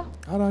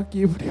අර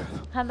කියපු ටික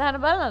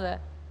හඳහන බලනද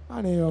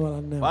අනේ ඒවා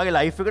බලන්න වාගේ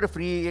ලයිෆ් එකට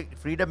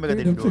ෆ්‍රීඩම් එක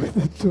දෙන්න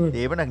ඕනේ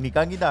ඒව නම්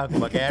නිකන්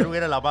ඉඳාකම කෑරු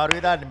වෙන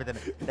ලබාරුවේ දාන්න මෙතන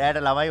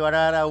දැයට ළමයි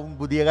වඩාලා උන්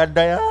බුදිය ගන්න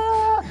අය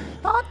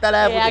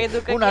තාත්තලා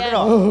උන්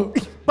අතනවා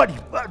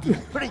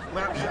පඩි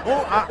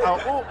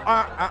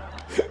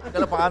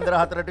කල පාන්දර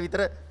 4ට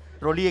විතර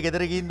ට්‍රොලිය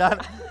ගෙදර ගිහින් දාන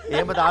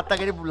එහෙම තාත්තා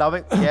කෙනෙක්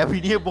ළමයි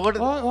කෑපිනිය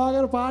පොකට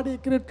වාගේ පාඩි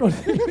එක්කෙනෙක්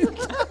ට්‍රොලිය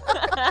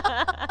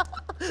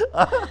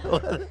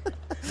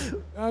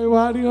ආයි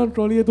වාඩි වෙන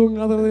ට්‍රොලිය තුන්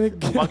හතර දෙනෙක්.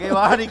 මගේ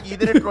වාහනේ කී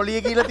දෙනෙක්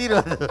ට්‍රොලිය කියලා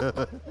තියෙනවද?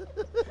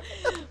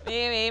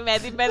 මේ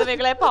මැදින් මැද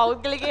මේකලයි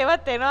පෞද්ගලික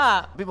ඒවත් එනවා.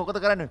 අපි මොකද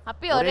කරන්නේ?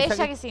 අපි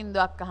ඔරේෂාගේ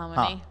සින්දුවක්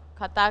අහමනේ.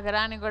 කතා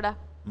කරානේ ගොඩක්.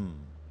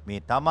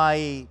 මේ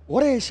තමයි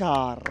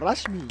ඔරේෂා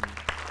රශ්මි.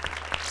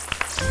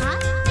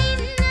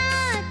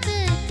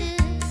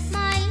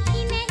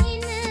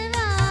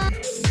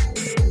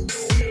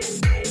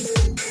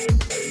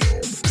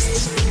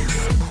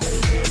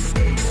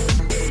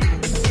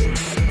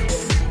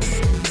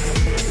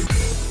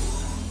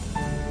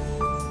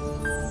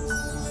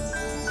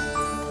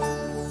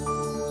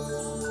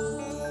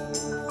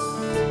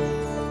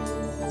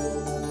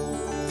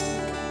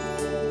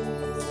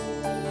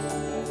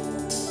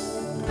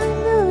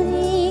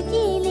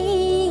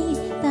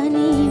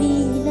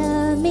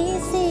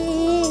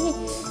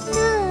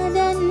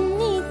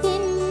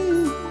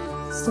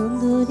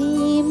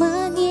 Sunduri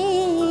mage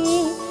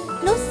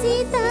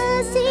Nosita